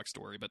classic underdog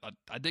story, but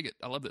I dig it.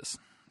 I love this.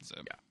 So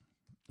yeah.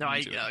 No,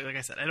 like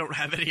I said, I don't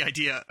have any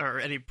idea or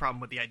any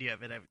problem with the idea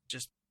of it. I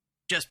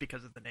just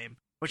because of the name,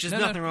 which is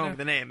nothing wrong with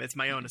the name. It's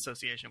my own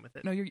association with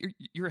it. No,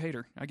 you're a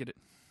hater. I get it.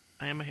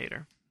 I am a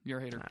hater. You're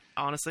a hater.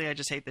 Honestly, I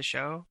just hate the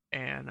show.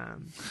 And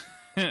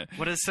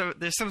there's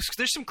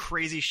some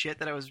crazy shit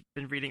that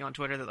been reading on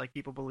Twitter that like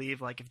people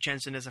believe like if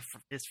Jensen is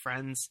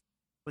friends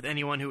with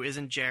anyone who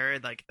isn't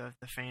Jared, like the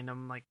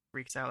fandom like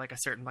freaks out, like a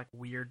certain like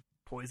weird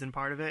poison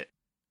part of it.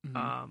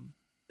 Mm-hmm.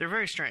 They're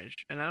very strange,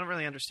 and I don't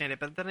really understand it.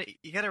 But then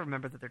you got to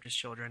remember that they're just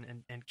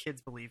children, and kids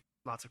believe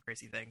lots of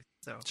crazy things.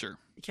 So sure,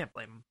 you can't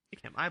blame them. You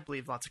can't. I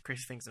believe lots of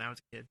crazy things when I was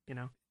a kid.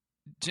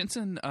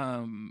 Jensen,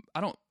 I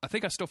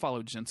think I still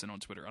follow Jensen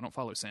on Twitter. I don't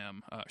follow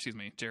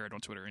Jared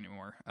on Twitter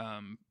anymore.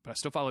 But I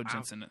still follow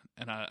Jensen,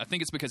 and I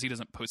think it's because he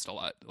doesn't post a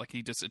lot. Like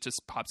it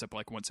just pops up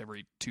like once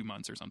every 2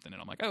 months or something,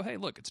 and I'm like, oh hey,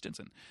 look, it's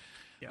Jensen.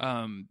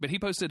 Yeah. But he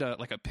posted a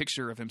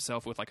picture of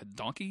himself with like a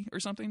donkey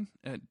or something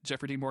at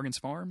Jeffrey Dean Morgan's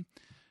farm,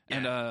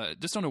 and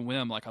just on a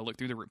whim, like I looked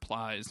through the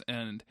replies,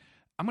 and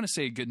I'm gonna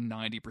say a good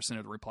 90%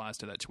 of the replies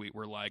to that tweet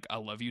were like, I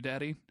love you,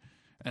 Daddy,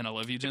 and I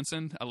love you,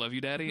 Jensen, I love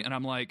you, Daddy, and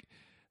I'm like,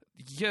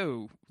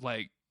 yo,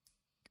 like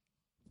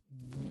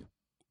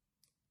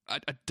I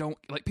don't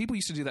like people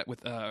used to do that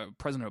with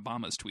President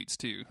Obama's tweets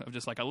too, of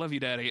just like I love you,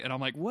 Daddy, and I'm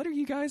like, what are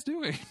you guys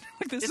doing?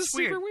 Like this is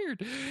super weird.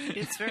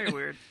 It's very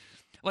weird.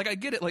 Like I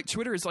get it, like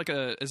Twitter is like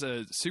a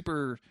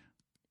super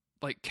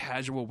like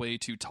casual way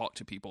to talk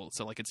to people,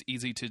 so like it's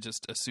easy to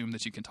just assume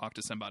that you can talk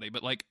to somebody,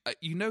 but like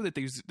that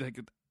these like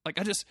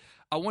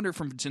I wonder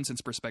from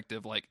Jensen's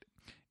perspective, like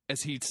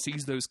as he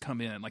sees those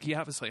come in, like he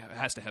obviously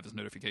has to have his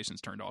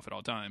notifications turned off at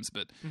all times,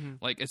 but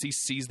like as he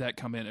sees that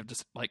come in, of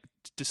just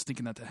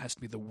thinking that has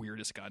to be the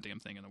weirdest goddamn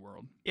thing in the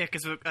world. Yeah,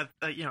 because a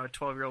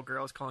 12-year-old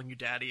girl is calling you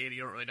daddy, and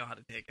you don't really know how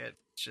to take it.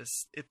 It's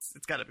just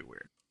it's got to be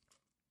weird.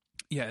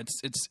 Yeah,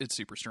 it's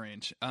super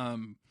strange.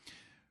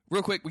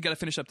 Real quick, we got to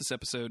finish up this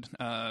episode.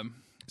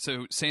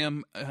 So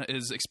Sam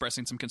is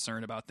expressing some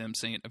concern about them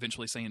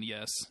eventually saying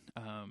yes.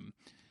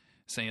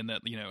 Saying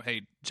that,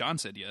 hey, John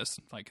said yes,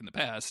 like in the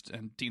past,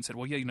 and Dean said,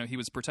 well, yeah, he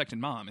was protecting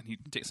Mom, and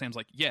Sam's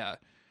like, yeah,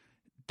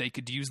 they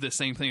could use the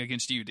same thing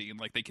against you, Dean.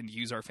 Like they can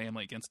use our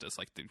family against us.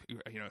 Like,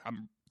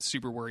 I'm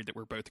super worried that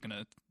we're both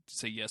gonna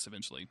say yes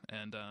eventually,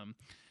 and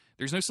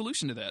there's no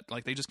solution to that.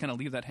 Like they just kind of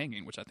leave that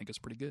hanging, which I think is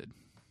pretty good.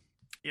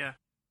 Yeah.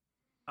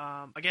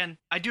 Again,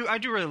 I do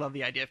really love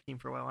the idea of Team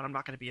Free Will, and I'm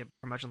not going to be a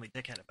curmudgeonly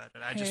dickhead about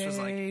it. I just was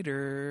like,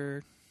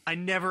 I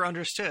never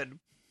understood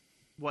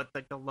what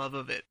like the love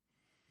of it.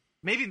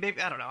 Maybe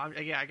I don't know.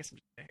 I guess I'm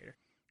just a hater.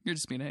 You're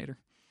just being a hater.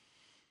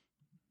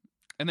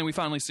 And then we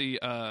finally see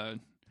John.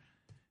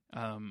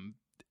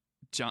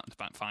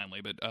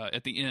 Finally, but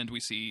at the end we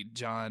see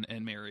John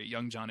and Mary,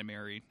 young John and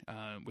Mary,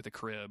 with a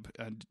crib.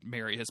 And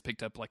Mary has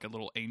picked up like a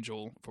little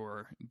angel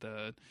for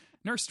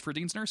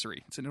Dean's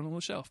nursery. It's in a little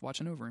shelf,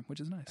 watching over him,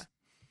 which is nice.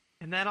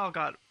 And that all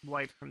got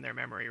wiped from their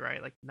memory,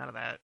 right? Like none of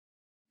that.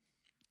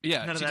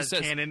 Yeah, none of that is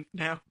canon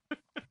now.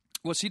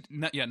 Well,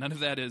 none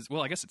of that is.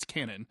 Well, I guess it's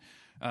canon,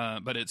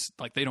 but it's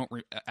like they don't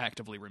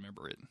actively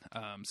remember it.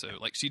 So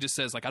like she just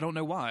says like I don't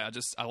know why.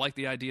 I like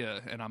the idea,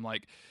 and I'm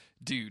like,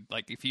 dude,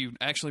 like if you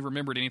actually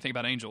remembered anything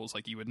about angels,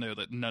 like you would know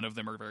that none of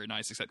them are very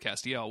nice except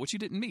Castiel, which you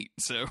didn't meet,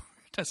 so it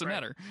doesn't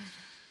matter.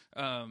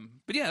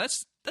 But yeah,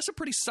 that's a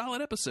pretty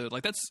solid episode.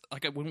 Like that's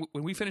like when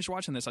we finished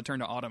watching this, I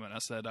turned to Autumn and I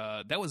said,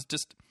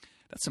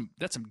 that's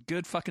some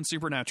good fucking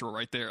Supernatural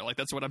right there. Like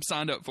that's what I'm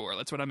signed up for.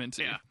 That's what I'm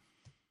into. Yeah,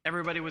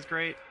 everybody was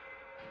great.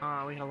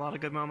 We had a lot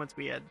of good moments.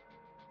 We had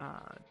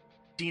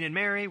Dean and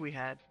Mary. We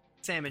had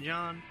Sam and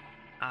John.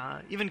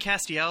 Even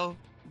Castiel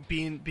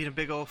being a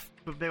big old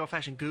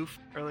fashioned goof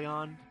early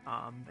on,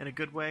 in a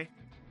good way.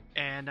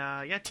 And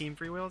Team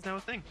Free Will is now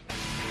a thing.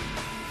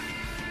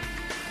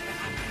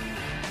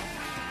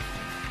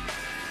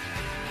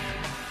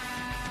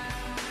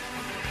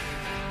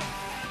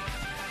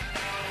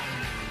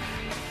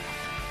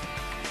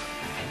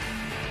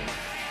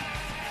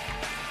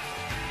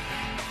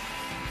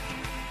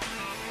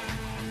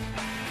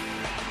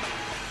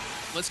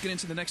 let's get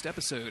into the next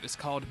episode. It's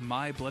called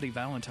My Bloody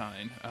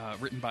Valentine,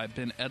 written by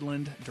Ben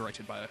Edlund,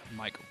 directed by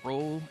Mike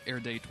Roll.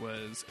 Air date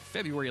was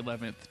February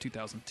 11th,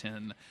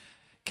 2010.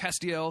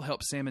 Castiel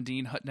helps Sam and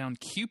Dean hunt down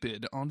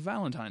Cupid on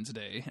Valentine's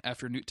Day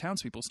after new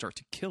townspeople start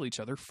to kill each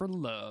other for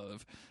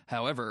love.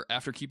 However,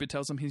 after Cupid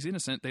tells them he's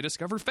innocent, they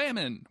discover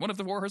Famine, one of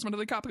the four horsemen of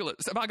the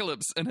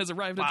apocalypse, and has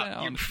arrived in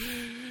town.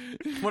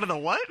 One of the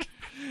what?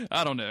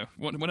 I don't know.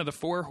 One of the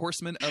four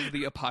horsemen of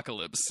the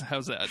apocalypse.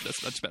 How's that?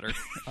 That's better.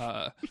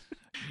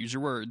 Use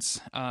your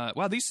words.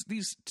 Wow,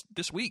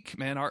 this week,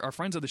 man, our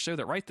friends of the show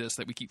that write this,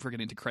 that we keep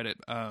forgetting to credit,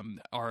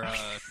 are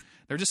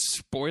they're just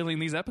spoiling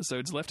these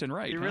episodes left and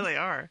right. You really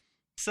are.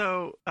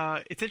 So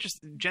it's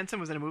interesting. Jensen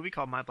was in a movie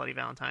called My Bloody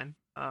Valentine.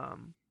 I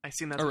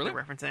assume that's what they're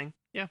referencing.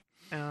 Yeah.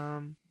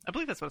 I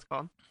believe that's what it's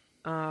called.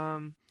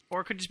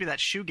 Or it could just be that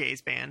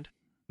shoegaze band,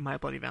 My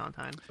Bloody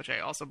Valentine, which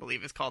I also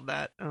believe is called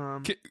that.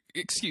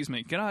 Excuse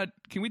me. Can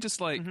we just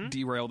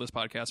derail this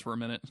podcast for a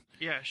minute?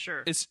 Yeah,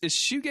 sure. Is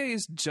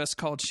shoegaze just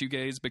called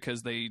shoegaze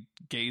because they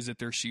gaze at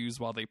their shoes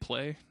while they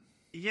play?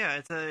 Yeah,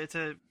 it's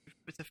a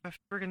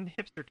friggin'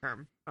 hipster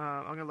term.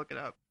 I'm gonna look it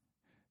up.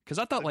 Because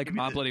I thought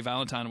My Bloody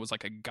Valentine was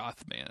like a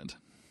goth band.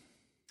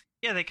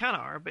 Yeah, they kind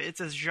of are, but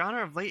it's a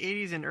genre of late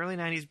 80s and early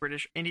 90s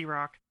British indie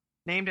rock,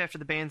 named after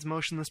the band's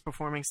motionless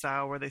performing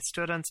style where they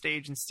stood on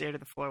stage and stared at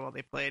the floor while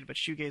they played, but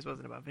shoegaze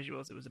wasn't about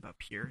visuals, it was about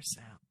pure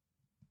sound.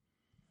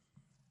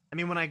 I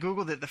mean, when I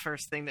Googled it, the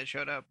first thing that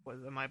showed up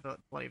was a My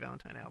Bloody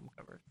Valentine album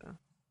cover. So.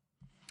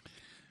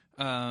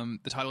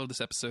 The title of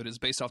this episode is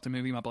based off the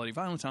movie My Bloody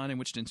Valentine, in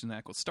which Jensen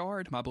Ackles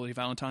starred. My Bloody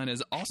Valentine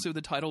is also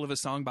the title of a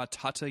song by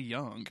Tata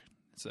Young.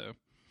 So...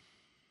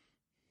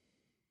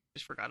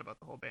 just forgot about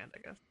the whole band, I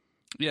guess.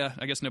 Yeah,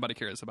 I guess nobody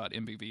cares about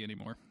MBV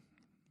anymore.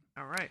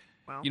 All right.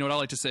 Well, you know what I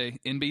like to say?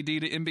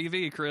 NBD to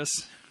MBV, Chris.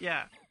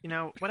 Yeah. You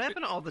know, what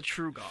happened to all the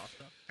true goths?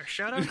 Or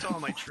shout out to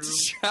all my true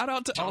shout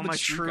out to all my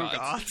true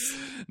goths.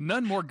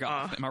 None more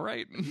goth, am I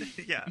right?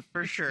 Yeah,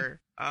 for sure.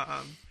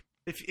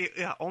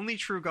 Only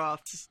true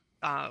goths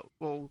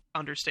will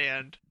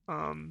understand.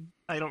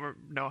 I don't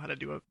know how to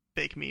do a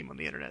fake meme on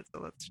the internet,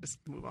 so let's just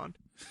move on.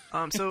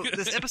 So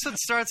this episode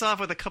starts off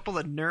with a couple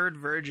of nerd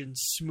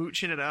virgins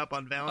smooching it up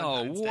on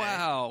Valentine's Day. Oh,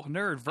 wow.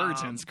 Nerd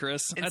virgins,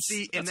 Chris.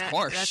 That's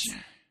harsh.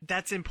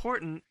 That's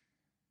important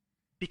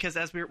because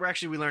as we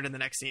learned in the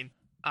next scene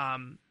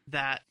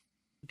that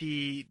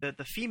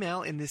the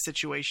female in this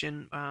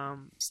situation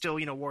still,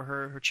 wore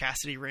her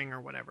chastity ring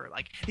or whatever.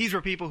 Like, these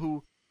were people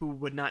who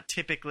would not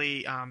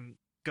typically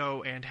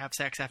go and have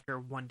sex after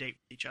one date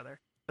with each other.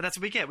 But that's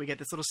what we get. We get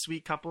this little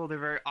sweet couple. They're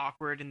very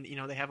awkward, and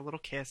they have a little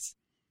kiss.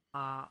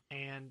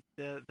 And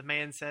the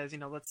man says, you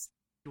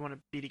want to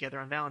be together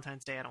on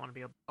Valentine's Day? I don't want to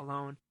be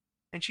alone.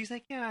 And she's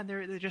like, yeah. And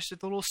they're just a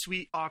little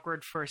sweet,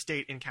 awkward first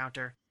date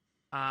encounter.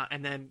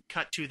 And then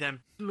cut to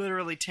them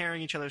literally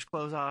tearing each other's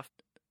clothes off,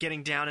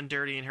 getting down and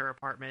dirty in her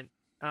apartment,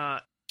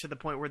 to the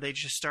point where they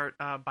just start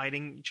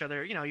biting each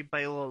other. You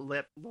bite a little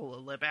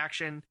lip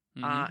action,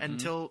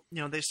 until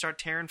they start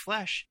tearing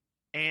flesh.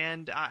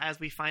 And as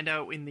we find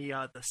out in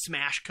the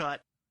smash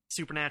cut,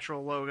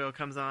 Supernatural logo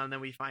comes on, and then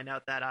we find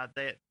out that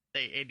they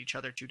ate each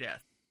other to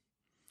death.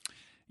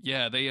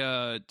 Yeah,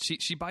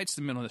 she bites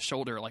him on the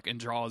shoulder and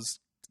draws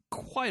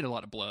quite a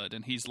lot of blood,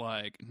 and he's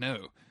like,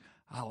 "No,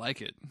 I like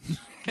it."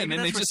 And then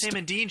that's where Sam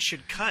and Dean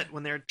should cut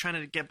when they're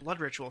trying to get blood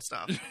ritual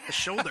stuff. The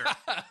shoulder,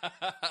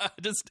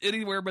 just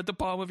anywhere but the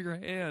palm of your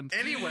hand.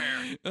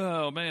 Anywhere.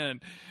 Oh man,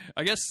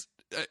 I guess.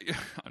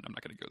 I'm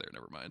not gonna go there.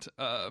 Never mind.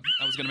 I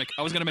was gonna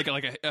make it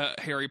like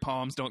a hairy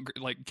palms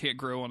can't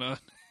grow on a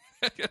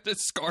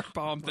scar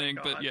palm thing,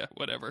 but yeah,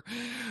 whatever.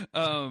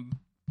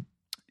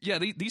 Yeah,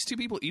 these two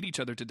people eat each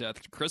other to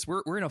death. Chris,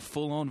 we're in a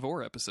full on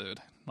Vore episode.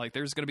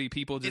 There's gonna be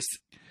people just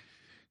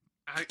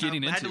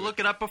getting into it. I had to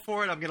look it up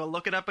before, and I'm gonna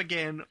look it up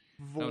again.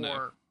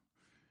 Vore,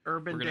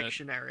 Urban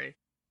Dictionary.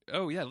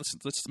 Oh yeah,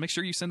 let's make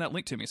sure you send that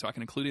link to me so I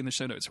can include it in the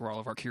show notes for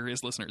all of our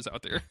curious listeners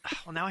out there.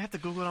 Well, now I have to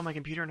Google it on my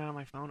computer, not on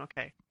my phone.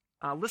 Okay.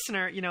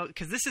 Listener,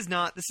 because this does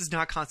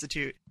not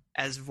constitute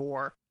as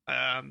Vore.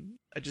 I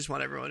just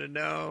want everyone to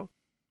know.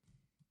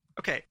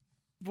 Okay,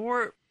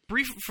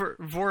 brief for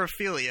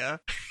vorophilia.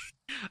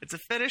 It's a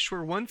fetish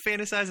where one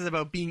fantasizes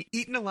about being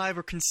eaten alive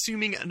or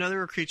consuming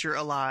another creature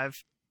alive.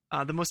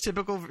 The most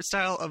typical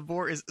style of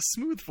Vore is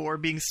smooth Vore,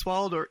 being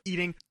swallowed or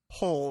eating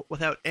whole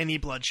without any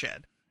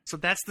bloodshed. So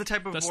that's the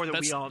type of Vore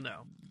that we all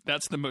know.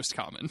 That's the most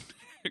common.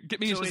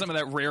 Get me into some of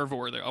that rare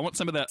Vore there. I want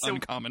some of that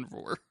uncommon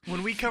Vore.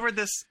 When we covered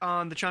this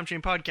on the Chomp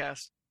Chain podcast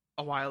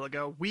a while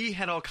ago, we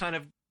had all kind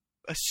of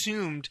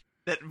assumed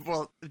that,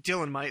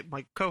 Dylan,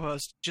 my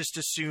co-host, just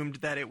assumed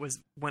that it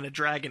was when a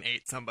dragon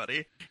ate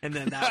somebody, and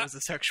then that was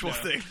a sexual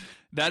thing.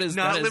 That is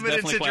not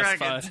limited definitely to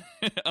dragons.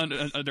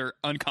 under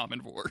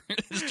uncommon Vore.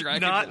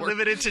 Not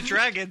limited to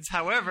dragons,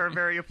 however,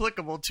 very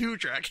applicable to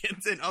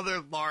dragons and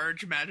other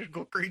large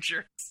magical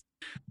creatures.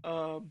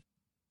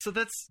 So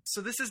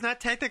this is not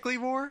technically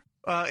Vore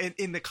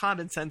in the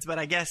common sense, but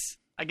I guess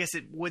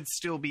it would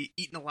still be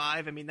eaten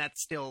alive. I mean,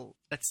 that's still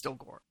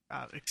gore.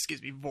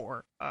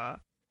 Vore.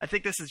 I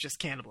think this is just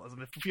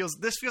cannibalism.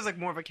 This feels like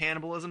more of a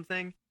cannibalism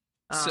thing.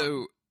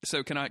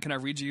 So can I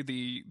read you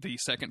the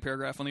second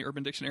paragraph on the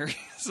Urban Dictionary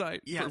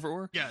site for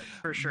vor? Yeah,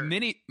 for sure.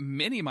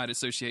 Many might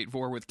associate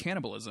vor with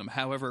cannibalism.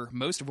 However,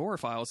 most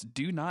vorophiles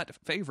do not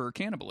favor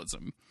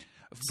cannibalism.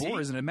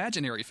 Vor is an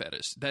imaginary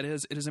fetish. That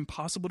is, it is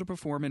impossible to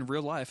perform in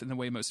real life in the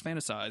way most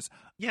fantasize.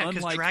 Yeah,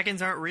 because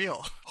dragons aren't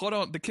real. Hold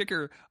on, the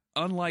kicker.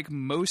 Unlike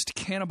most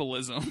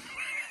cannibalism.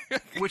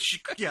 Which,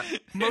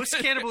 most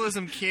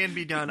cannibalism can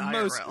be done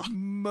IRL.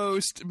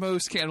 Most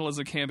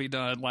cannibalism can be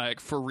done like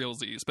for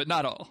realsies, but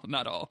not all.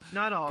 Not all.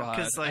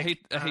 Because I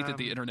hate that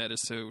the internet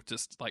is so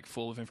just like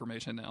full of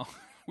information now.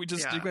 We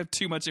have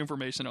too much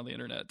information on the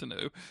internet to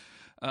know.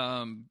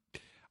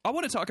 I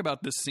want to talk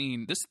about this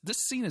scene. This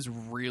scene is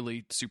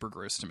really super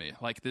gross to me.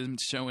 Like them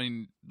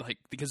showing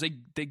because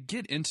they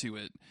get into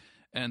it,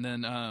 and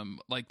then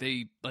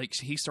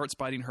he starts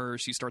biting her,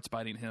 she starts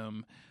biting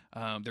him.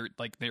 They're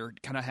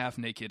kind of half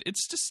naked.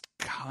 It's just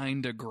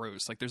kind of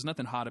gross. Like there's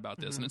nothing hot about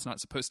this, and it's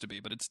not supposed to be,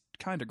 but it's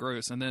kind of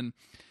gross. And then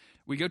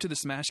we go to the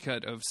smash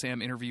cut of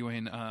Sam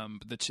interviewing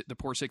the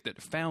poor chick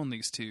that found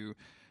these two,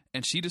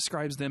 and she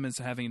describes them as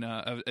having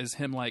as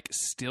him like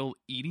still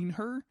eating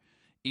her,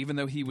 even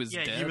though he was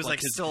dead. He was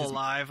still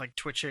alive, like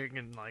twitching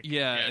and like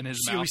and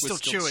his mouth was still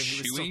chewing.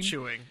 He was still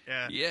chewing.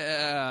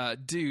 Yeah,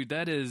 dude,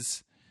 that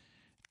is.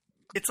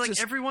 It's like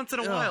just, every once in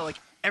a while, like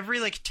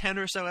every 10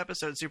 or so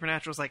episodes,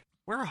 Supernatural's like,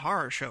 we're a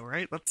horror show,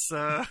 right? Let's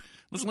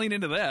lean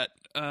into that.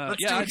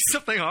 Let's do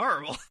something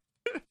horrible.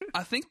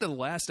 I think the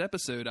last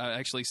episode I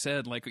actually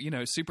said,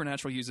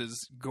 Supernatural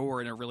uses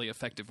gore in a really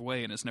effective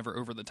way and it's never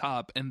over the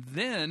top. And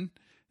then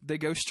they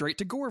go straight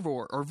to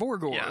Gorvor or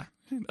Vorgor. Yeah.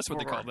 That's what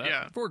they call that.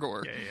 Yeah.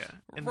 Vorgor. Yeah.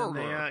 And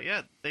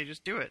then they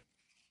just do it.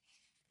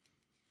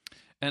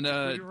 And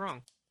you're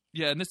wrong.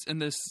 Yeah,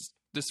 and this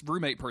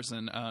roommate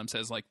person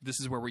says like this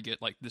is where we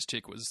get like this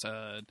chick was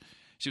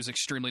she was an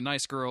extremely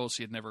nice girl.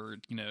 She had never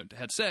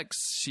had sex.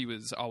 She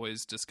was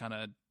always just kind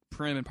of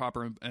prim and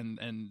proper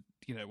and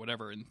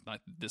whatever. And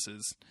this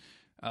is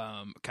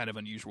kind of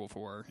unusual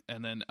for her.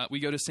 And then we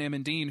go to Sam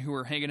and Dean, who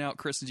are hanging out.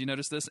 Chris, did you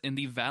notice this in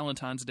the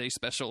Valentine's Day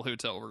special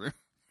hotel room?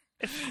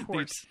 Of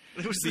course,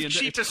 it was the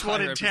cheapest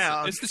one in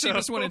town. It's the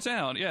cheapest one in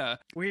town. Yeah.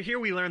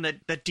 We learn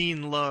that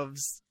Dean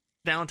loves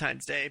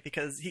Valentine's Day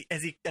because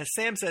as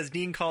Sam says,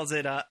 Dean calls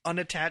it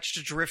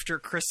unattached drifter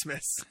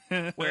Christmas,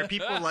 where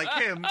people like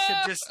him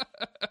can just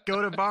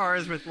go to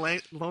bars with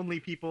lonely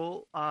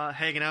people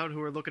hanging out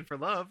who are looking for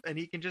love, and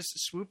he can just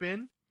swoop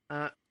in,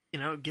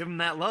 give them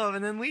that love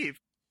and then leave.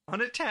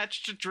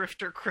 Unattached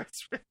drifter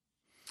Christmas.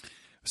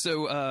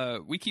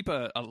 So we keep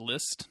a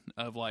list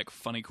of like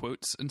funny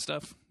quotes and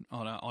stuff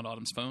on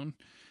Autumn's phone,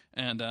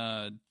 and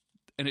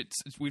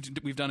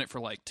we've done it for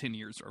like 10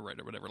 years or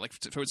whatever. Like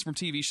so it's from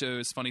TV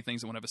shows, funny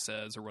things that one of us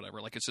says or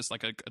whatever. Like it's just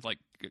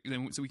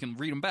so we can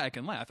read them back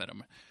and laugh at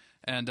them.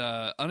 And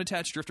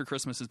Unattached Drifter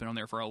Christmas has been on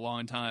there for a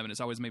long time, and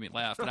it's always made me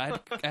laugh. But I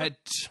had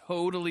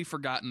totally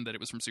forgotten that it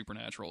was from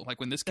Supernatural. Like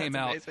when this came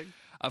out,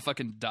 I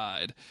fucking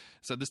died.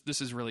 So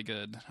this is really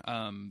good.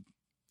 Sam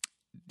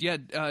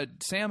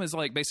is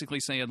like basically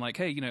saying like,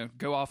 hey,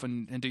 go off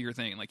and do your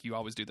thing. Like you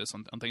always do this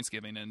on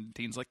Thanksgiving. And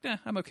Dean's like,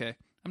 I'm okay.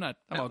 I'm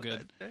all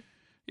good.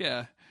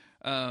 Yeah.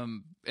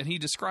 And he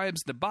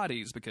describes the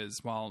bodies because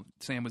while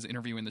Sam was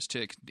interviewing this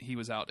chick, he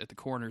was out at the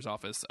coroner's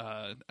office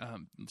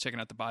checking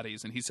out the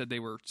bodies, and he said they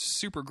were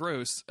super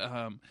gross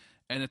and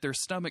that their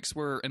stomachs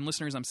were, and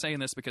listeners, I'm saying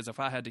this because if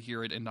I had to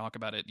hear it and talk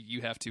about it,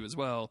 you have to as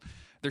well,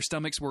 their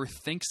stomachs were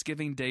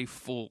Thanksgiving Day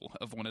full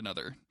of one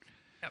another.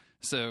 Yep.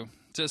 So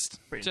just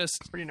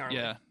pretty gnarly.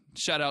 Yeah.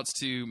 Shout outs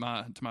to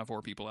my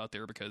four people out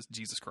there because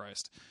Jesus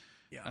Christ.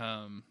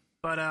 Yeah.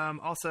 But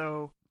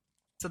also,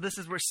 so this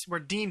is where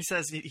Dean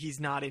says he's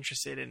not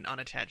interested in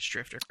Unattached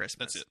Drifter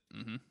Christmas. That's it.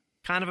 Mm-hmm.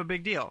 Kind of a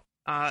big deal.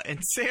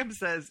 And Sam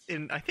says,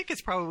 I think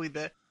it's probably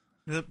the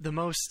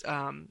most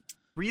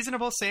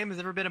reasonable Sam has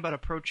ever been about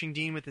approaching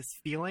Dean with his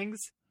feelings,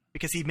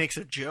 because he makes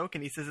a joke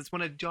and he says it's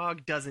when a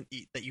dog doesn't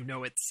eat that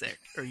it's sick,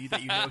 or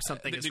that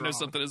something is wrong.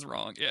 Something is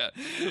wrong. Yeah.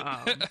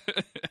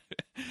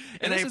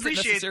 And this I appreciate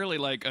isn't necessarily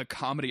like a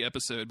comedy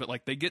episode, but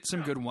like they get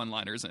some good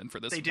one-liners in for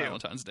this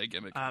Valentine's Day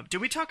gimmick.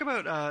 Did we talk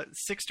about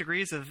 6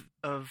 degrees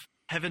of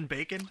heaven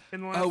bacon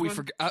in the last one? We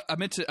forgot. I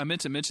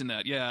meant to mention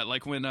that. Yeah,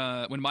 like when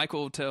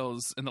Michael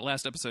tells in the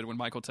last episode, when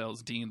Michael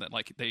tells Dean that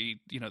like they,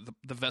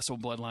 the vessel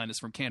bloodline is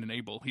from Cain and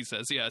Abel, he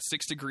says,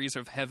 6 degrees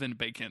of heaven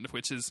bacon,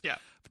 which is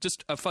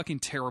just a fucking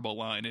terrible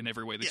line in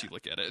every way that you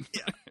look at it.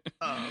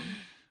 Yeah.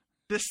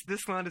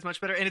 This line is much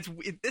better, and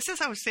this is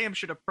how Sam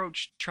should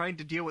approach trying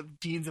to deal with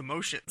Dean's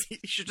emotions. He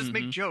should just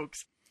make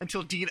jokes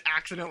until Dean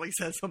accidentally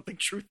says something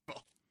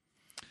truthful.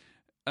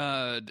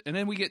 And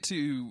then we get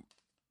to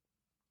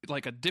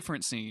like a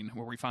different scene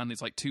where we find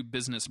these like two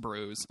business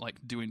bros like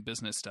doing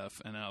business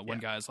stuff, and one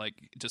guy's like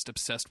just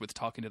obsessed with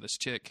talking to this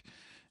chick,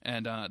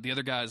 and the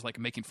other guy's like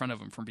making fun of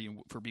him for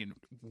being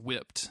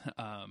whipped.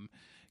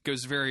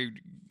 Goes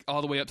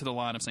all the way up to the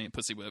line of saying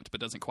pussy whipped,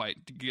 but doesn't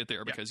quite get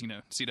there because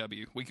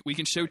CW. We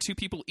can show two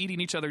people eating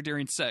each other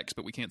during sex,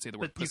 but we can't say the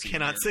word pussy. You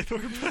cannot say the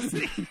word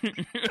pussy.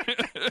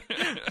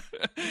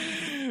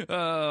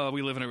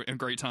 We live in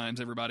great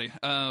times, everybody.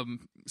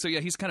 So yeah,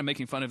 he's kind of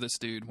making fun of this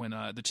dude when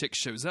the chick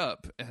shows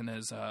up and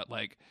is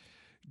like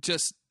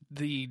just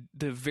the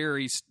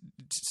very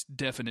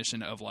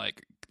definition of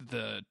like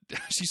the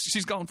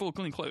she's gone full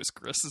clean clothes.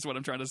 Chris is what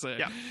I'm trying to say.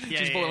 Yeah.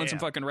 She's boiling some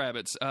fucking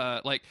rabbits.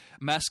 Like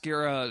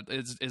mascara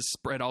is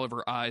spread all over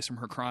her eyes from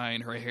her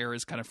crying. Her hair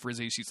is kind of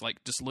frizzy. She's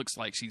like just looks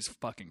like she's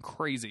fucking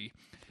crazy.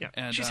 Yeah,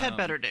 and she's had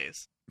better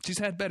days. She's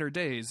had better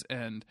days,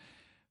 and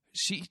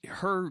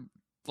her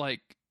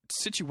like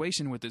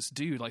situation with this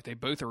dude, like they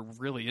both are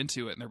really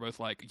into it, and they're both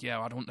like, yeah,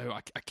 I don't know,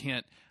 I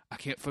can't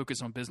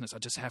focus on business. I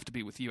just have to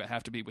be with you. I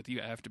have to be with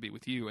you. I have to be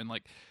with you. And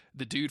like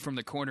the dude from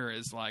the corner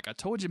is like, I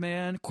told you,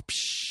 man.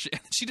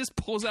 She just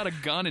pulls out a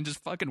gun and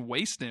just fucking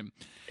wastes him.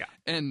 Yeah.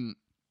 And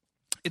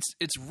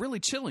it's really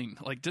chilling,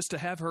 like just to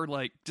have her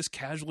like just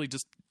casually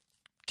just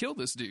kill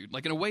this dude,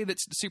 like in a way that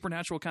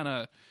Supernatural kind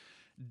of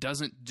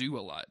doesn't do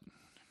a lot.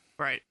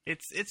 Right.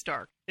 It's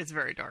dark. It's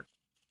very dark.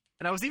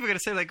 And I was even gonna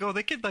say like, oh,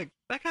 they could like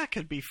that guy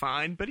could be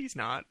fine, but he's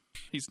not.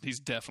 He's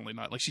definitely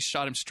not. Like she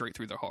shot him straight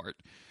through the heart.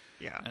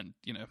 Yeah. And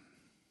you know,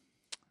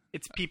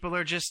 it's people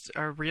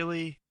are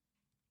really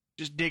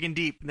just digging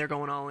deep, and they're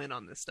going all in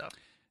on this stuff.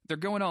 They're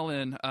going all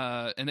in,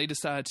 and they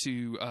decide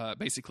to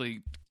basically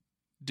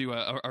do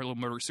a little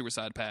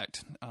murder-suicide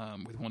pact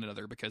with one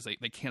another because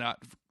they cannot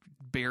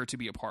bear to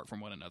be apart from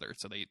one another,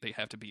 so they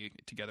have to be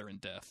together in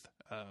death,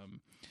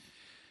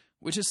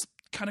 which is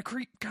kind of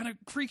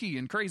freaky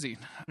and crazy.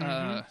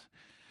 Mm-hmm.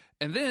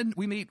 And then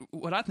we meet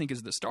what I think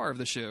is the star of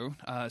the show.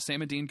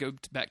 Sam and Dean go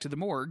back to the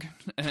morgue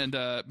and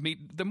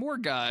meet the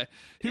morgue guy,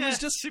 who is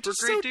just super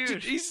just great so,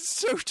 dude. He's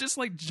so just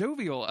like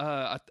jovial.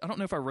 I don't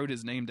know if I wrote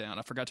his name down.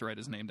 I forgot to write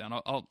his name down.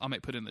 I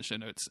might put it in the show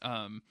notes.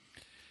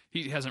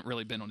 He hasn't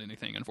really been on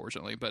anything,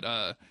 unfortunately,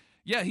 but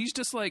yeah, he's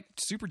just like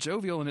super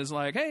jovial and is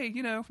like, hey,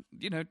 you know,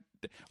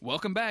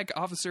 welcome back,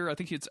 officer. I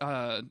think it's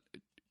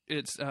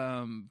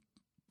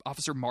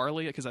Officer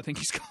Marley, because I think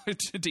he's called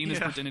Dean is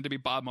pretending to be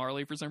Bob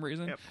Marley for some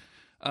reason. Yep.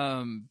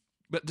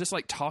 But just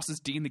like tosses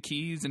Dean the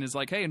keys and is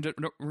like, hey, and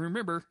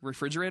remember,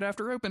 refrigerate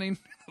after opening.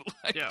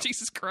 Like, yeah.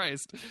 Jesus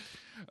Christ.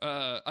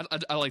 I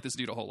like this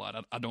dude a whole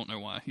lot. I don't know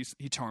why.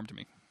 He charmed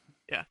me.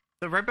 Yeah.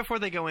 So right before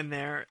they go in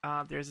there,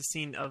 there's a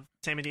scene of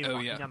Sam and Dean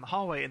walking down the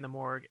hallway in the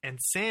morgue, and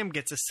Sam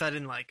gets a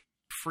sudden like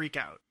freak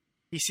out.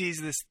 He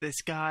sees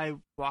this guy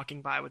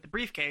walking by with a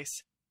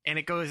briefcase, and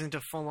it goes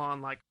into full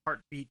on like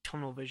heartbeat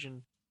tunnel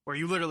vision, where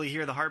you literally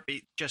hear the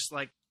heartbeat. Just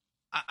like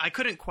I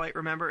couldn't quite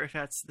remember if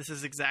this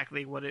is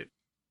exactly what it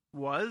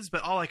was,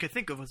 but all I could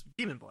think of was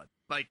demon blood.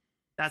 Like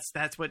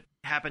that's what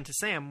happened to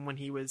Sam when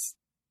he was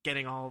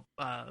getting all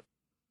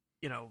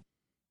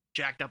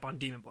jacked up on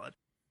demon blood.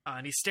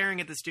 And he's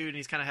staring at this dude, and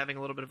he's kind of having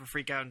a little bit of a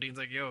freak out. And Dean's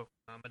like, "Yo,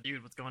 I'm a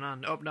dude. What's going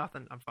on?" "Oh,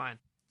 nothing. I'm fine."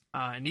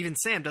 And even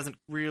Sam doesn't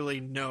really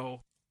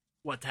know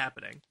what's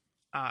happening.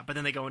 But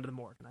then they go into the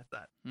morgue, and that's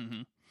that.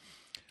 Mm-hmm.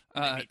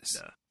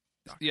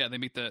 They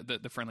meet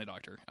the friendly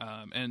doctor,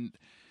 and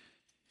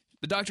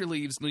the doctor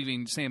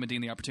leaving Sam and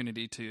Dean the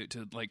opportunity to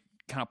like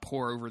kind of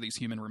pore over these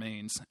human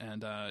remains.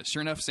 And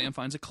sure enough, Sam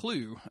finds a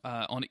clue.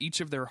 On each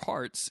of their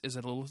hearts is a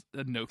little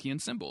Enochian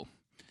symbol,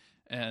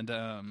 and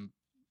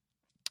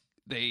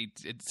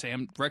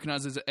Sam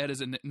recognizes Ed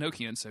as an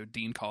Enochian, so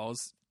Dean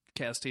calls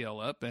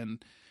Castiel up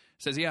and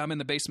says, "Yeah, I'm in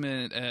the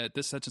basement at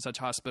this such and such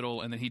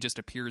hospital," and then he just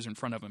appears in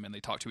front of him, and they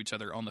talk to each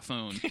other on the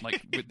phone,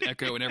 like with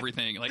echo and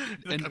everything, like,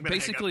 and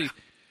basically,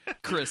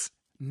 Chris,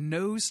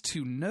 nose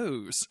to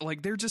nose,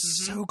 like they're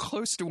just so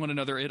close to one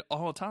another at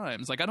all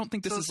times. Like I don't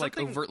think this is like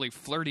overtly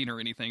flirting or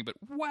anything, but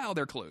wow,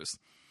 they're close.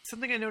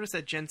 Something I noticed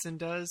that Jensen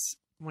does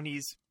when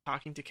he's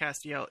talking to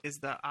Castiel is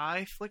the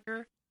eye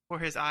flicker, where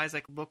his eyes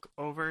like look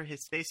over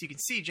his face. You can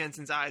see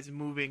Jensen's eyes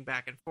moving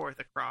back and forth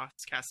across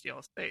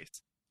Castiel's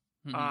face.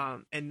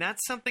 Mm-hmm. And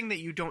that's something that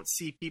you don't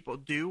see people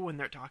do when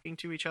they're talking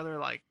to each other,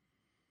 like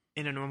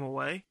in a normal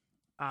way.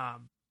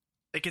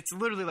 Like it's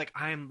literally like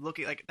I'm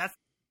looking like that's.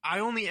 I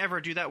only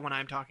ever do that when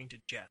I'm talking to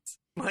Jets.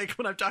 Like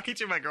when I'm talking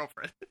to my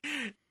girlfriend.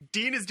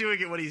 Dean is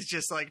doing it when he's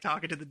just like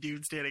talking to the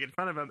dude standing in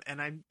front of him,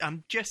 and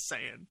I'm just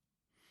saying.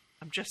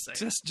 Just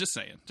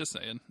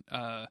saying.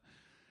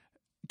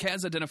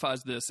 Kaz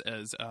identifies this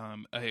as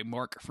a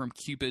mark from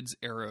Cupid's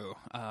arrow,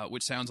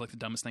 which sounds like the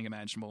dumbest thing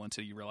imaginable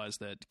until you realize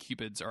that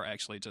Cupids are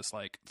actually just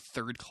like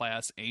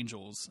third-class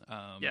angels.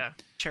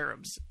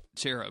 Cherubs.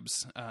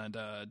 And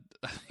I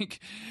think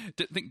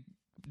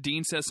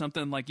Dean says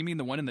something like, "You mean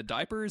the one in the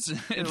diapers?"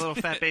 The little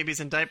fat babies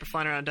in diapers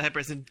flying around in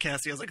diapers, and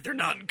Castiel's like, "They're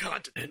not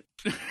incontinent."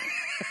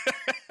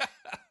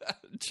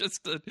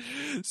 Just a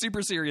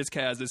super serious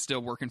Kaz is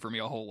still working for me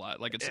a whole lot.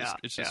 Like it's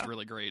just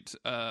really great.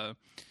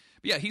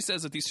 Yeah, he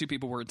says that these two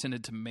people were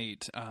intended to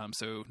mate.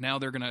 So now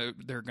they're gonna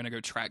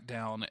go track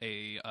down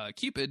a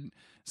Cupid.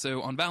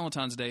 So on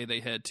Valentine's Day, they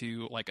head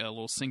to like a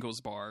little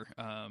singles bar,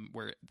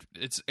 where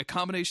it's a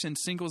combination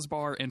singles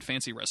bar and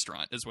fancy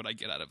restaurant is what I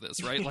get out of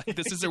this, right? Like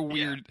this is a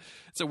weird,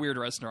 it's a weird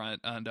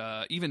restaurant, and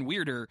even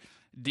weirder,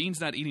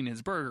 Dean's not eating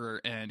his burger,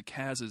 and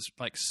Kaz is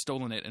like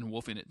stolen it and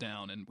wolfing it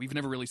down, and we've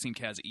never really seen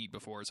Kaz eat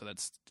before, so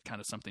that's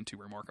kind of something to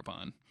remark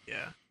upon.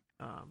 Yeah.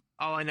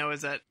 All I know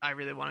is that I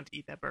really wanted to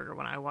eat that burger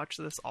when I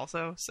watched this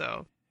also.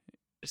 So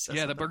just says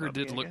Yeah, the something burger about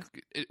me, did I look. guess.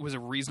 It was a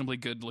reasonably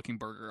good looking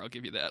burger. I'll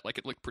give you that. Like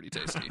it looked pretty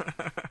tasty.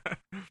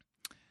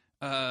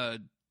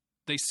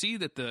 They see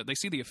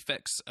the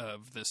effects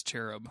of this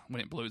cherub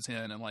when it blows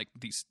in, and like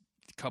these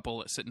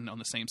couple sitting on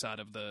the same side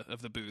of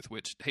the booth.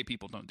 Which, hey,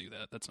 people, don't do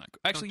that. That's not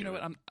actually. You know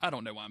what? I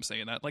don't know why I'm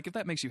saying that. Like, if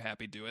that makes you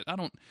happy, do it. I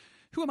don't.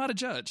 Who am I to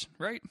judge,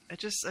 right? I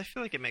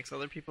feel like it makes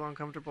other people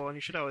uncomfortable, and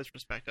you should always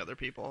respect other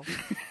people.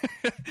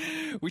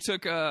 we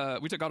took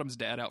Autumn's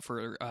dad out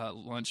for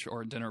lunch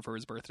or dinner for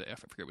his birthday. I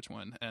forget which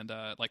one. And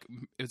like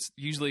it's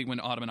usually when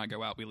Autumn and I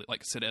go out, we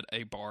like sit at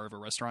a bar of a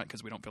restaurant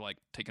because we don't feel like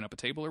taking up a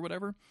table or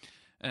whatever.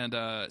 And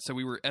so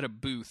we were at a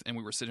booth, and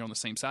we were sitting on the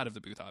same side of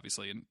the booth,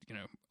 obviously. And you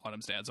know,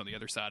 Autumn's dad's on the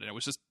other side, and it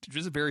was just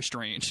very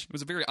strange. It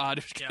was a very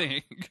odd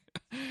thing.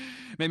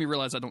 Made me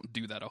realize I don't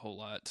do that a whole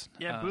lot.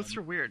 Yeah, booths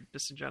are weird,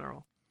 just in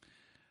general.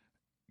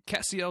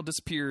 Castiel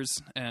disappears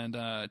and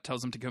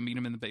tells them to go meet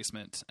him in the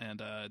basement.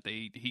 And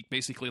he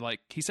basically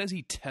he says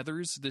he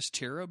tethers this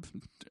cherub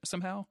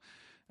somehow,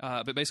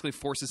 but basically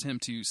forces him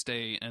to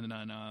stay. And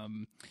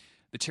then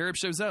the cherub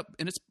shows up,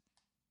 and it's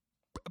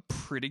a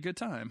pretty good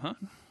time, huh?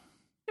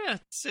 Yeah,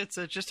 it's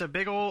just a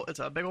big old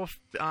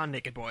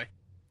naked boy.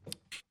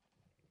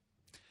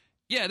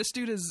 Yeah, this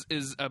dude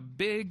is a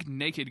big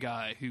naked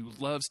guy who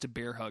loves to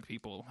bear hug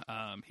people.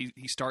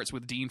 He starts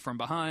with Dean from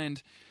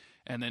behind.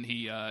 And then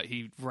he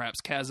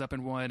wraps Kaz up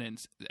in one, and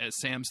as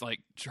Sam's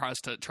like tries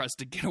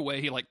to get away,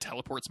 he like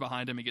teleports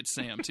behind him and gets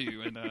Sam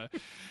too. And I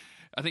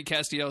think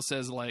Castiel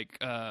says like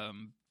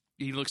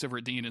he looks over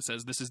at Dean and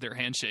says, "This is their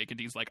handshake," and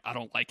Dean's like, "I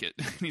don't like it."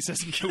 And he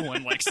says, "No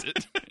one likes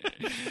it."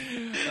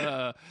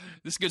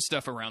 This good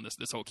stuff around this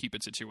whole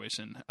Cupid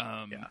situation.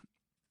 Yeah.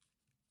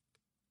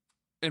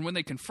 And when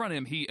they confront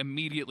him, he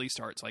immediately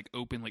starts like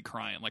openly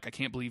crying. Like, I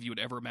can't believe you would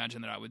ever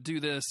imagine that I would do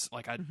this.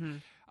 Like, I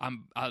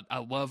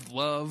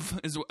love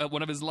is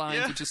one of his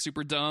lines, which is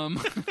super dumb.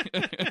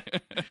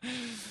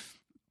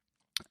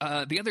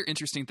 The other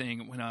interesting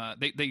thing when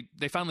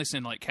they finally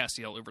send like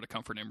Castiel over to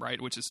comfort him,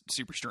 right, which is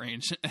super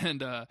strange.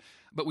 And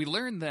but we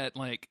learn that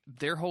like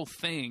their whole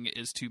thing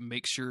is to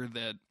make sure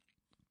that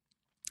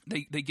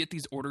they get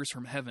these orders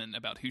from heaven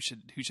about who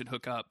should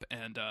hook up,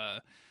 and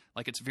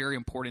like it's very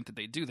important that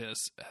they do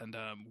this. And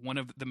one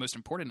of the most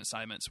important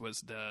assignments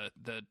was the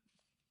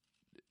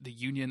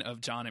union of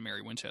John and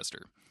Mary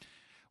Winchester,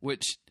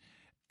 which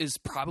is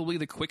probably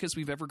the quickest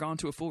we've ever gone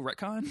to a full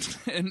retcon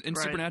in Right.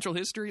 Supernatural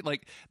history.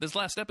 Like this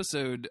last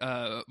episode,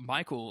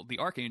 Michael, the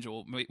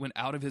Archangel, went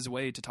out of his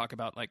way to talk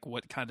about like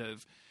what kind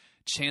of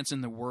chance in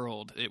the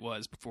world it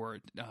was for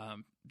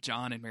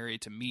John and Mary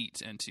to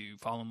meet and to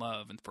fall in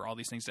love, and for all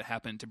these things to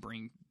happen to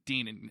bring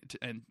Dean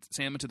and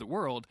Sam into the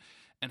world,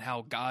 and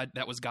how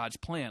that was God's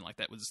plan. Like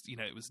that was,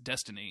 it was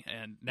destiny.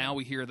 And now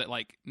we hear that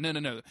like,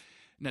 no,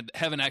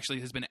 heaven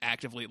actually has been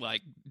actively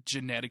like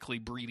genetically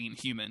breeding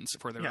humans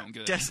for their own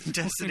good.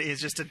 Destiny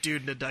is just a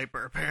dude in a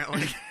diaper,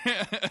 apparently.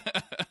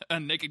 A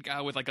naked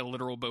guy with like a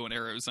literal bow and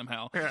arrow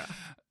somehow. Yeah.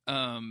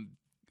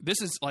 This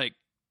is like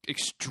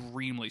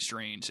extremely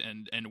strange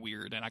and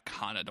weird, and I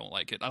kind of don't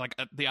like it. I like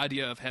the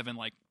idea of heaven,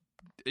 like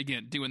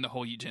again, doing the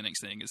whole eugenics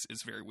thing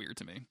is very weird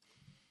to me.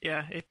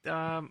 Yeah.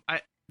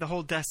 The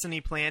whole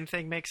destiny plan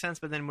thing makes sense,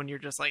 but then when you're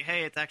just like,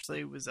 hey, it's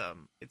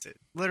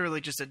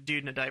literally just a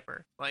dude in a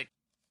diaper. Like,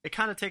 it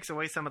kind of takes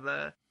away some of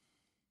the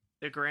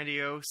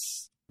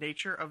grandiose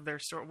nature of their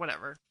story,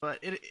 whatever. But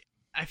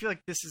I feel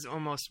like this is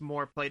almost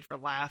more played for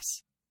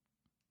laughs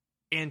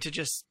and to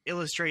just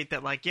illustrate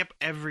that, like, yep,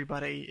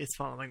 everybody is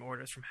following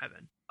orders from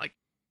heaven. Like,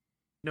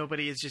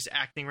 nobody is just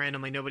acting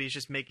randomly. Nobody's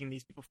just making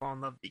these people fall in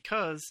love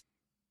because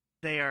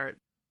they are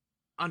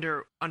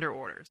under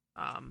orders.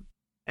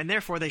 And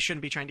therefore, they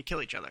shouldn't be trying to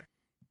kill each other.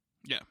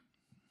 Yeah.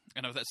 I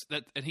know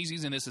and he's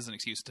using this as an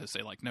excuse to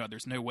say like, no,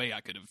 there's no way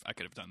I could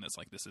have done this.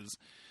 Like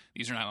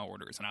these are not my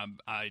orders, and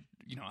I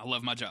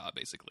love my job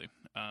basically.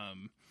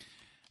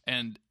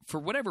 And for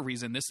whatever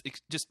reason, this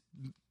just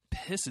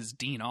pisses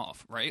Dean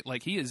off, right?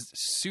 Like he is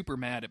super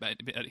mad about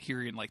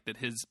hearing like that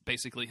his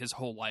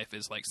whole life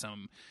is like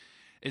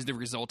is the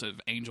result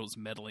of angels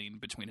meddling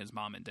between his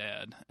mom and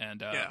dad,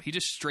 and he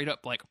just straight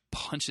up like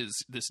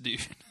punches this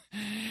dude,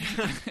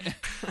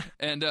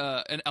 and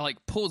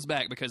like pulls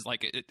back because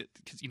like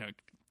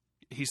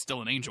he's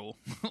still an angel.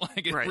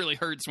 Like it really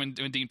hurts when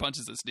Dean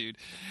punches this dude.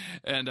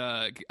 And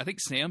I think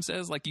Sam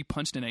says like, you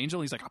punched an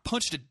angel. He's like, I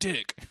punched a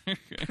dick. I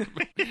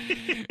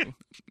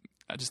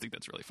just think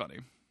that's really funny.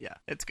 Yeah,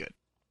 it's good.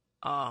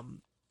 Let's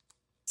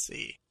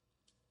see.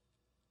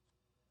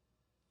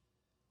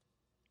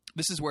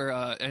 This is where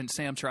and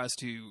Sam tries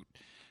to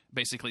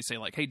basically say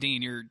like, hey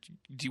Dean,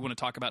 do you want to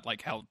talk about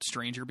like how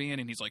strange you're being?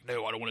 And he's like,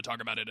 no, I don't want to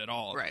talk about it at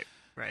all. Right.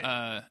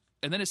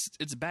 And then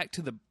it's back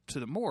to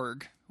the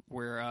morgue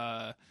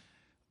where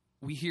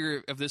we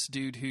hear of this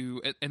dude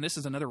who, and this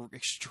is another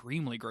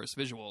extremely gross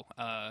visual.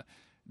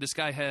 This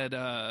guy had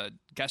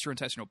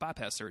gastrointestinal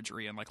bypass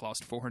surgery and like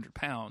lost 400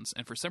 pounds,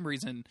 and for some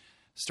reason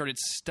started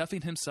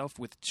stuffing himself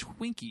with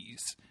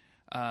Twinkies,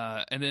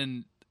 and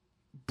then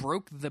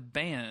broke the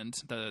band,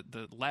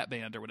 the lap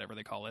band or whatever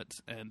they call it,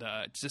 and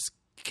just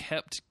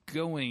kept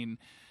going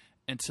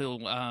until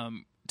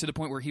to the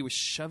point where he was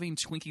shoving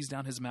Twinkies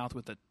down his mouth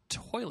with a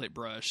toilet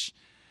brush,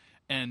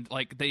 and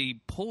like they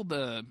pulled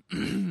the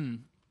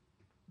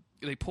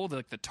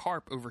the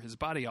tarp over his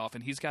body off,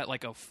 and he's got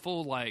like a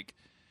full like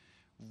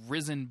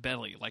risen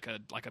belly, like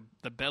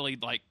the belly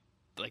like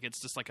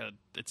it's just like a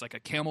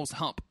camel's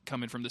hump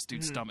coming from this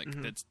dude's stomach.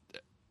 That's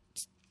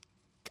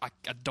I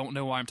don't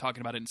know why I'm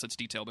talking about it in such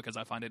detail, because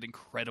I find it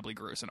incredibly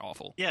gross and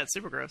awful. Yeah, it's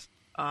super gross.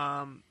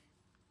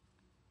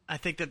 I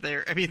think that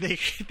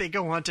they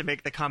go on to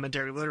make the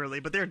commentary literally,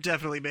 but they're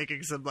definitely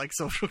making some like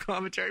social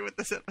commentary with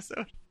this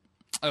episode.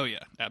 Oh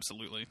yeah,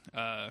 absolutely.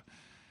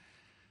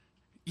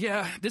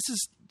 Yeah, this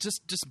is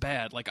just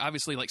bad. Like,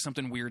 obviously, like,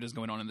 something weird is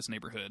going on in this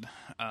neighborhood.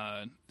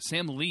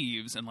 Sam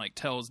leaves and like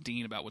tells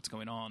Dean about what's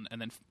going on, and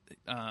then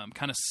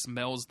kind of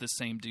smells the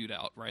same dude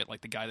out, right?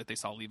 Like the guy that they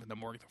saw leaving the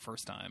morgue the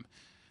first time,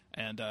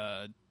 and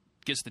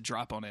gets the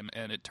drop on him,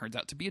 and it turns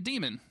out to be a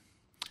demon.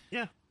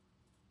 Yeah,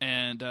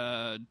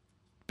 and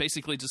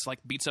basically just like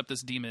beats up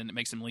this demon,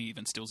 makes him leave,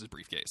 and steals his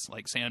briefcase.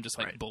 Like, Sam just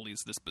like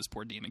bullies this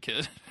poor demon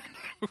kid,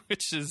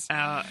 which is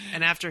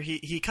and after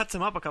he cuts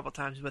him up a couple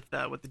times with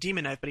the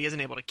demon knife, but he isn't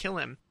able to kill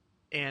him,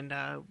 and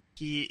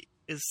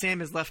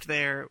Sam is left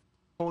there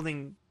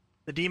holding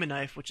the demon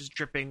knife, which is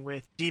dripping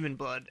with demon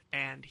blood,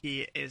 and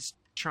he is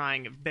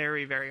trying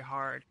very, very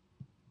hard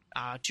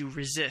to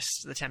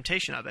resist the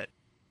temptation of it,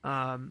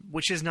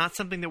 which is not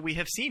something that we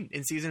have seen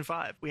in season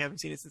 5. We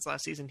haven't seen it since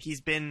last season. He's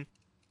been,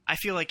 I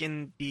feel like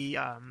in the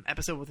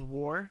episode with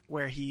War,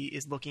 where he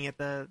is looking at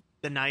the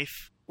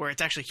knife, where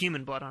it's actually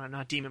human blood on it,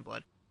 not demon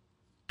blood,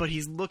 but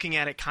he's looking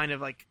at it kind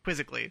of like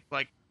quizzically,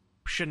 like,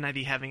 shouldn't I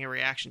be having a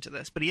reaction to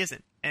this? But he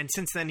isn't. And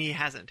since then, he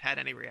hasn't had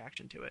any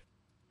reaction to it.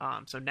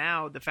 So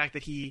now the fact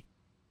that he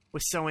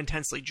was so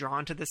intensely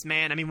drawn to this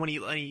man, I mean, when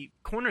he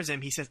corners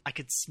him, he says, "I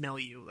could smell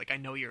you. Like, I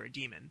know you're a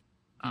demon."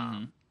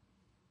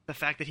 The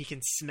fact that he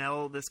can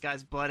smell this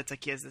guy's blood, it's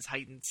like he has this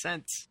heightened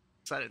sense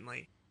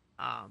suddenly.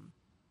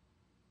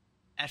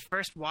 At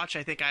first watch,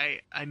 I think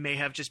I may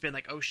have just been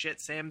like, "Oh shit,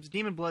 Sam's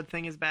demon blood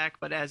thing is back."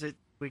 But as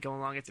we go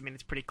along, it's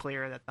pretty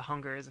clear that the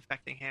hunger is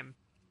affecting him.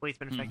 Well, it's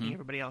been affecting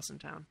everybody else in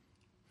town.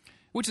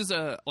 Which is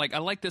I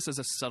like this as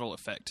a subtle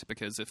effect,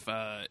 because if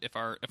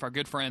our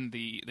good friend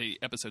the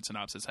episode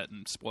synopsis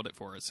hadn't spoiled it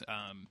for us,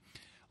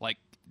 like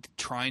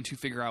trying to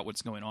figure out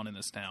what's going on in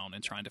this town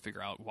and trying to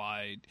figure out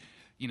why,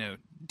 you know,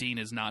 Dean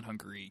is not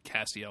hungry,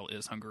 Castiel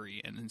is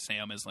hungry, and then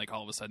Sam is like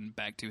all of a sudden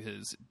back to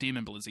his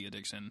demon blizzy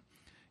addiction,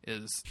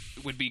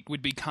 would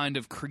be kind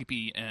of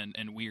creepy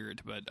and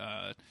weird, but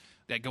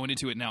that going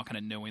into it now, kind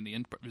of knowing the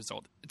end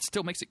result, it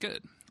still makes it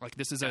good. Like,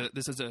 this is a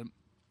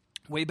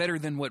way better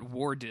than what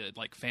War did.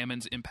 Like,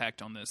 Famine's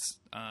impact on this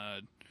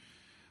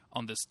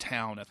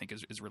town, I think,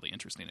 is really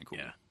interesting and cool.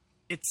 Yeah.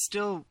 It's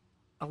still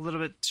a little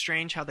bit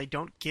strange how they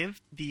don't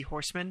give the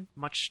Horseman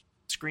much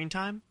screen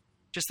time.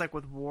 Just like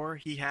with War,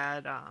 he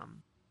had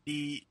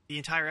the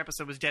entire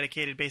episode was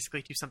dedicated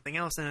basically to something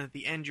else, and at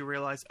the end you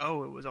realize,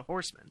 oh, it was a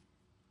Horseman.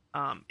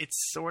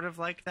 It's sort of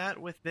like that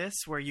with this,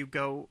 where you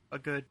go a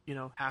good,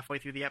 halfway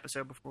through the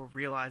episode before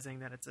realizing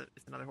that it's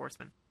another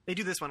Horseman. They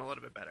do this one a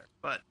little bit better,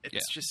 but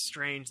it's just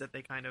strange that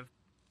they kind of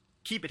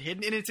keep it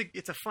hidden, and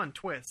it's a fun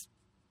twist,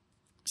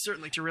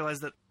 certainly, to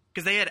realize that,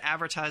 because they had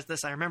advertised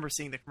this. I remember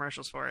seeing the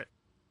commercials for it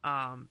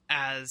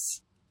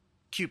as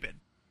Cupid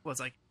was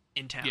like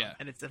in town,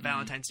 and it's a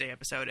Valentine's Day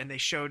episode, and they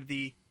showed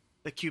the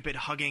Cupid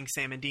hugging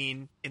Sam and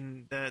Dean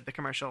in the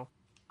commercial.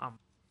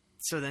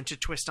 So then to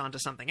twist onto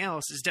something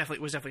else was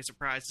definitely a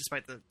surprise,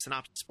 despite the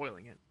synopsis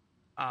spoiling it.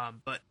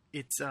 But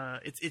it's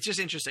just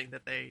interesting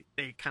that they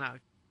kind of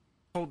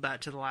hold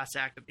that to the last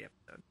act of the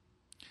episode.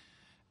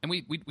 And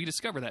we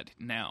discover that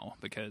now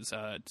because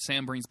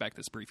Sam brings back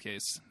this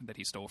briefcase that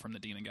he stole from the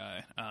demon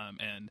guy,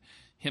 and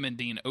him and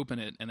Dean open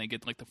it, and they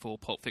get like the full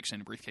Pulp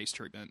Fiction briefcase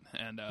treatment,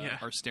 and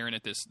are staring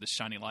at this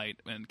shiny light.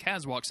 And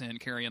Kaz walks in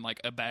carrying like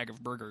a bag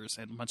of burgers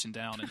and munching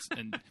down,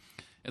 and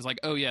is like,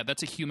 "Oh yeah,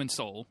 that's a human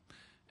soul."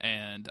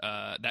 And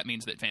that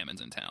means that Famine's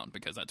in town,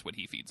 because that's what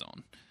he feeds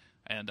on.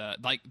 And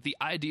like the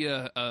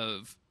idea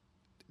of,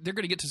 they're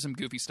going to get to some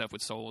goofy stuff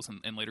with souls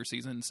in later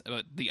seasons,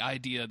 but the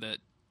idea that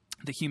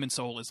the human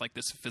soul is like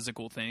this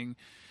physical thing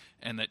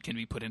and that can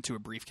be put into a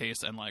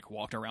briefcase and like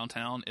walked around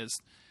town is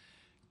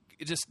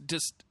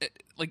just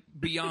like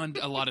beyond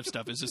a lot of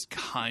stuff, is just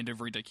kind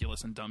of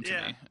ridiculous and dumb to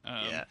me.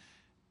 Yeah.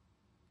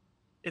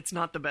 It's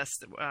not the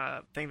best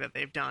thing that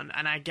they've done.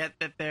 And I get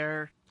that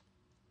they're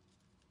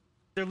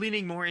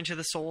leaning more into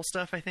the soul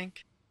stuff, I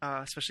think,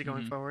 especially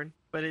going forward.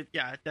 But it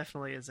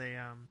definitely is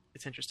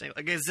it's interesting.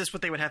 Like, is this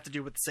what they would have to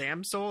do with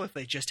Sam's soul if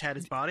they just had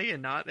his body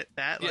and not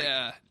that? Like,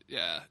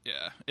 yeah.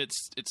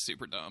 It's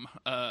super dumb.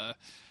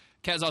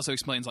 Kaz also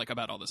explains like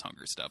about all this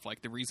hunger stuff.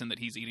 Like, the reason that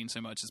he's eating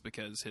so much is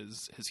because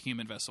his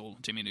human vessel,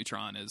 Jimmy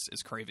Neutron, is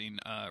craving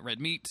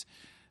red meat,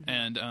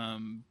 and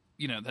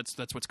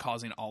that's what's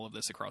causing all of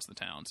this across the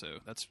town. So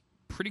that's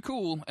pretty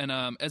cool. And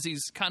as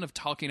he's kind of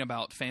talking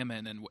about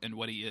Famine and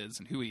what he is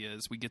and who he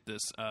is, we get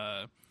this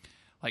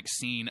like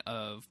scene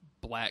of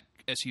black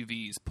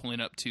SUVs pulling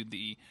up to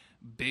the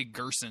Big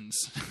Gerson's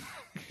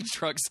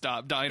truck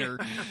stop diner,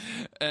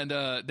 and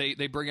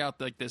they bring out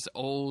like this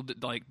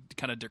old, like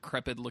kind of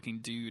decrepit looking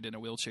dude in a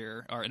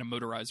wheelchair, or in a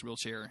motorized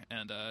wheelchair,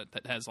 and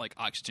that has like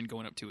oxygen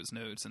going up to his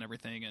nose and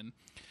everything. And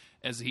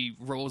as he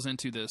rolls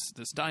into this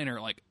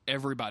diner, like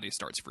everybody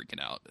starts freaking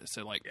out.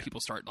 So like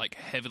people start like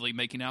heavily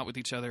making out with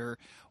each other.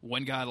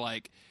 One guy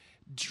like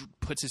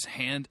puts his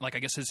hand, like I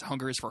guess his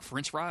hunger is for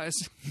French fries,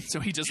 so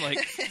he just like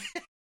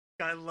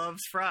guy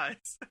loves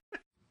fries.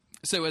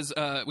 So as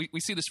we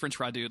see this French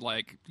fry dude,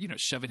 like, you know,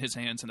 shoving his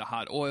hands into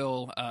hot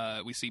oil.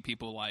 We see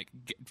people like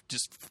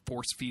just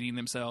force feeding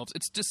themselves.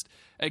 It's just,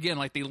 again,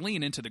 like they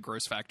lean into the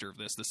gross factor of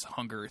this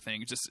hunger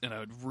thing, just in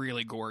a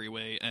really gory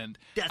way. And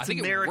that's I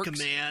think America,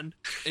 man.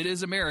 It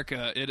is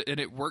America.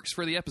 It works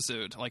for the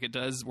episode. Like it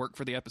does work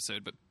for the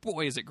episode, but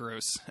boy, is it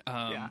gross.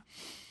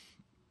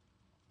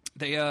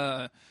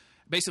 They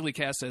basically,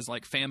 Kaz says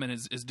like famine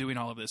is doing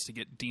all of this to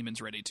get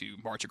demons ready to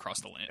march across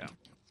the land.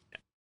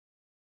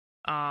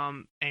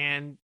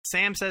 And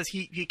Sam says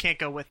he can't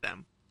go with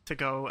them to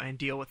go and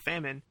deal with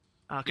famine,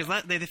 because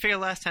they figured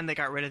last time they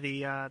got rid of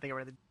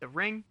the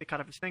ring, they cut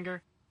off his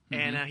finger,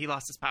 and he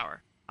lost his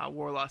power.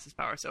 War lost his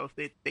power, so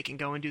if they can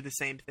go and do the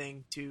same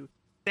thing to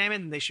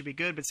famine, they should be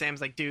good. But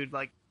Sam's like, dude,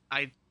 like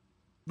I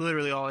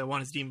literally all I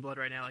want is demon blood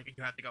right now. Like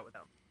you have to go with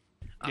them.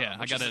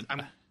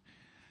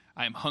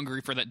 I am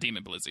hungry for that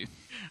demon blizzy.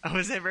 I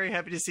was very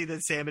happy to see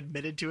that Sam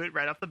admitted to it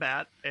right off the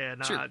bat,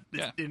 and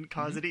this didn't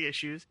cause any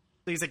issues.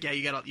 So he's like, yeah,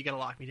 you gotta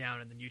lock me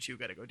down, and then you two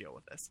gotta go deal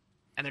with this.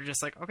 And they're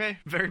just like, okay,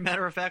 very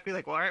matter of factly,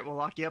 like, well, all right, we'll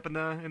lock you up in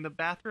the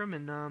bathroom,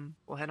 and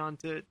we'll head on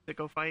to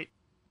go fight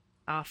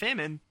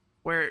famine.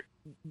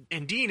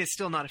 And Dean is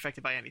still not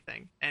affected by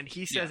anything, and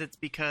he says it's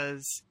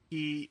because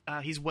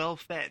he's well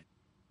fed,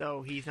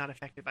 so he's not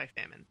affected by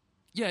famine.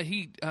 Yeah,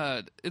 he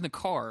in the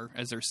car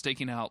as they're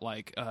staking out,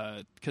 like,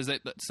 because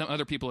some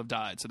other people have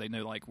died, so they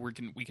know like we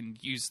can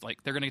use,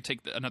 like, they're going to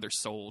take another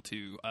soul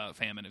to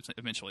famine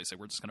eventually, so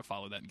we're just going to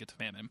follow that and get to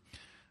famine.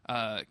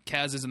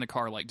 Kaz is in the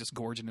car, like, just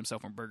gorging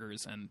himself on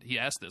burgers, and he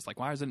asked this, like,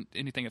 why isn't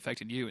anything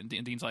affecting you? And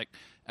Dean's like,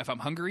 if I'm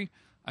hungry,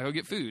 I go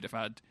get food. If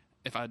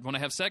I want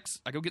to have sex,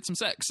 I go get some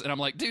sex. And I'm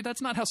like, dude,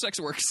 that's not how sex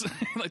works.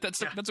 Like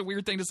that's a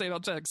weird thing to say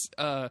about sex.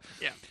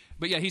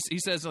 But yeah, he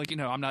says, like, you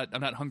know, I'm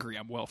not hungry.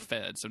 I'm well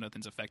fed, so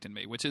nothing's affecting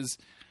me, which is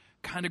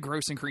kind of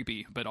gross and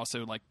creepy, but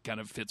also like kind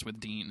of fits with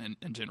Dean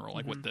in general,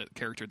 like with the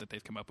character that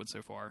they've come up with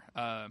so far.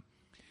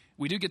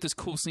 We do get this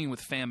cool scene with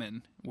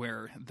famine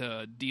where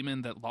the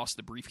demon that lost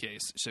the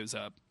briefcase shows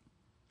up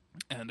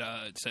and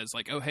says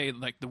like, oh hey,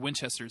 like the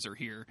Winchesters are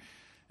here.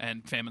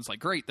 And Famine's like,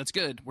 great, that's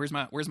good. Where's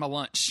my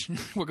lunch?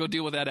 We'll go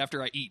deal with that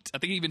after I eat. I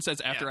think he even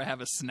says after I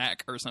have a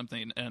snack or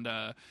something. And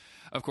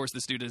of course,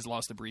 this dude has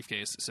lost the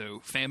briefcase. So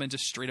Famine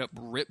just straight up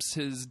rips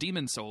his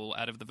demon soul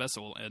out of the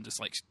vessel and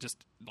just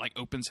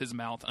opens his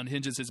mouth,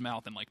 unhinges his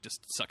mouth, and like just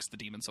sucks the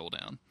demon soul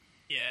down.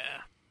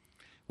 Yeah,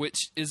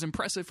 which is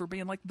impressive for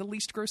being like the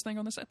least gross thing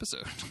on this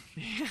episode.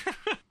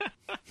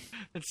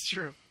 That's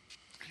true.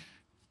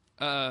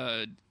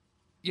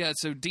 Yeah,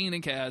 so Dean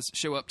and Kaz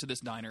show up to this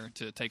diner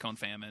to take on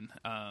famine.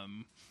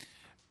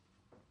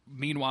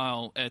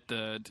 Meanwhile, at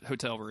the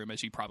hotel room,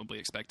 as you probably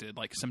expected,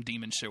 like some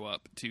demons show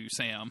up to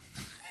Sam.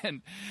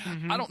 And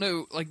I don't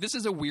know, like this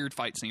is a weird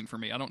fight scene for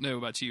me. I don't know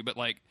about you, but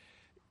like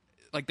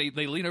they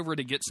lean over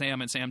to get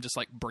Sam, and Sam just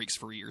like breaks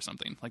free or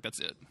something. Like that's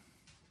it.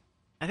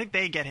 I think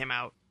they get him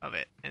out of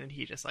it, and then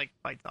he just like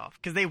fights off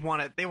because they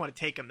want to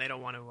take him. They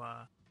don't want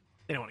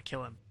to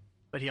kill him.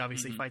 But he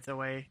obviously fights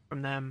away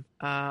from them.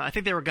 I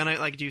think they were gonna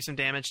like do some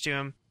damage to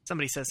him.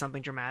 Somebody says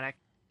something dramatic.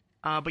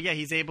 But yeah,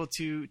 he's able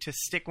to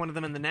stick one of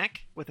them in the neck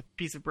with a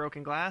piece of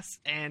broken glass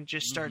and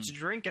just starts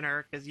drinking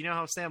her, because you know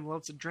how Sam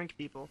loves to drink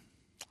people.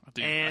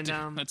 I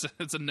do.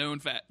 That's a known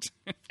fact.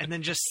 And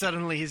then just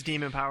suddenly his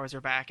demon powers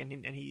are back,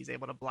 and he's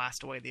able to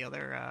blast away the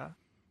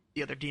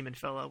other demon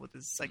fellow with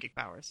his psychic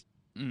powers.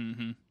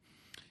 Mm-hmm.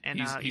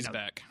 And he's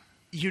back.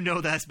 You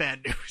know that's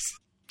bad news.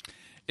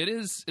 It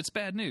is. It's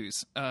bad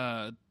news.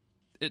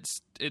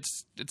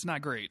 It's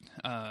not great.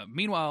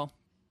 Meanwhile,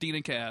 Dean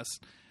and Kaz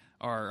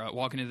are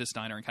walking into this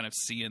diner and kind of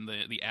seeing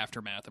the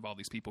aftermath of all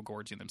these people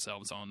gorging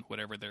themselves on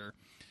whatever their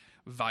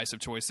vice of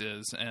choice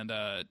is. And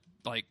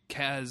like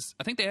Kaz,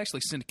 I think they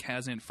actually send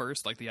Kaz in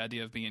first. Like the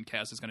idea of being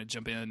Kaz is going to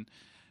jump in,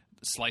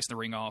 slice the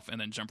ring off, and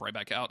then jump right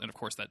back out. And of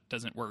course that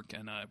doesn't work.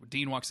 And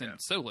Dean walks in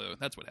solo.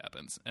 That's what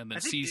happens. And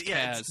then sees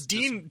Kaz.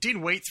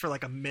 Dean waits for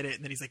like a minute,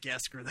 and then he's like, "Yeah,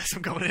 screw this,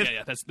 I'm going in."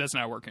 Yeah, that's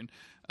not working.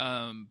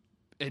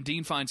 And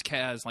Dean finds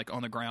Kaz like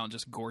on the ground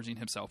just gorging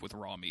himself with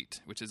raw meat,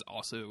 which is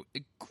also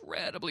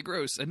incredibly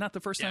gross. And not the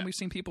first time we've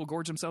seen people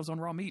gorge themselves on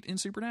raw meat in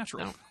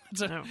Supernatural.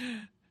 No.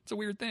 It's a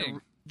weird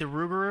thing. The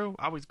Rougarou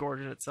always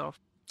gorging itself.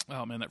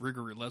 Oh man, that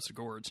Rougarou loves to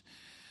gorge.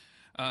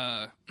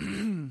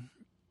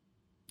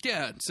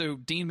 Yeah, so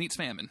Dean meets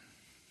Famine.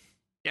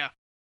 Yeah.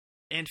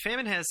 And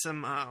Famine has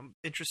some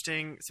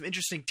interesting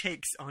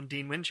takes on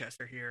Dean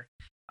Winchester here.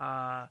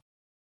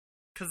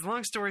 Because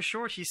long story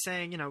short, he's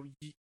saying, you know,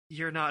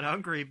 you're not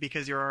hungry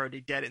because you're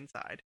already dead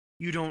inside.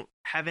 you don't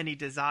have any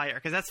desire,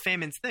 because that's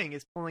Famine's thing,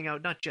 is pulling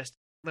out not just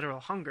literal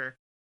hunger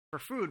for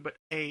food, but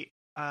a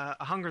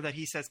hunger that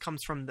he says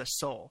comes from the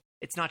soul.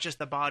 It's not just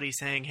the body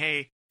saying,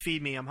 hey,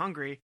 feed me, I'm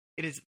hungry.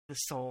 It is the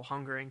soul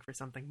hungering for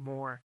something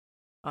more.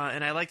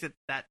 And I like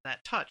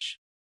that touch,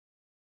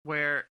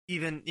 where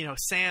even,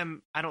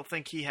 Sam, I don't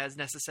think he has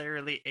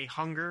necessarily a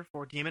hunger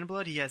for demon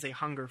blood. He has a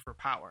hunger for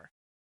power.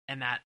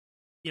 And that,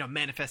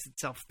 manifests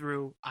itself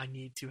through, I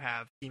need to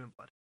have demon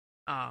blood.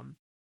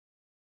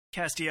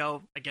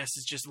 Castiel, I guess,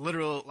 is just a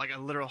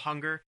literal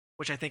hunger,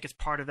 which I think is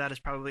part of that, is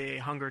probably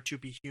a hunger to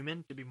be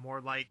human, to be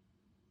more like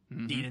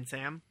Dean and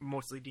Sam,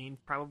 mostly Dean,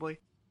 probably.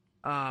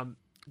 Well,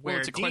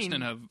 it's a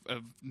question of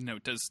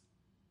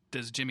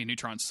does Jimmy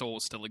Neutron's soul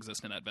still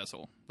exist in that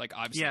vessel? Like,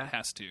 obviously it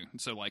has to.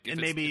 So, like, if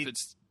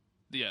it's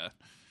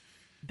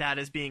that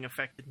is being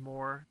affected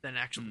more than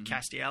actually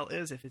Castiel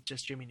is, if it's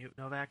just Jimmy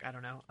Novak, I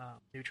don't know,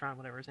 Neutron,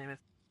 whatever his name is.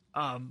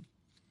 And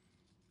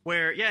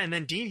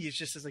then Dean, he's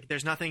just like,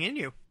 there's nothing in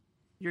you.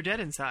 You're dead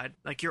inside.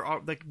 Like, you're all,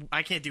 like,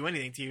 I can't do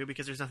anything to you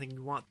because there's nothing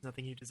you want,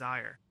 nothing you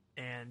desire.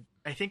 And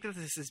I think that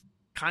this has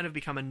kind of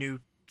become a new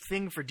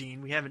thing for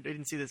Dean. We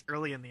didn't see this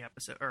early in the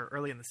episode or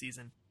early in the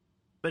season,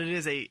 but it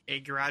is a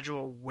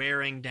gradual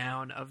wearing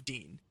down of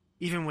Dean.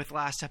 Even with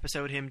last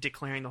episode, him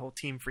declaring the whole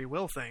team free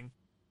will thing,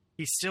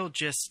 he's still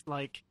just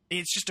like,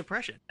 it's just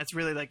depression. That's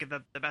really like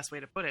the best way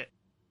to put it.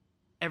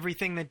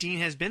 Everything that Dean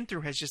has been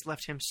through has just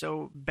left him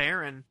so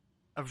barren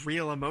of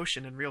real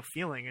emotion and real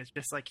feeling. It's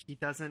just like he's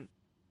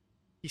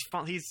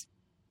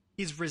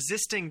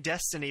resisting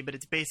destiny, but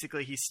it's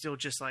basically he's still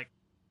just like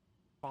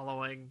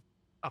following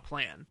a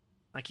plan.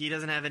 Like, he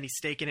doesn't have any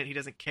stake in it. He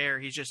doesn't care.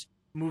 He's just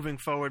moving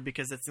forward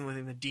because that's the only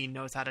thing that Dean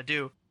knows how to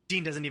do.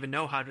 Dean doesn't even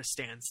know how to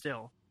stand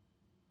still,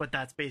 but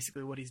that's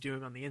basically what he's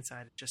doing on the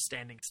inside, just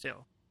standing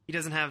still. He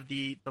doesn't have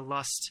the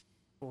lust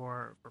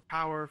for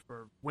power,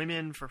 for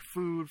women, for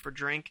food, for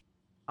drink.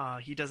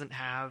 He doesn't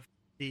have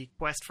the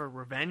quest for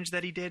revenge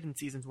that he did in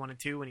seasons 1 and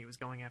 2 when he was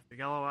going after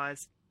Yellow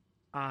Eyes.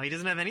 He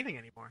doesn't have anything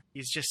anymore.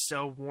 He's just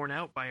so worn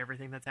out by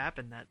everything that's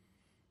happened that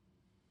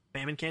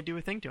Famine can't do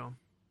a thing to him.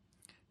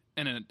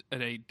 And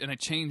in a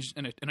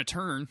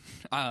turn,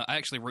 I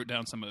actually wrote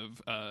down some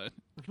of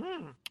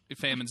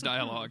Famine's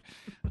dialogue.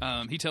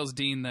 He tells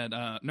Dean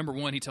that number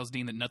one, he tells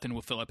Dean that nothing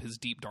will fill up his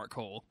deep dark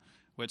hole,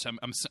 which I'm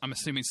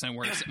assuming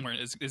somewhere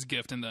is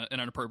gift in an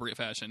appropriate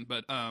fashion.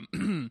 But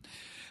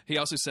he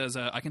also says,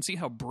 I can see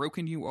how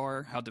broken you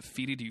are, how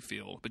defeated you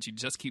feel, but you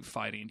just keep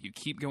fighting. You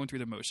keep going through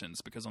the motions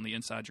because on the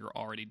inside you're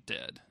already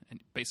dead. And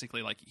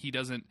basically, like,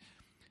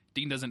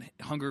 Dean doesn't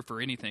hunger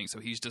for anything, so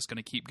he's just going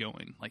to keep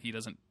going. Like, he's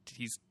just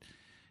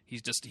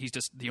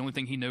the only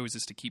thing he knows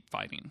is to keep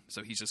fighting.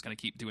 So he's just going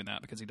to keep doing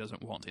that because he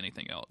doesn't want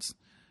anything else.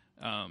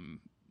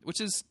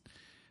 Which is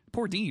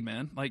poor Dean,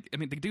 man. Like, I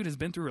mean, the dude has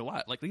been through a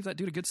lot. Like, leave that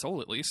dude a good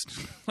soul at least.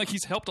 Like,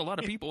 he's helped a lot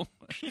of people.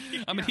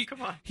 I mean,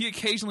 he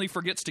occasionally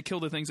forgets to kill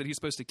the things that he's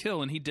supposed to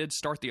kill, and he did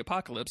start the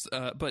apocalypse.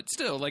 But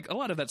still, like, a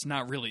lot of that's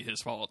not really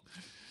his fault.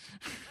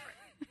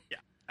 Yeah,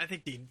 I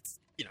think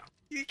Dean's,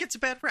 he gets a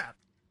bad rap.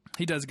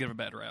 He does give a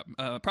bad rap.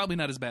 Probably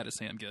not as bad as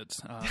Sam gets.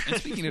 And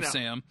speaking of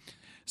Sam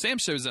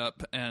shows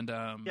up and...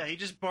 he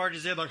just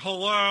barges in like,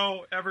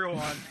 hello,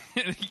 everyone.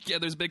 Yeah,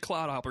 there's big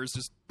clodhoppers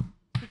just...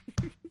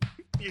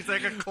 He's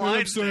like a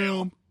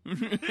Clydesdale.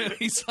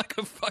 He's like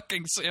a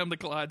fucking Sam the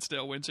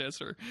Clydesdale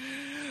Winchester.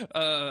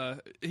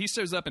 He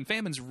shows up and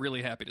Famine's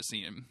really happy to see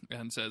him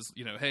and says,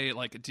 hey,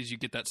 like, did you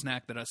get that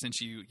snack that I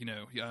sent you?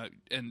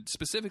 And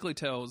specifically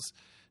tells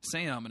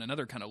Sam and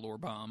another kind of lore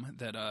bomb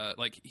that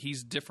like,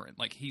 he's different.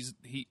 Like, he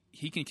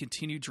can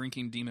continue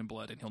drinking demon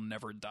blood and he'll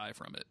never die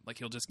from it. Like,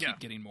 he'll just keep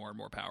getting more and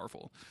more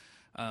powerful.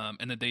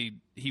 And that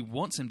he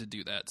wants him to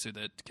do that so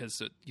that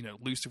because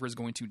Lucifer is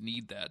going to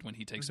need that when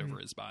he takes over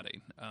his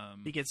body.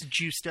 He gets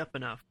juiced up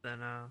enough, then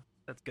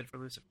that's good for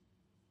Lucifer.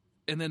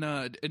 And then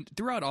and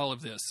throughout all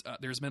of this,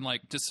 there's been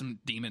like just some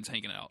demons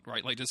hanging out,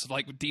 right? Like just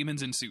like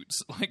demons in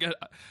suits. Like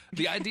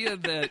the idea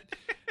that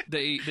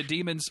the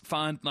demons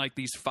find like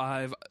these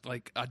 5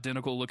 like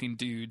identical looking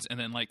dudes, and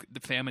then like the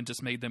Famine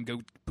just made them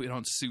go put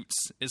on suits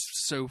is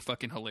so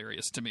fucking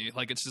hilarious to me.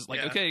 Like it's just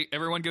like, okay,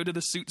 everyone go to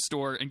the suit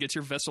store and get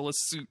your vessel a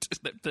suit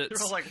that fits.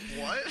 They're all like,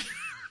 what?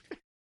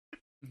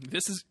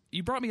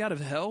 You brought me out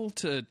of hell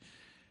to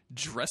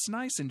dress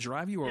nice and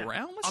drive you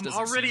around? I'm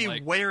already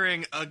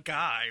wearing a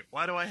guy.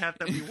 Why do I have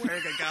to be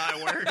wearing a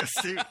guy wearing a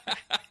suit?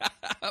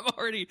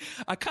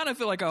 I kind of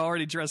feel like I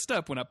already dressed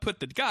up when I put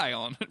the guy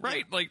on,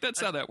 right? Like,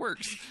 that's how that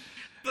works.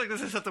 I feel like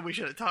this is something we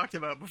should have talked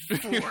about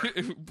before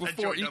I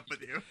joined up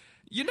with you.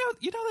 You know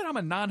that I'm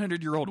a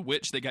 900-year-old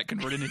witch that got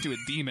converted into a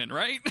demon,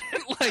 right?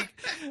 like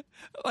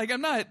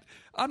I'm not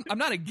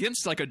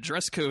against like a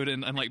dress code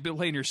and like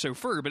playing your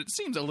chauffeur, but it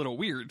seems a little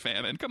weird,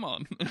 Famine. Come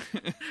on.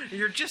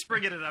 You're just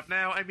bringing it up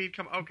now. I mean,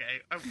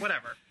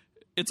 whatever.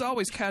 It's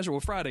always Casual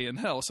Friday in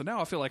hell, so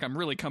now I feel like I'm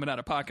really coming out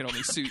of pocket on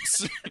these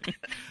suits.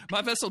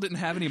 My vessel didn't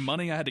have any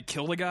money. I had to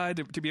kill the guy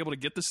to be able to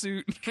get the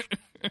suit.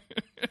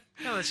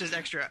 No, it's just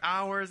extra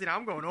hours.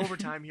 I'm going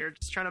overtime here,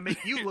 just trying to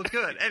make you look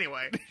good.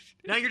 Anyway,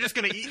 now you're just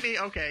going to eat me?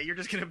 Okay, you're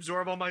just going to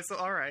absorb all my soul.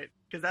 All right,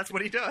 because that's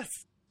what he does.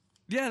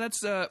 Yeah, that's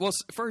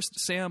first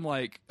Sam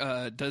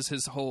does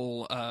his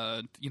whole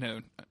I'm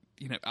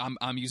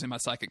using my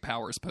psychic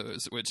powers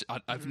pose, which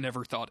I've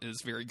never thought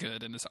is very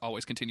good, and it's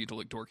always continued to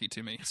look dorky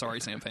to me. Sorry,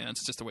 Sam fans,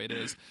 it's just the way it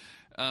is.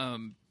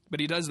 But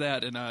he does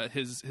that, and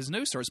his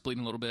nose starts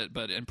bleeding a little bit.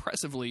 But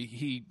impressively,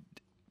 he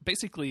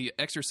basically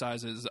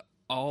exercises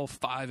all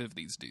 5 of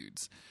these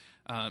dudes.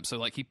 So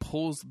like he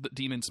pulls the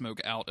demon smoke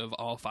out of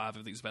all 5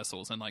 of these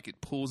vessels, and like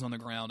it pulls on the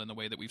ground in the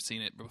way that we've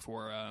seen it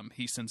before.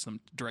 He sends them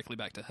directly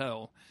back to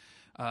hell.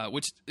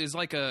 Which is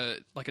like a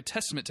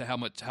testament to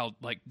how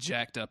like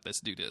jacked up this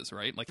dude is,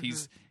 right? Like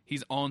he's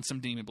on some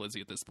demon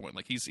blizzy at this point.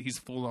 Like he's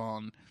full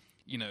on,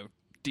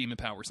 demon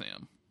power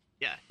Sam.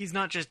 Yeah, he's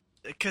not just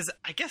because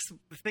I guess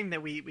the thing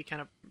that we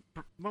kind of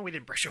we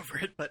didn't brush over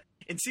it, but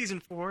in season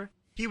 4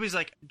 he was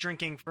like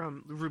drinking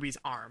from Ruby's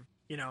arm,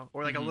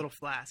 or like a little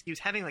flask. He was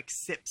having like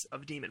sips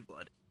of demon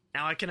blood.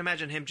 Now I can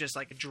imagine him just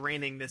like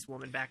draining this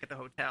woman back at the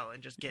hotel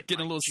and just getting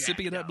a little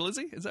sippy of that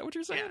blizzy. Is that what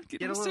you're saying? Yeah,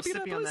 get a little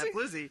sippy on that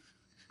blizzy.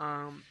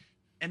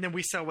 And then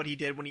we saw what he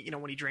did when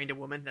he drained a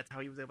woman. That's how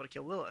he was able to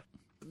kill Lilith.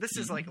 This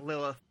is like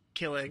Lilith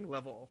killing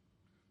level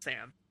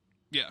Sam.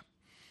 Yeah,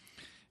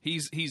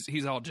 he's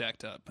all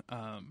jacked up.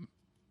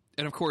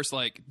 And of course,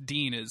 like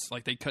Dean is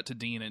like they cut to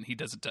Dean and he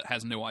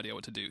has no idea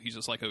what to do. He's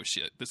just like, oh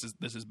shit, this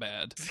is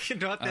bad.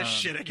 Not this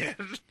shit again.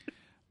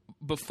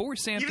 Before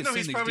Sam, even though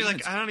he's probably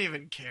like, I don't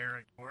even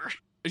care anymore.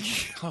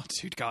 Oh,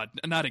 dude, God,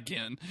 not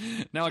again.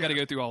 Now I got to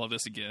go through all of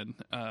this again.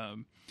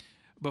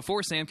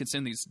 Before Sam can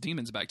send these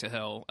demons back to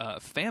hell,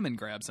 Famine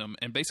grabs them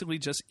and basically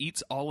just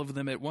eats all of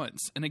them at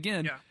once. And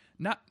again,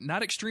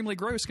 not extremely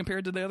gross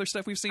compared to the other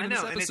stuff we've seen in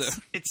this episode.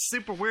 And it's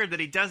super weird that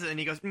he does it and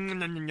he goes,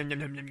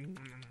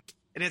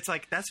 and it's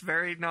like, that's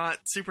very not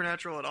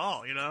supernatural at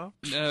all,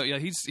 No, yeah,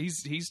 he's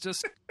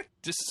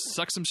just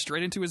sucks them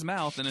straight into his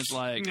mouth and it's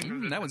like,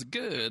 that was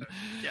good.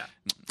 Yeah.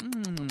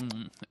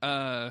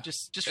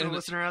 Just for the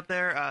listener out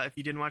there, if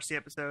you didn't watch the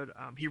episode,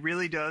 he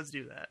really does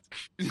do that.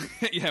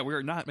 Yeah,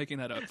 we're not making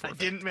that up. I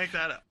didn't make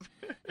that up.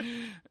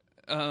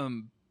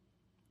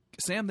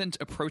 Sam then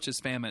approaches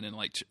Famine and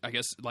like I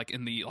guess like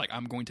in the like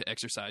I'm going to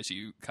exercise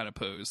you kind of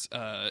pose,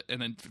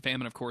 and then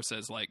Famine of course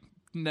says like,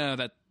 no,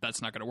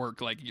 that's not going to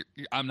work. Like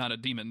I'm not a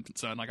demon,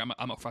 son. Like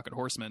I'm a fucking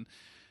horseman,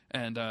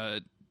 and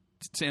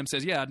Sam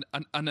says, yeah,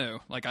 I know.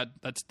 Like I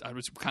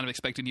was kind of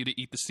expecting you to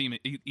eat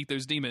eat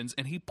those demons,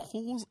 and he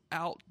pulls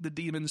out the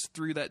demons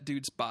through that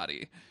dude's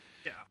body.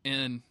 Yeah,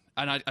 and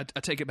I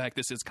take it back.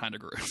 This is kind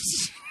of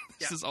gross.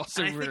 This is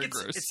also very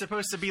gross. It's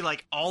supposed to be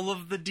like all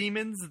of the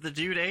demons the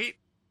dude ate.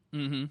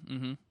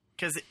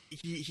 Because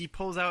he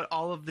pulls out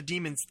all of the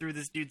demons through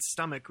this dude's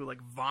stomach, who like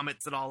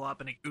vomits it all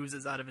up and it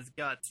oozes out of his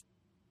guts.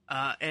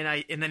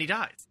 And then he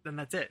dies. Then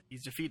that's it.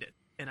 He's defeated.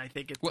 And I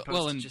think it's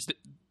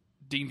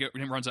Dean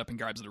runs up and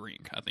grabs the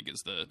ring. I think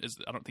is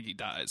I don't think he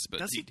dies, but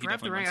does he grab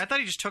the ring? I thought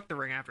he just took the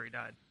ring after he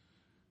died.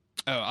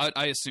 Oh,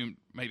 I assume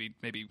maybe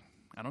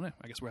I don't know.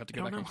 I guess we'll have to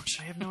go back and watch.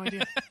 I have no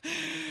idea.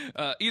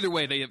 Either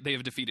way, they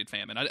have defeated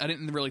Famine. I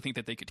didn't really think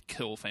that they could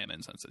kill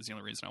Famine, since that's the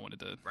only reason I wanted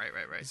to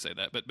say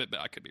that. But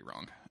I could be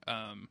wrong.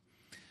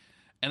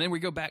 And then we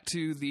go back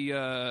to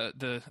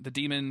the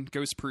demon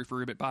ghost-proof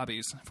room at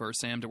Bobby's for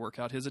Sam to work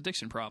out his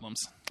addiction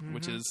problems,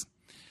 which is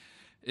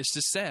it's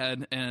just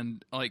sad.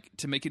 And like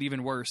to make it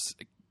even worse,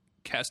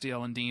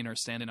 Castiel and Dean are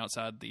standing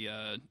outside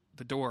the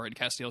door, and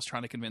Castiel's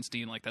trying to convince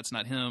Dean like that's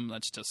not him.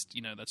 That's just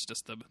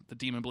the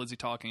demon Blizzy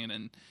talking.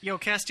 And yo,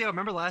 Castiel,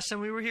 remember last time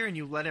we were here and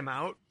you let him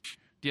out?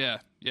 Yeah,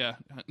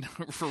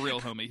 for real,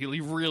 homie.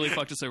 He really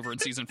fucked us over in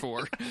season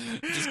 4.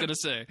 Just gonna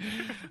say.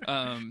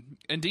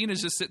 And Dean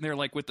is just sitting there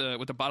like with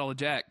a bottle of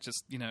Jack,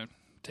 just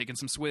taking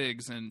some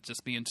swigs and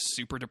just being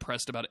super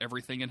depressed about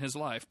everything in his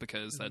life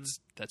because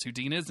that's who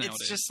Dean is nowadays.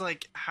 It's just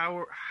like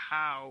how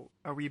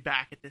are we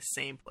back at the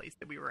same place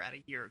that we were at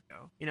a year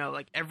ago?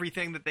 Like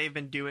everything that they've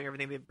been doing,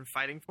 everything they've been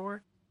fighting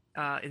for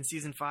in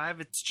season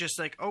 5. It's just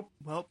like, oh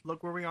well,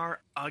 look where we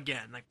are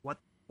again. Like what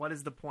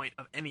is the point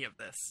of any of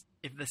this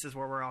if this is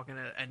where we're all going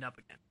to end up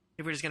again?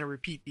 If we're just going to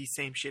repeat these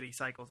same shitty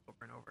cycles over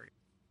and over again.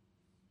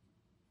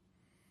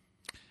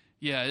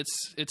 Yeah,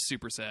 it's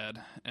super sad.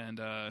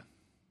 And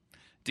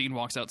Dean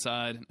walks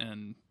outside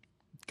and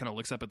kind of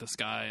looks up at the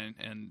sky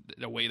and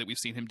a way that we've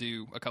seen him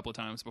do a couple of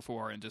times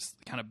before and just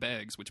kind of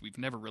begs, which we've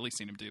never really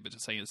seen him do, but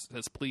just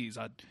says, please,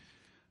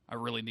 I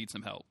really need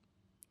some help.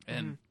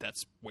 And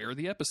that's where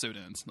the episode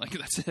ends. Like,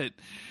 that's it.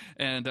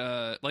 And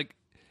like,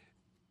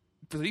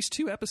 for these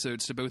 2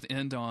 episodes to both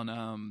end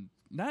on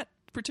not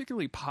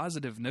particularly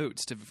positive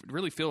notes, to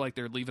really feel like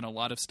they're leaving a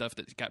lot of stuff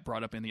that got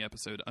brought up in the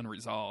episode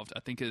unresolved, I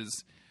think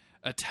is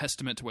a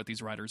testament to what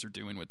these writers are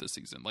doing with this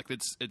season. Like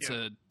it's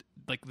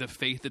like the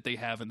faith that they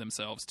have in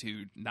themselves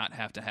to not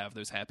have to have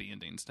those happy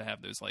endings, to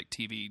have those like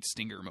TV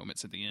stinger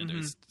moments at the end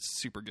is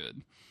super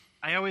good.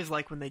 I always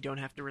like when they don't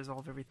have to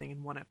resolve everything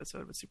in one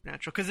episode with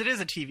Supernatural, because it is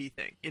a TV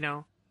thing,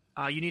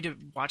 you need to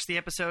watch the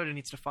episode. It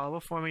needs to follow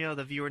a formula.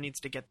 The viewer needs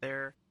to get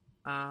their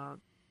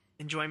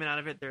enjoyment out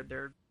of it.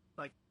 Their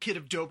like hit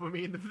of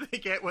dopamine that they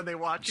get when they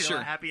watch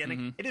a happy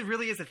ending. It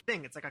really is a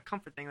thing. It's like a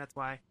comfort thing. That's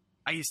why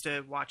I used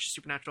to watch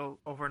Supernatural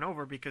over and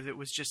over because it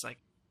was just like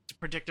it's a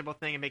predictable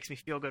thing. It makes me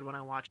feel good when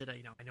I watch it.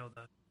 I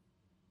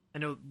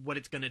know what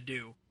it's gonna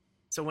do.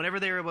 So whenever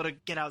they were able to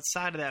get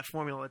outside of that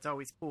formula, it's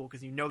always cool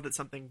because you know that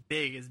something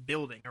big is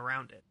building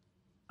around it.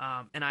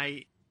 And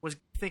I was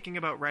thinking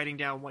about writing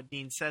down what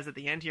Dean says at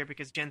the end here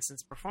because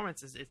Jensen's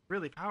performance is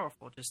really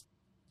powerful. Just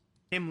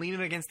him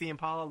leaning against the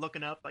Impala,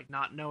 looking up, like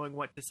not knowing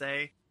what to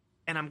say.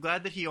 And I'm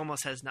glad that he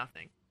almost has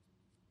nothing.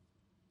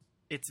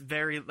 It's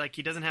very, like,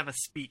 he doesn't have a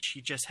speech.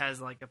 He just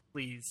has, like, a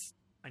please,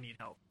 I need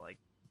help. Like,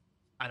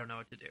 I don't know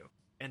what to do.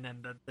 And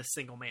then the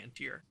single man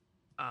tier.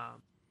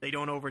 They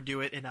don't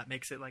overdo it, and that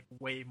makes it, like,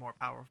 way more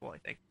powerful, I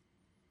think.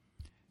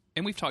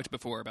 And we've talked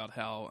before about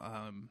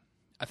how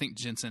I think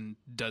Jensen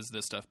does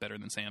this stuff better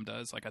than Sam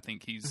does. Like, I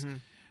think he's... Mm-hmm.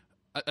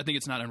 I think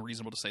it's not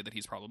unreasonable to say that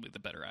he's probably the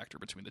better actor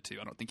between the two.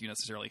 I don't think you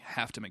necessarily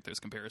have to make those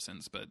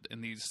comparisons, but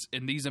in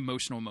these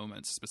emotional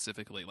moments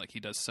specifically, like,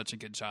 he does such a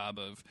good job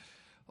of,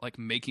 like,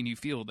 making you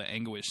feel the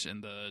anguish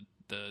and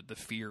the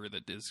fear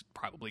that is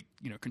probably,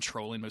 you know,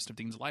 controlling most of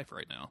Dean's life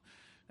right now.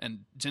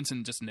 And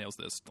Jensen just nails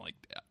this, like,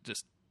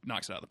 just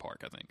knocks it out of the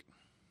park, I think.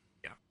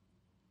 Yeah.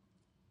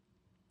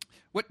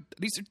 What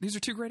these are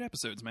two great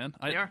episodes, man.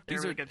 They're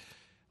really good.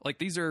 Like,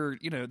 these are,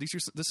 you know, this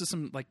is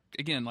some, like,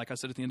 again, like I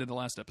said at the end of the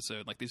last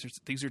episode, like,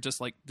 these are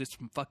just, like, this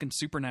fucking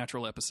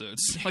supernatural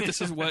episodes. Like,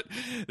 this is what,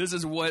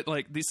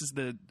 like, this is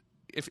the,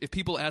 if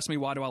people ask me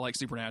why do I like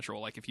Supernatural,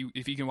 like, if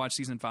you can watch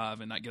season 5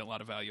 and not get a lot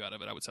of value out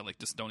of it, I would say, like,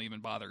 just don't even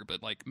bother.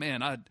 But, like,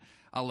 man,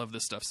 I love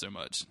this stuff so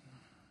much.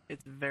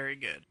 It's very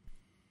good.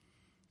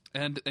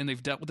 And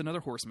they've dealt with another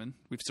Horseman.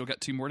 We've still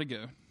got 2 more to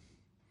go.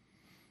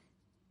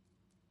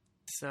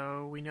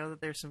 So we know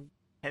that there's some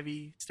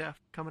heavy stuff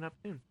coming up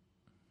soon.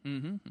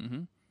 Do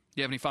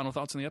you have any final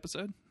thoughts on the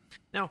episode?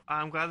 No,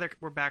 I'm glad that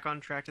we're back on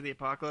track to the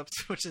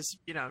apocalypse, which is,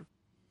 you know,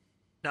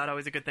 not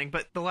always a good thing.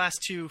 But the last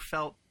 2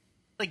 felt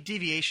like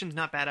deviations,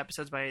 not bad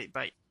episodes by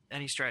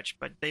any stretch,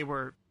 but they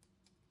were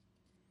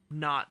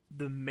not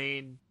the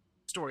main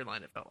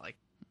storyline, it felt like.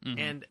 Mm-hmm.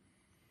 And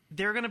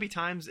there are going to be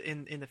times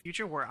in the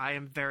future where I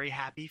am very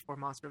happy for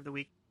Monster of the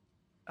Week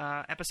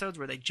episodes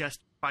where they just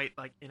fight,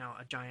 like, you know,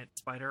 a giant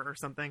spider or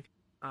something.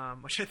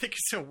 Which I think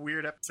is a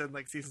weird episode,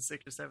 like season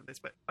 6 or 7, they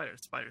fight a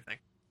spider thing.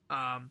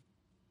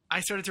 I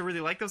started to really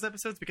like those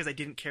episodes because I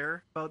didn't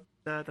care about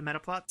the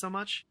meta plot so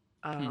much.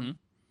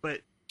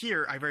 But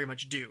here I very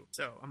much do.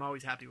 So I'm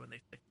always happy when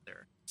they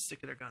stick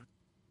to their guns.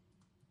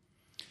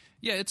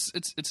 Yeah,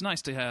 it's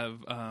nice to have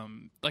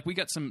like, we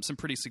got some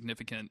pretty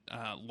significant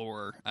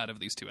lore out of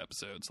these 2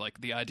 episodes. Like,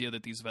 the idea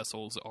that these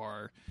vessels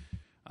are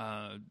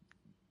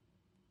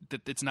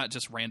that it's not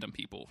just random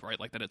people, right?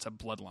 Like, that it's a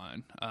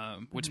bloodline,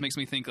 which makes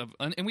me think of,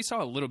 and we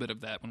saw a little bit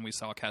of that when we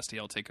saw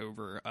Castiel take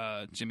over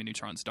Jimmy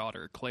Neutron's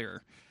daughter,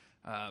 Claire.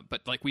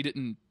 But, like, we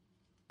didn't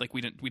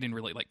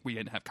really, like, we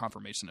didn't have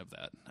confirmation of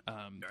that.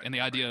 And the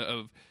idea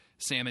of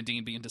Sam and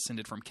Dean being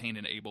descended from Cain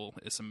and Abel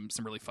is some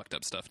really fucked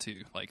up stuff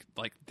too. Like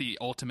the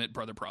ultimate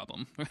brother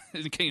problem,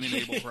 Cain and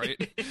Abel, right?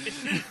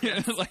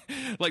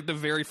 like the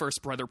very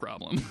first brother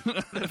problem.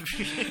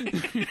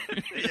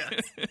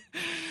 Yes.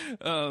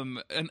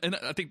 And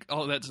I think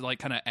all of that, like,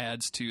 kind of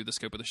adds to the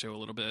scope of the show a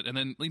little bit. And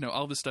then, you know,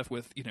 all this stuff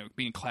with, you know,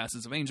 being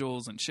classes of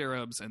angels and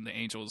cherubs, and the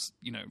angels,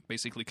 you know,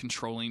 basically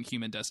controlling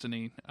human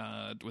destiny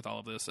with all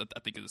of this, I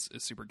think is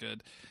super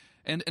good.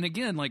 And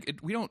again, like,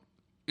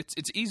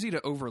 it's easy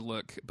to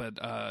overlook, but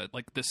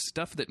like, the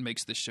stuff that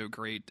makes this show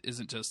great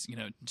isn't just, you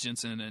know,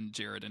 Jensen and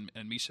Jared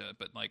and Misha,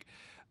 but, like,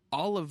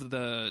 all of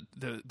the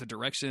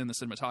direction, the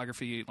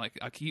cinematography. Like,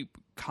 I keep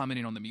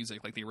commenting on the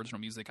music, like the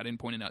original music. I didn't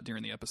point it out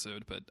during the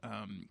episode, but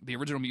the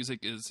original music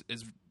is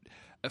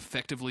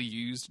effectively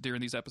used during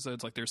these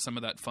episodes. Like, there's some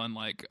of that fun,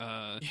 like,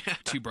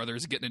 2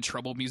 brothers getting in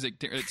trouble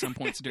music at some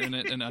points during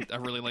it, and I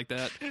really like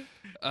that.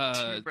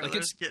 2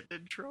 brothers getting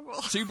in trouble.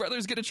 2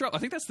 brothers get in trouble. I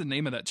think that's the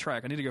name of that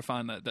track. I need to go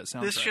find that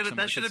soundtrack.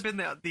 That should have been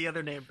the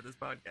other name for this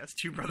podcast.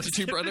 2 brothers.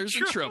 2 brothers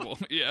in trouble.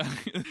 Yeah.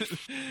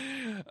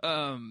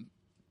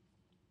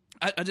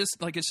 I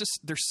just, like, it's just,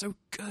 they're so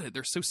good,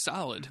 they're so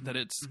solid that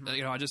it's,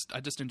 you know, I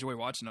just enjoy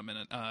watching them.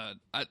 And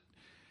I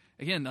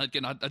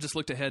just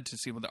looked ahead to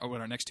see what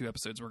our next 2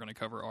 episodes we're going to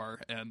cover are,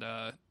 and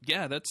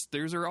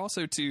those are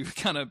also 2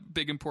 kind of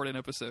big important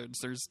episodes.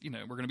 There's, you know,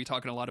 we're going to be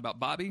talking a lot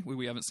about Bobby, who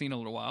we haven't seen in a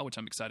little while, which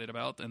I'm excited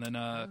about, and then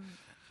I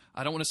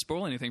don't want to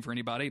spoil anything for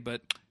anybody, but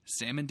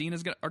Sam and Dean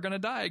are going to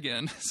die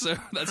again, so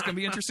that's going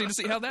to be interesting to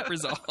see how that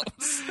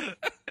resolves.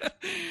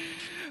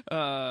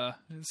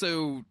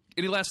 So,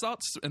 any last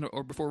thoughts,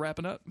 or before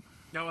wrapping up?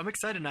 No, I'm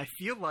excited, and I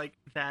feel like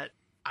that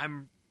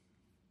I'm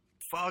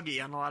foggy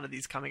on a lot of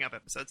these coming up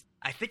episodes.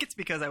 I think it's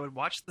because I would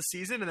watch the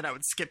season and then I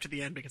would skip to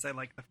the end because I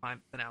like the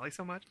finale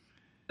so much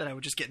that I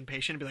would just get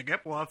impatient and be like,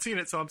 yep, well, I've seen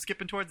it, so I'm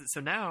skipping towards it.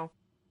 So now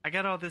I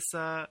got all this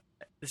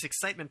this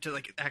excitement to,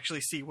 like,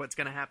 actually see what's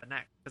going to happen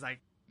next, because I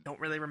don't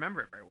really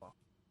remember it very well.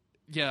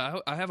 Yeah,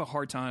 I have a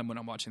hard time when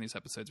I'm watching these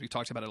episodes. We've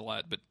talked about it a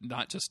lot, but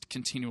not just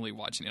continually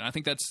watching it. I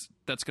think that's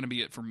going to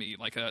be it for me.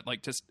 Like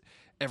just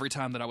every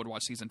time that I would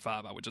watch season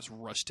 5, I would just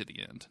rush to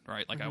the end,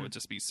 right? Like, I would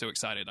just be so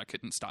excited I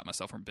couldn't stop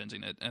myself from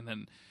binging it, and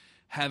then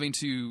having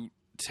to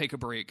take a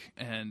break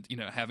and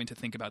having to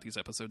think about these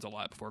episodes a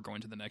lot before going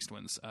to the next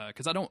ones,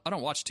 because I don't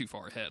watch too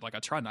far ahead. Like I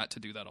try not to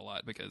do that a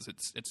lot because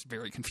it's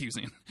very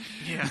confusing.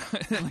 Yeah.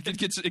 Like it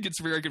gets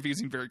very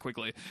confusing very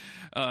quickly.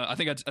 I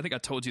think I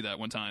told you that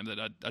one time that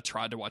I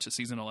tried to watch a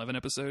season 11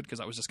 episode because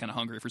I was just kind of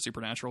hungry for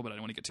Supernatural, but I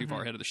didn't want to get too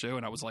far ahead of the show,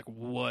 and I was like,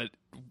 what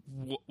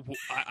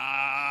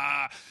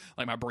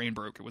like my brain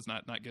broke. It was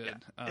not good.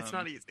 Yeah, it's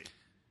not easy.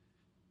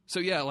 So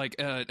yeah, like,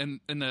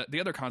 and the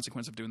other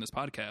consequence of doing this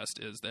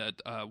podcast is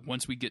that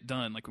once we get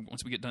done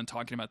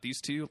talking about these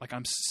two, like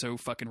I'm so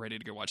fucking ready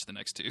to go watch the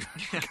next two.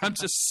 Like, I'm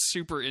just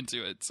super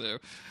into it. So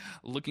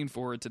looking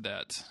forward to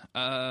that.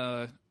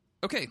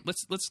 Okay,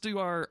 let's do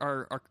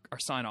our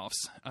sign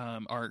offs.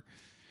 Our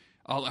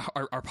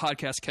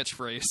podcast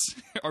catchphrase.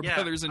 Our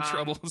brothers in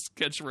trouble's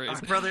catchphrase.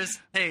 Our brothers,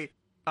 hey,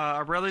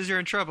 our brothers are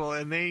in trouble,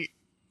 and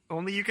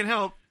only you can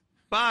help.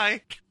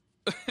 Bye.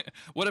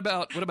 What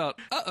about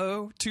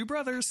two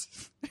brothers?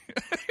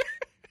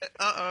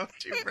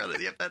 Two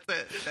brothers. Yep, that's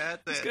it.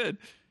 That's good.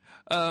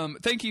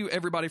 Thank you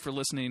everybody for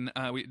listening.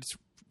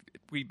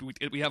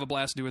 We have a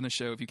blast doing this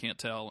show, if you can't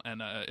tell, and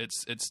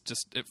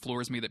it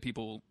floors me that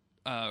people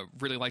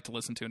really like to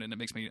listen to it, and it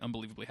makes me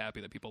unbelievably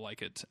happy that people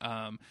like it.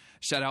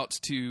 Shout out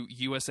to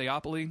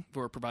USAopoly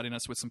for providing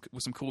us with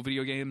some cool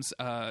video games,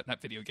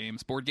 not video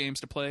games, board games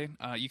to play.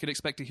 You can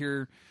expect to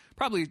hear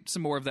probably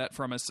some more of that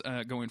from us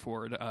going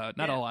forward.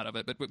 Not a lot of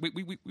it, but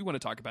we want to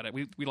talk about it.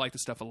 We like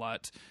this stuff a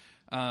lot.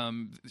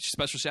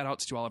 Special shout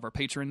outs to all of our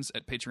patrons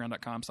at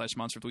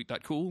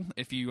patreon.com/monsteroftheweek.cool.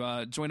 If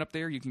you join up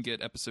there, you can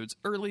get episodes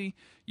early.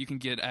 You can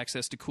get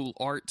access to cool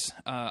art.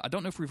 I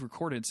don't know if we've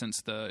recorded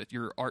since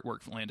your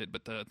artwork landed,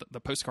 but the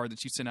postcard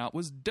that you sent out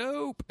was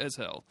dope as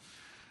hell.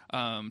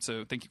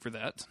 So thank you for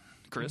that,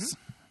 Chris.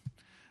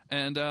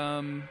 Mm-hmm.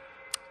 And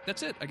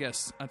that's it, I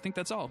guess. I think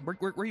that's all.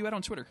 Where are you at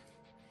on Twitter?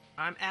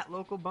 I'm at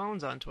Local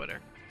Bones on Twitter.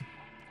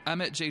 I'm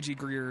at JG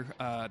Greer.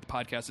 The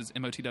podcast is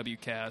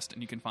MOTWcast,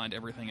 and you can find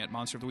everything at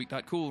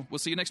monsteroftheweek.cool. We'll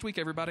see you next week,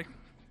 everybody.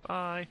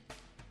 Bye.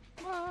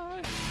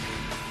 Bye.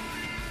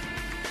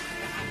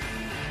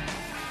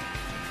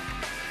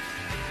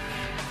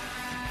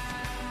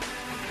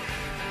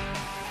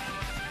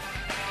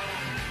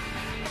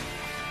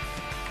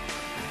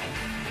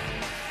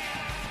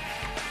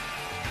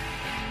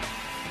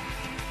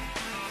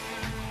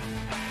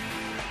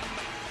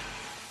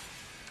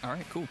 All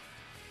right, cool.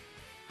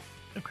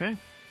 Okay.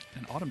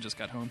 And Autumn just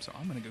got home, so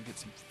I'm going to go get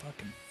some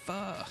fucking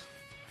pho.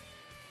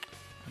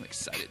 I'm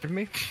excited. For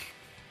me?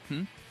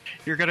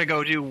 You're going to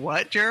go do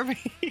what, Jeremy?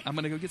 I'm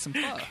going to go get some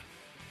pho.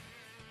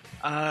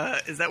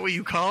 Is that what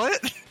you call it?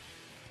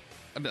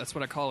 I mean, that's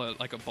what I call it,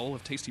 like a bowl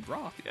of tasty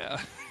broth,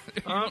 yeah.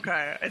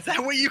 Okay. Is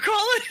that what you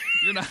call it?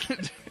 You're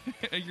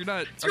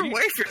not... It's your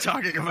wife you're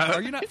talking about.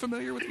 Are you not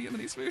familiar with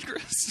Vietnamese food,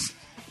 Chris?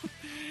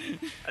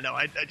 I know,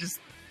 I just...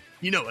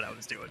 You know what I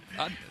was doing.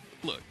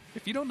 Look,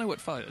 if you don't know what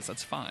pho is,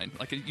 that's fine.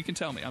 Like, you can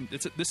tell me.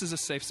 This is a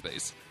safe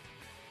space.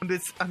 I'm a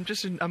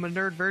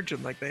nerd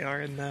virgin like they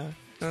are in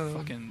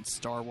fucking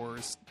Star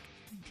Wars.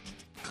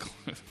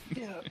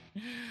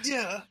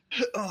 Yeah.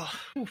 Oh,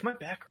 oof, my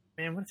back,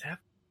 man. What's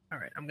happening? All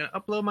right, I'm gonna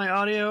upload my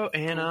audio,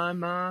 and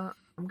I'm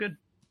good.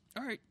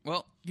 All right.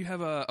 Well, you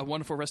have a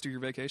wonderful rest of your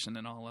vacation,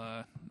 and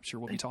I'm sure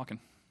we'll be talking.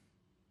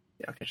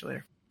 Yeah, I'll catch you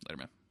later. Later,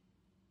 man.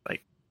 Bye.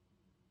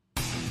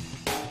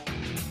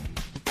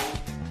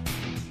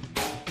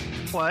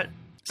 What?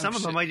 Some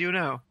of them I do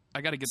know.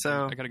 I gotta go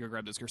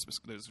grab those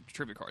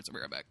trivia cards. I'll be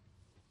right back.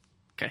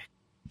 Okay.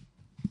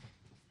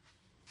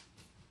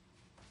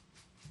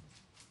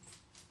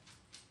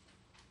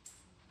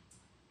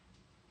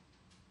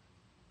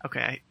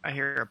 Okay, I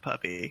hear a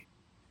puppy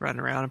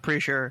running around. I'm pretty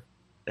sure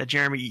that,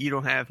 Jeremy, you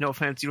don't have, no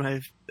offense, you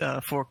don't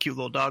have 4 cute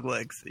little dog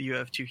legs. You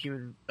have 2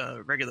 human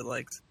regular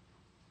legs.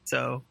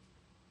 So,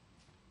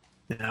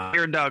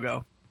 you're a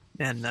doggo.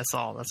 And that's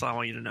all. That's all I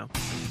want you to know.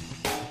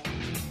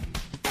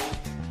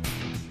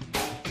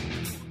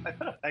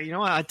 You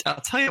know what?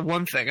 I'll tell you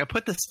one thing. I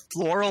put this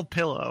floral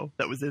pillow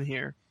that was in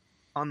here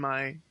on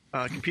my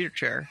computer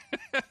chair.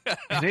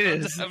 And it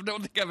is... I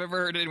don't think I've ever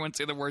heard anyone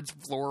say the words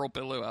floral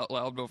pillow out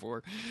loud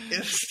before.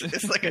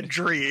 It's like a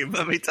dream,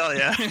 let me tell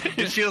you.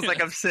 It feels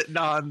like I'm sitting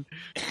on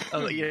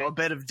a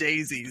bed of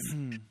daisies.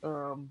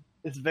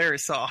 It's very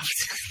soft.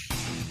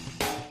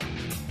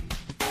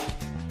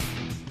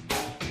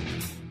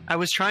 I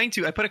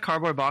put a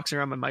cardboard box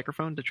around my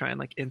microphone to try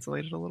and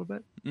insulate it a little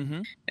bit.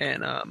 Mm-hmm.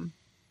 And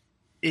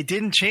it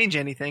didn't change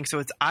anything, so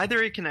it's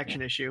either a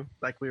connection issue,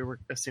 like we were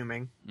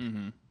assuming,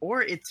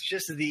 or it's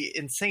just the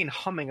insane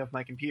humming of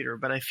my computer.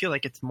 But I feel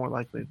like it's more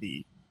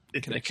likely a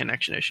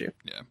connection issue.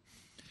 Yeah.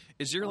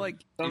 Is your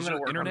is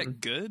your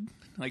internet good?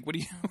 Like, what do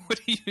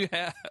you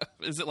have?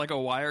 Is it like a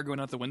wire going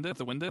out the window?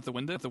 The window.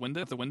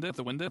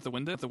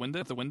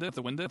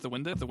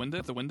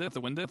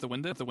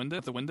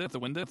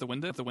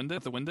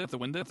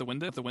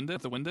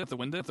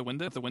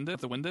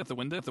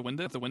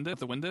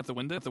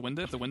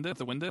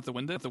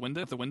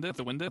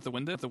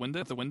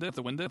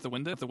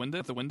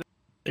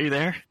 Are you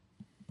there?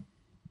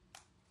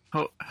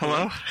 Oh,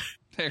 hello?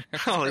 There.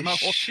 Holy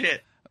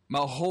shit. My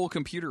whole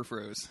computer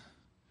froze.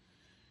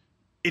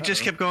 It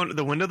just kept going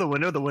the window, over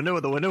and over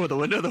and over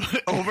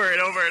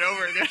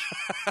again.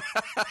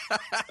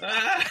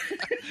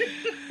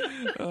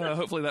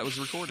 Hopefully that was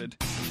recorded.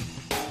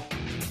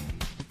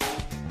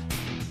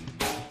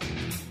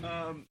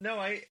 No,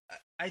 I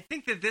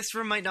think that this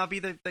room might not be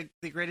the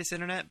greatest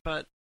internet,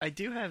 but I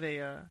do have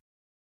a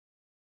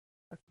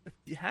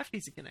half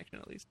decent connection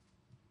at least.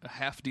 A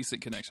half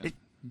decent connection.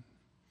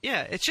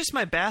 Yeah, it's just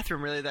my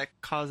bathroom really that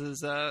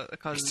causes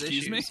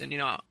Excuse issues. me?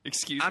 And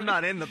Excuse I'm me?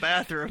 not in the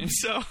bathroom,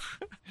 so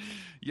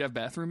You have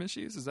bathroom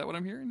issues? Is that what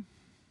I'm hearing?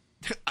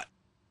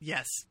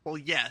 yes. Well,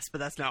 yes, but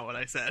that's not what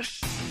I said.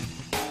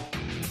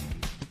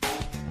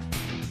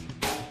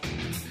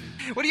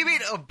 What do you mean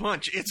a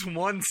bunch? It's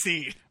one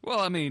scene. Well,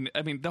 I mean,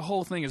 the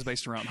whole thing is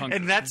based around hunger.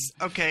 And that's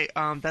okay.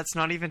 That's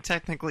not even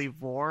technically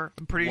vor.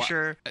 I'm pretty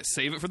sure.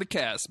 Save it for the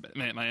cast,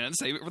 man.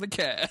 Save it for the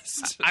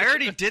cast. I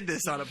already did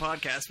this on a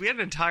podcast. We had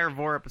an entire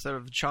vor episode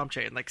of the Chomp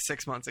Chain like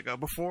 6 months ago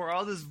before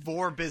all this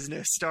vor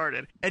business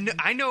started. And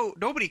I know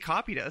nobody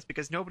copied us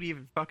because nobody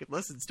even fucking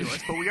listens to us,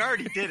 but we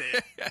already did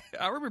it.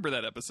 I remember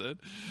that episode.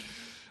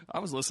 I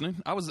was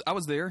listening. I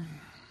was there.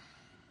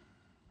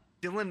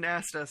 Dylan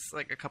asked us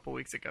like a couple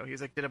weeks ago. He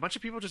was like, "Did a bunch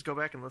of people just go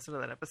back and listen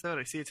to that episode?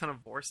 I see a ton of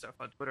vor stuff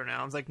on Twitter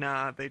now." I was like,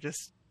 "Nah, they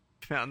just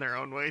found their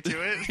own way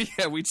to it."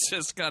 Yeah, we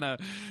just kind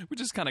of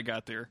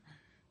got there.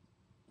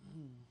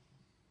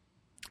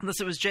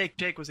 Unless it was Jake.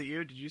 Jake, was it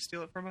you? Did you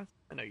steal it from us?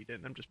 I know you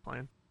didn't. I'm just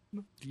playing.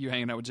 You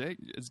hanging out with Jake?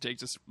 Is Jake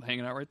just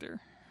hanging out right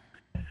there?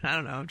 I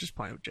don't know. I'm just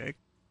playing with Jake.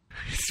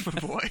 He's my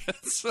boy.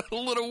 It's a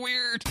little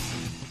weird.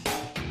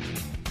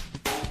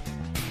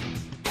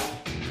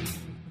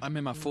 I'm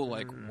in my full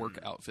work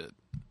outfit,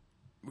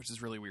 which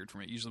is really weird for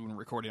me. Usually when I'm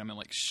recording, I'm in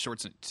like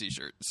shorts and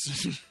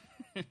t-shirts.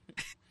 I'm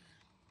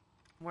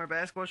wearing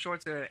basketball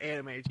shorts and an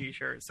anime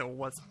t-shirt. So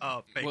what's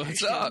up, vacation?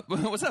 What's up?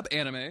 What's up,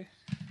 anime?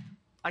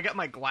 I got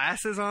my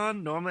glasses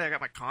on. Normally, I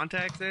got my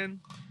contacts in.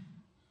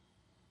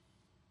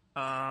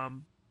 I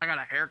got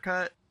a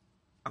haircut.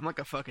 I'm like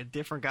a fucking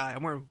different guy.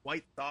 I'm wearing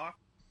white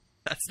socks.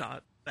 That's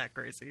not that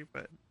crazy,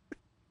 but.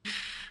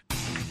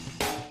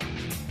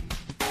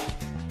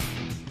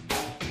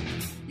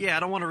 Yeah, I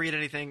don't want to read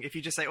anything. If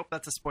you just say, "Oh,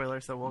 that's a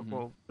spoiler," so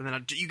we'll and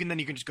then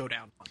you can just go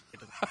down.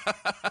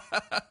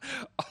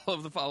 All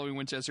of the following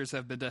Winchesters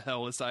have been to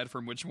hell, aside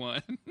from which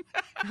one?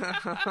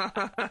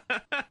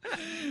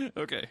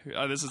 Okay,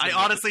 I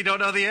honestly don't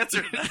know the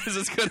answer to that. This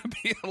is going to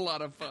be a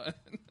lot of fun.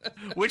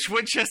 Which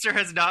Winchester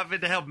has not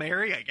been to hell?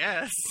 Mary, I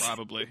guess.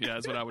 Probably, yeah,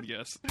 that's what I would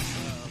guess. Do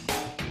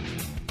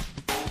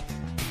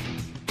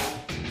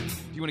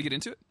you want to get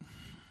into it?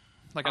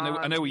 Like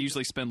I know we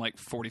usually spend like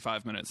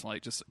 45 minutes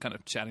like just kind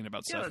of chatting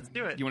about stuff. Yeah, let's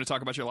do it. You want to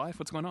talk about your life?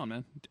 What's going on,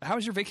 man? How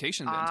was your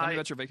vacation been? Tell me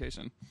about your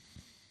vacation.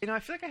 I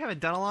feel like I haven't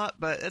done a lot,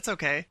 but it's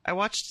okay. I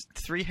watched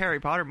 3 Harry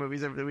Potter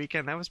movies over the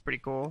weekend. That was pretty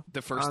cool.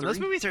 The first 3?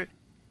 Those movies are...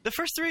 The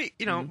first 3,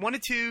 1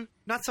 and 2,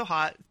 not so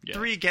hot. Yeah.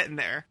 3 getting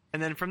there.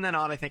 And then from then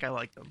on, I think I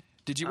liked them.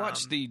 Did you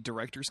watch the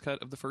director's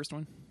cut of the first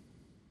one?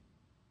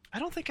 I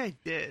don't think I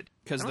did.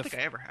 I don't think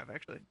I ever have,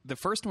 actually. The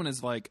first one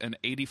is like an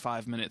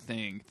 85-minute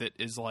thing that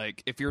is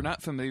like, if you're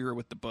not familiar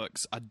with the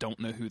books, I don't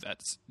know who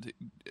that's...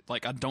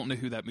 Like, I don't know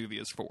who that movie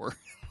is for.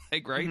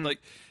 Like, right? Mm-hmm.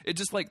 Like, it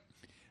just like...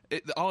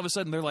 all of a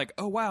sudden, they're like,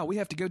 "Oh wow, we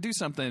have to go do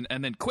something,"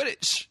 and then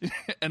Quidditch,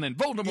 and then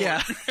Voldemort.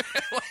 Yeah,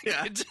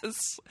 yeah. It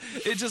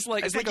just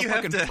like it's like a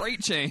fucking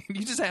freight train.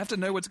 You just have to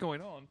know what's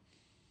going on.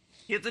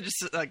 You have to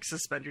just like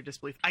suspend your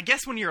disbelief. I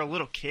guess when you're a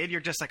little kid,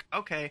 you're just like,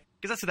 okay,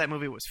 because that's what that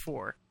movie was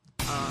for.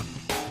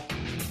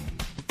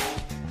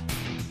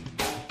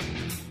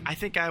 I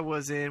think I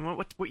was in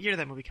what year did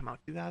that movie come out?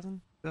 2000,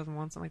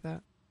 2001, something like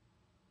that.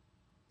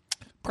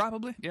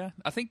 Probably, yeah.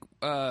 I think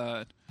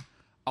I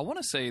want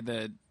to say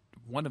that.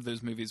 One of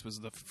those movies was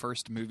the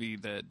first movie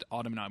that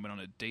Autumn and I went on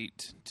a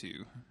date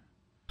to.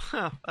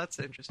 Huh, that's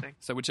interesting.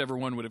 So whichever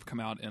one would have come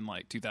out in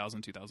like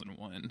 2000,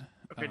 2001.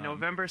 Okay,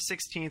 November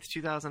 16th,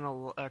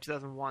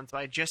 2001. So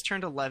I just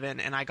turned 11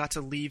 and I got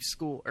to leave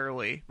school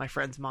early. My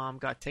friend's mom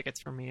got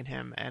tickets for me and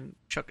him and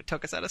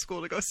took us out of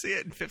school to go see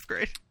it in 5th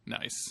grade.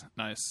 Nice.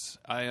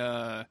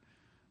 I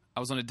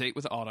was on a date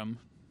with Autumn.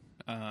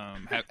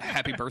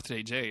 Happy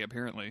birthday, Jay,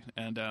 apparently.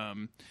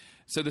 And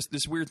so this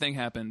weird thing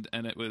happened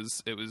and it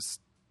was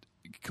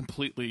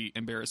completely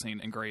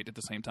embarrassing and great at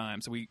the same time.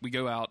 So we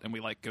go out and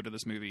we like go to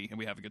this movie and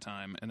we have a good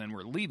time, and then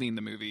we're leaving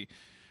the movie.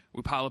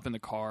 We pile up in the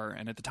car,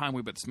 and at the time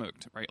we both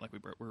smoked, right? Like we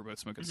were both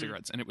smoking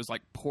cigarettes, and it was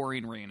like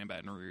pouring rain in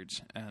Baton Rouge,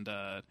 and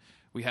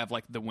we have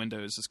like the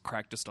windows is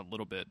cracked just a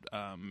little bit,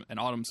 and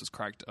Autumn's is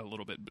cracked a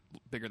little bit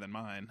bigger than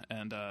mine,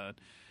 and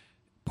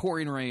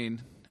pouring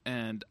rain,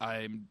 and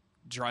I'm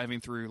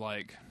driving through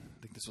like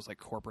I think this was like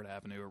Corporate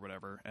Avenue or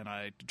whatever, and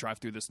I drive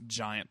through this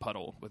giant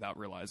puddle without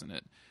realizing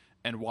it.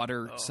 And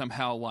water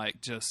somehow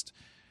like just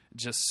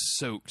just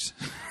soaked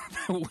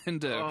the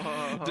window,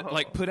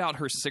 like put out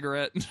her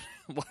cigarette,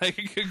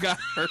 like got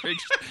her.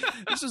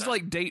 This was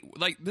like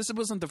this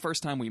wasn't the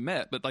first time we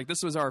met, but like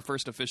this was our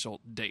first official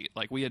date.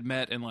 Like we had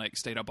met and like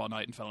stayed up all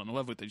night and fell in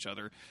love with each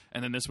other,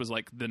 and then this was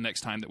like the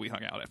next time that we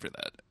hung out after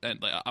that,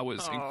 and I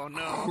was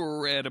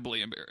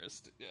incredibly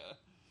embarrassed. Yeah.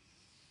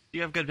 Do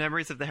you have good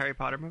memories of the Harry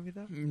Potter movie,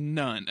 though?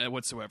 None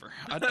whatsoever.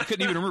 I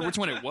couldn't even remember which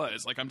one it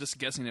was. Like, I'm just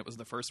guessing it was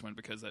the first one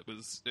because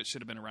it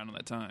should have been around at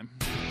that time.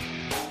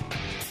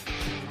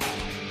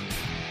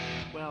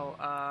 Well,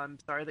 I'm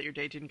sorry that your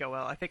date didn't go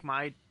well. I think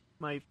my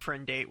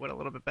friend date went a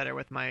little bit better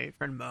with my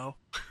friend Mo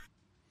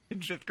in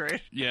 5th grade.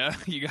 Yeah,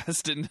 you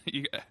guys didn't.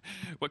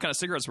 What kind of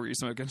cigarettes were you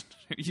smoking?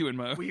 You and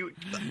Mo?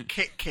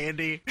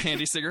 Candy.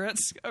 Candy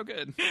cigarettes? Oh,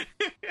 good.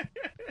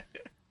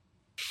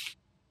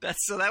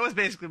 So that was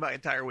basically my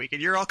entire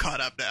weekend. You're all caught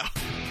up now.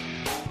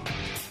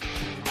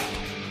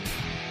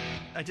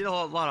 I did a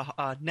lot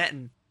of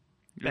netting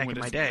back in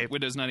my day.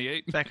 Windows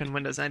 98? Back in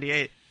Windows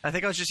 98. I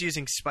think I was just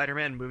using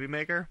Spider-Man Movie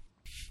Maker.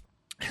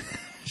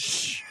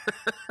 Sure.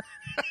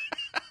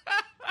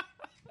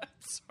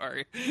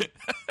 Sorry.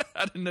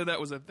 I didn't know that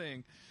was a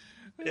thing.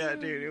 Yeah,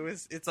 dude,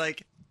 it's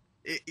like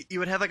you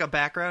would have like a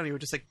background, you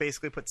would just like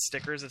basically put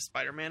stickers of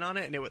Spider-Man on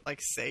it, and it would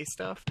like say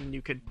stuff, and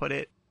you could put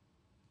it.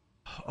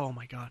 Oh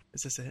my god,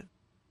 is this it?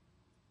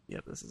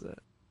 Yep, this is it.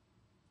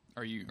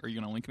 Are you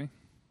gonna link me?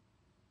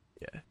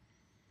 Yeah.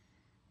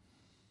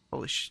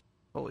 Holy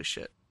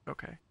shit.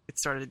 Okay. It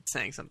started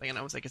saying something, and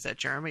I was like, is that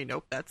Jeremy?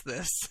 Nope, that's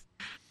this.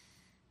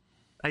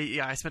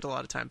 I spent a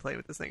lot of time playing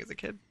with this thing as a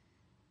kid.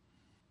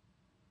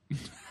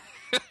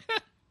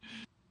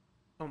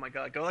 Oh my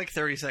god, go like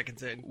 30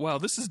 seconds in. Wow,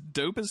 this is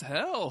dope as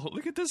hell.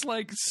 Look at this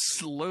like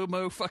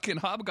slow-mo fucking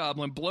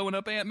hobgoblin blowing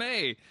up Aunt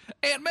May.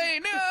 Aunt May,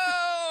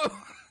 no!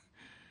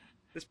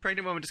 This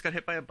pregnant woman just got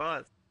hit by a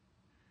bus.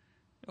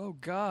 Oh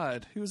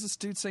god, who is this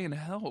dude saying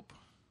help?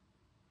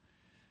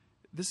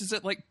 This is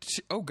it like,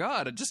 oh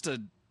god, just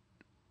a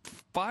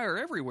fire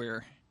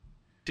everywhere.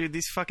 Dude,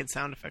 these fucking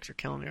sound effects are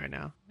killing me right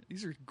now.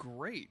 These are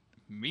great.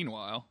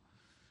 Meanwhile,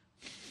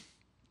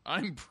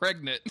 I'm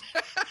pregnant.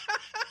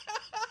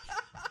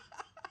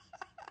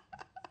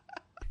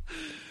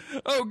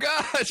 Oh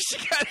god, she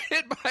got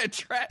hit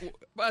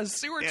by a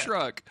sewer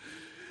truck.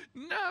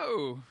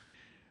 No.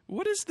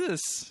 What is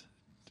this?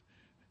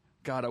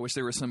 God, I wish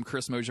there was some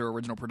Chris Mojo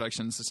original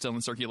productions still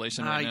in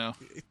circulation right now.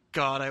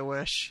 God, I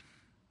wish.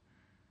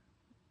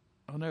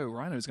 Oh no,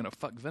 Rhino's gonna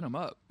fuck Venom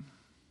up.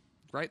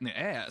 Right in the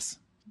ass.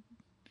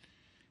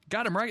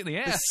 Got him right in the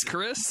ass,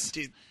 Chris.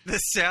 Dude, the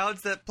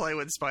sounds that play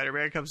when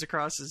Spider-Man comes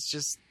across is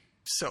just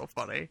so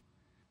funny.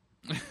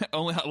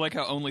 Like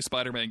how only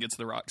Spider-Man gets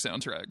the Rock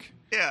soundtrack.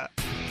 Yeah.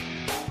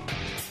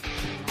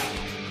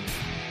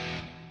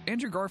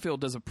 Andrew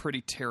Garfield does a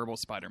pretty terrible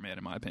Spider-Man,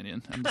 in my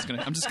opinion. I'm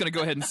just gonna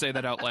go ahead and say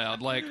that out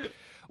loud. Like,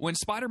 when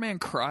Spider-Man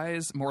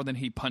cries more than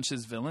he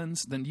punches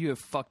villains, then you have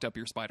fucked up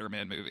your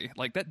Spider-Man movie.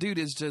 Like, that dude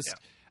is just. Yeah.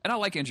 And I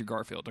like Andrew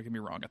Garfield. Don't get me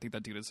wrong. I think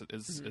that dude is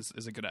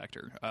a good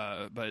actor.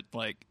 But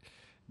like,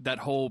 that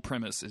whole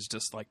premise is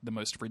just like the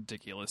most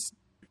ridiculous.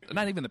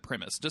 Not even the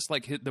premise. Just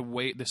like the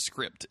way the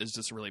script is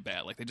just really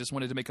bad. Like, they just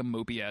wanted to make a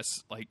mopey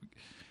ass like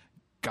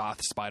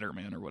goth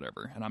Spider-Man or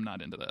whatever, and I'm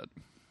not into that.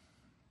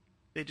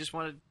 They just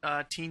wanted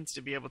teens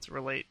to be able to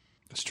relate.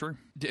 That's true.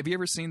 Have you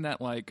ever seen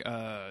that like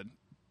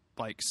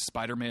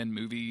Spider-Man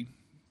movie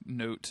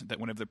note that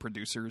one of the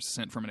producers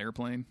sent from an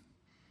airplane?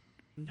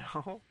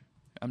 No.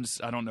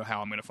 I don't know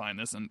how I'm going to find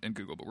this in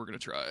Google, but we're going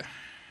to try.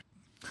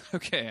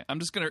 Okay,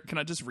 can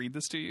I just read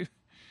this to you?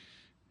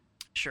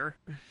 Sure.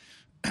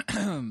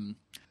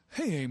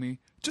 Hey, Amy.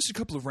 Just a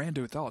couple of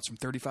rando thoughts from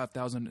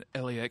 35,000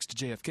 LAX to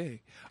JFK.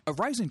 A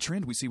rising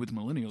trend we see with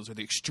millennials are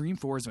the extreme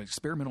forms of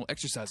experimental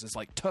exercises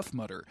like Tough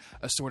Mudder,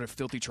 a sort of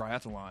filthy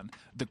triathlon,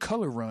 the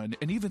Color Run,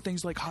 and even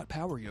things like hot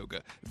power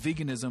yoga,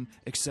 veganism,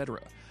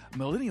 etc.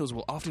 Millennials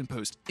will often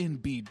post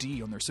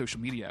NBD on their social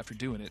media after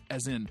doing it,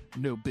 as in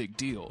no big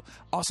deal,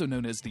 also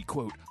known as the,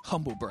 quote,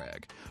 humble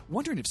brag.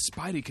 Wondering if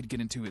Spidey could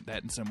get into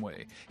that in some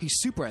way.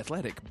 He's super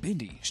athletic,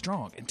 bendy,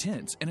 strong,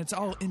 intense, and it's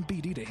all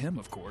NBD to him,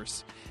 of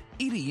course.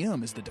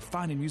 EDM is the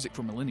defining music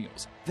for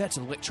millennials. That's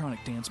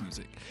electronic dance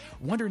music.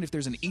 Wondering if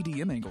there's an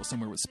EDM angle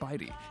somewhere with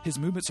Spidey. His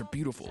movements are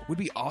beautiful. Would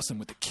be awesome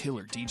with a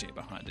killer DJ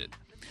behind it.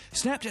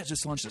 Snapchat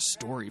just launched a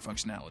story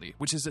functionality,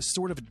 which is a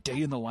sort of a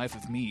day in the life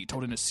of me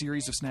told in a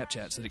series of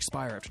Snapchats that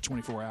expire after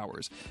 24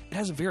 hours. It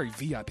has a very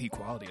VIP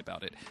quality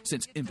about it,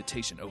 since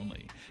invitation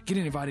only.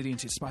 Getting invited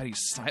into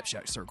Spidey's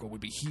Snapchat circle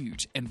would be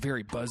huge and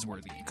very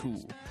buzzworthy and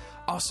cool.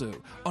 Also,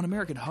 on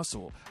American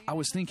Hustle, I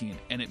was thinking,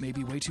 and it may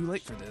be way too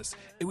late for this,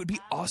 it would be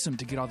awesome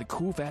to get all the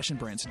cool fashion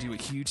brands to do a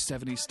huge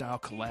 70s style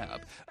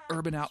collab.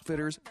 Urban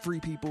Outfitters, Free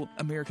People,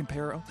 American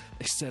Apparel,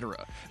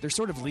 etc. They're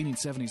sort of leaning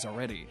 70s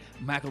already.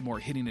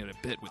 Macklemore hitting it a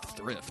bit with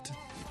thrift.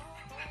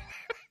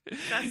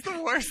 That's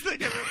the worst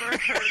thing I've ever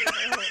heard in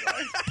my whole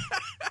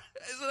life.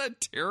 Isn't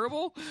that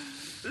terrible?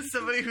 This is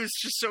somebody who's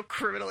just so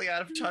criminally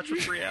out of touch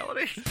with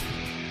reality.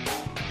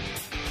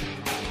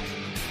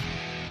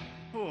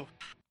 Ooh.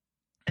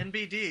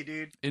 NBD,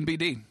 dude.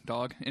 NBD,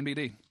 dog.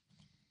 NBD.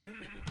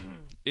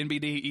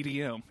 NBD EDM.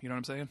 You know what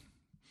I'm saying?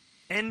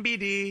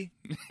 NBD.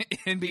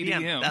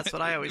 NBDM. That's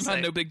what I always My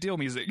say. no big deal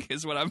music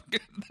is what I'm.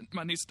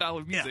 My new style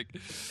of music.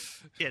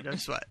 Yeah, no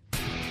sweat.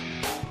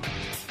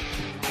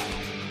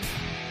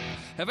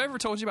 Have I ever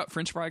told you about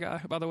French Fry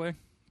Guy? By the way,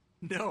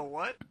 No,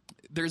 what?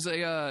 there's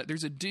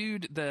a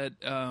dude that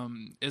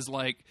is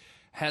like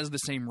has the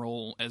same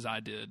role as I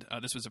did.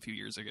 This was a few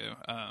years ago.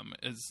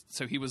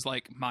 So he was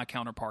like my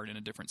counterpart in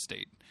a different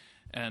state,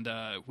 and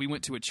we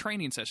went to a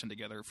training session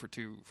together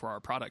for our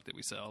product that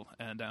we sell,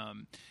 and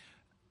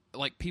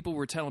like people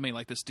were telling me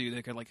like this dude,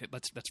 they could like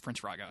that's French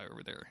Fry Guy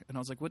over there, and I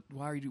was like, what?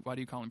 Why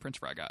do you call him French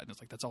Fry Guy? And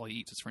it's like that's all he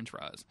eats is French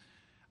fries.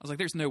 I was like,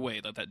 there's no way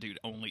that dude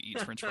only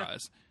eats French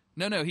fries.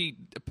 No, he.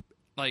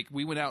 Like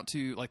we went out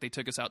to like they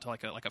took us out to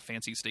like a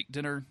fancy steak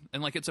dinner,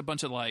 and like it's a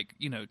bunch of like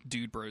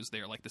dude bros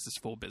there, like this is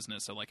full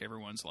business, so like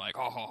everyone's like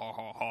ha ha ha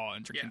ha ha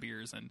and drinking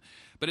beers,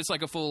 but it's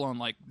like a full on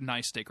like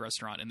nice steak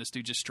restaurant, and this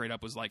dude just straight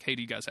up was like, hey,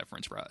 do you guys have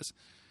French fries?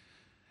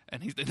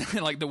 And he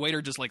like the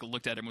waiter just like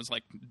looked at him and was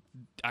like,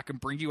 I can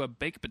bring you a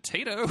baked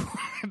potato.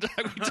 We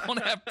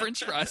don't have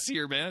French fries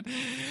here, man.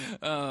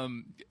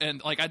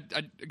 And like I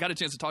got a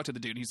chance to talk to the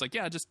dude. He's like,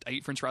 yeah, I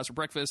eat French fries for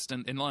breakfast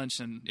and lunch,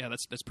 and yeah,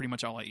 that's pretty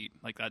much all I eat.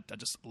 Like I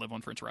just live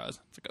on French fries.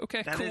 It's like,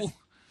 okay, That cool. is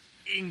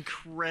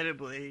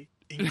incredibly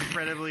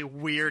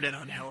weird and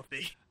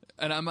unhealthy.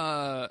 And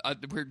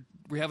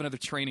we have another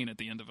training at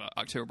the end of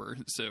October,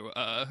 so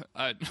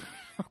I'm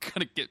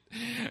gonna get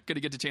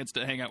the chance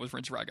to hang out with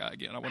French Fry Guy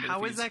again. I wonder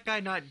How is that guy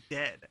not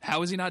dead?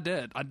 How is he not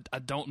dead? I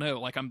don't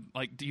know. Like I'm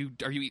like,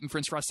 are you eating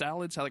French fry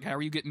salads? How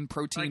are you getting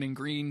protein and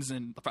greens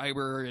and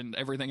fiber and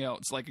everything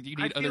else? Like you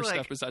need other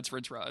stuff besides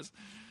French fries.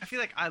 I feel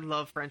like I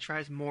love French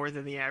fries more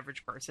than the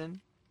average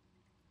person.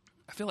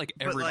 I feel like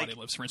everybody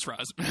loves French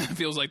fries. It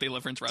feels like they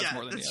love French fries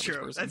more than the average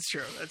person.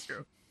 That's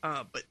true.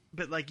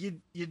 But like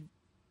you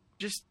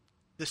just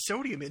the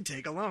sodium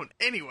intake alone.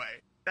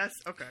 Anyway, that's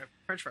okay.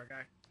 French Fry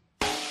Guy.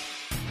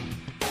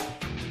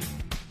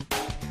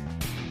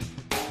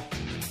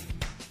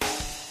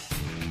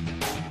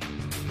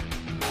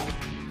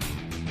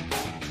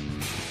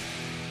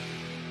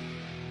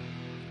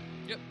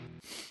 Yep.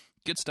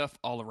 Good stuff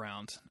all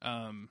around.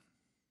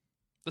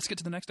 Let's get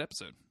to the next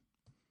episode.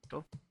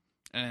 Cool.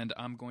 And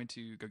I'm going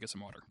to go get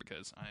some water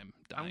because I'm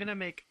dying. I'm gonna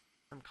make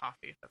some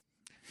coffee.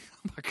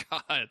 Oh my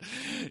god,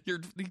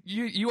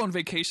 you on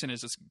vacation is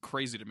just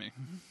crazy to me.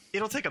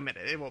 It'll take a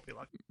minute. It won't be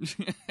long.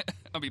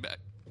 I'll be back.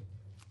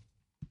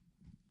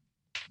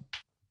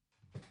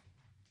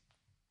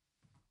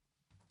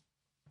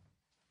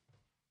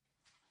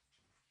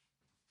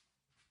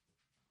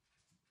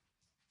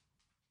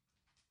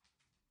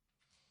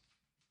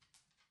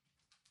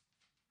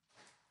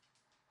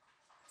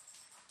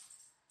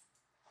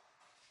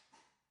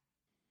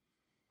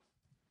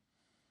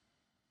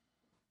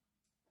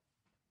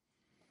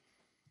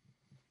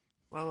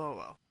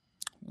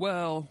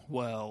 Well.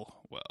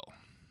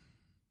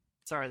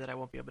 Sorry that I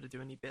won't be able to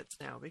do any bits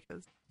now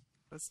because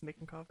I was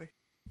making coffee.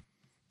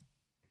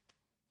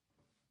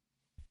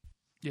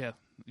 Yeah,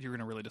 you're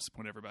gonna really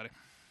disappoint everybody.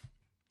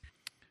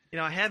 You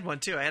know, I had one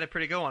too. I had a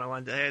pretty good one.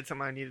 I had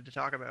something I needed to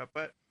talk about,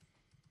 but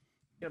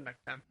get them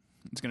next time.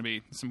 It's gonna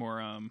be some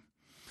more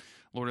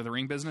Lord of the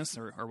Ring business,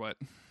 or what?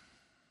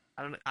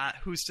 I don't know.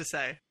 Who's to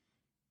say?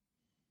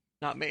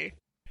 Not me.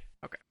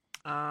 Okay.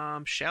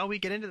 Shall we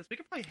get into this? We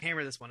could probably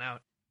hammer this one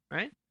out,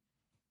 right?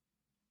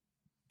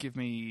 Give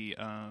me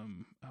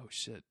oh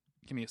shit.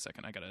 Give me a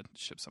second. I gotta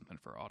ship something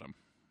for Autumn.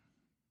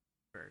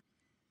 Bird.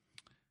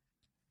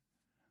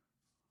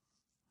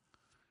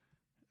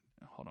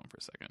 Hold on for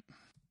a second.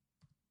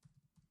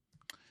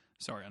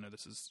 Sorry, I know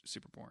this is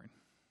super boring.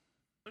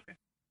 Okay.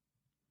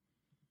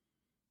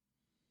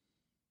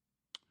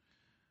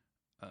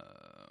 I'm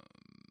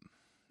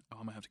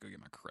gonna have to go get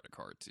my credit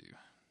card too.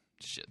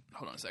 Shit.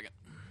 Hold on a second.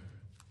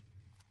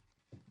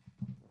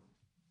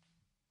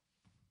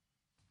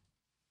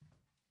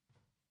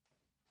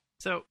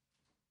 So,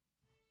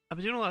 I've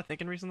been doing a lot of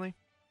thinking recently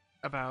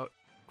about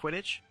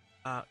Quidditch.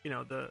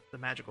 The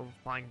magical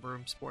flying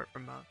broom sport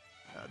from the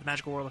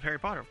magical world of Harry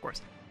Potter, of course.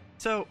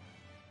 So,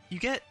 you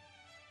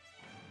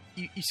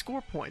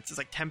score points. It's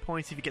like 10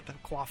 points if you get the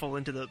quaffle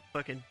into the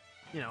fucking,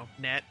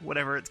 net,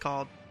 whatever it's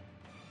called.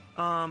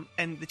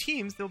 And the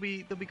teams, they'll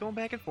be going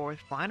back and forth,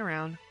 flying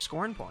around,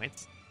 scoring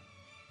points.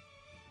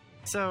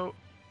 So,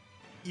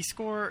 you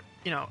score,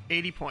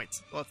 80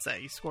 points. Let's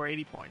say you score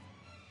 80 points.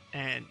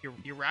 And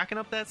you're racking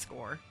up that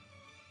score.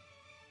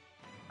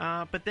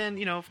 But then,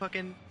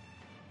 fucking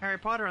Harry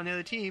Potter on the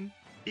other team,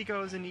 he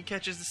goes and he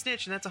catches the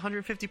snitch, and that's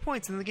 150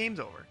 points, and the game's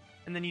over.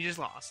 And then you just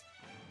lost.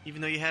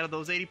 Even though you had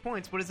those 80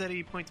 points, what does that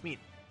 80 points mean?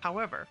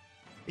 However,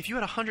 if you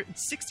had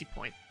 160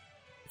 points,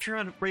 if you're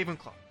on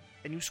Ravenclaw,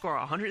 and you score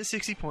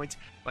 160 points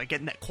by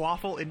getting that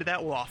quaffle into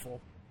that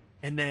waffle,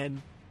 and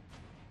then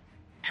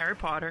Harry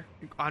Potter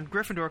on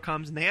Gryffindor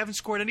comes, and they haven't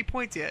scored any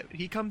points yet.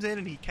 He comes in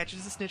and he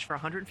catches the snitch for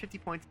 150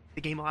 points.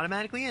 The game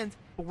automatically ends.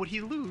 But would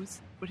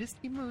his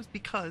team lose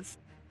because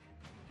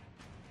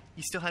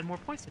he still had more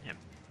points than him?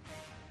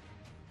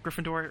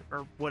 Gryffindor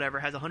or whatever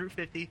has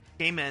 150.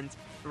 Game ends.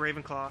 The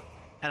Ravenclaw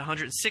at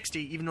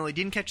 160, even though they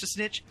didn't catch the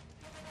snitch,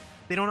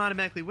 they don't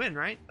automatically win,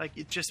 right? Like,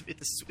 it's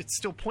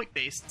still point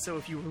based. So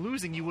if you were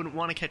losing, you wouldn't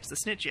want to catch the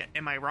snitch yet.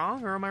 Am I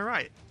wrong or am I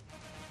right?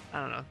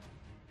 I don't know.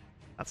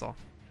 That's all.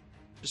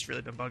 Just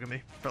really been bugging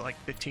me for like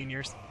 15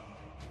 years.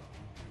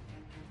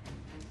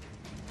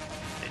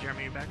 Hey,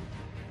 Jeremy, you back?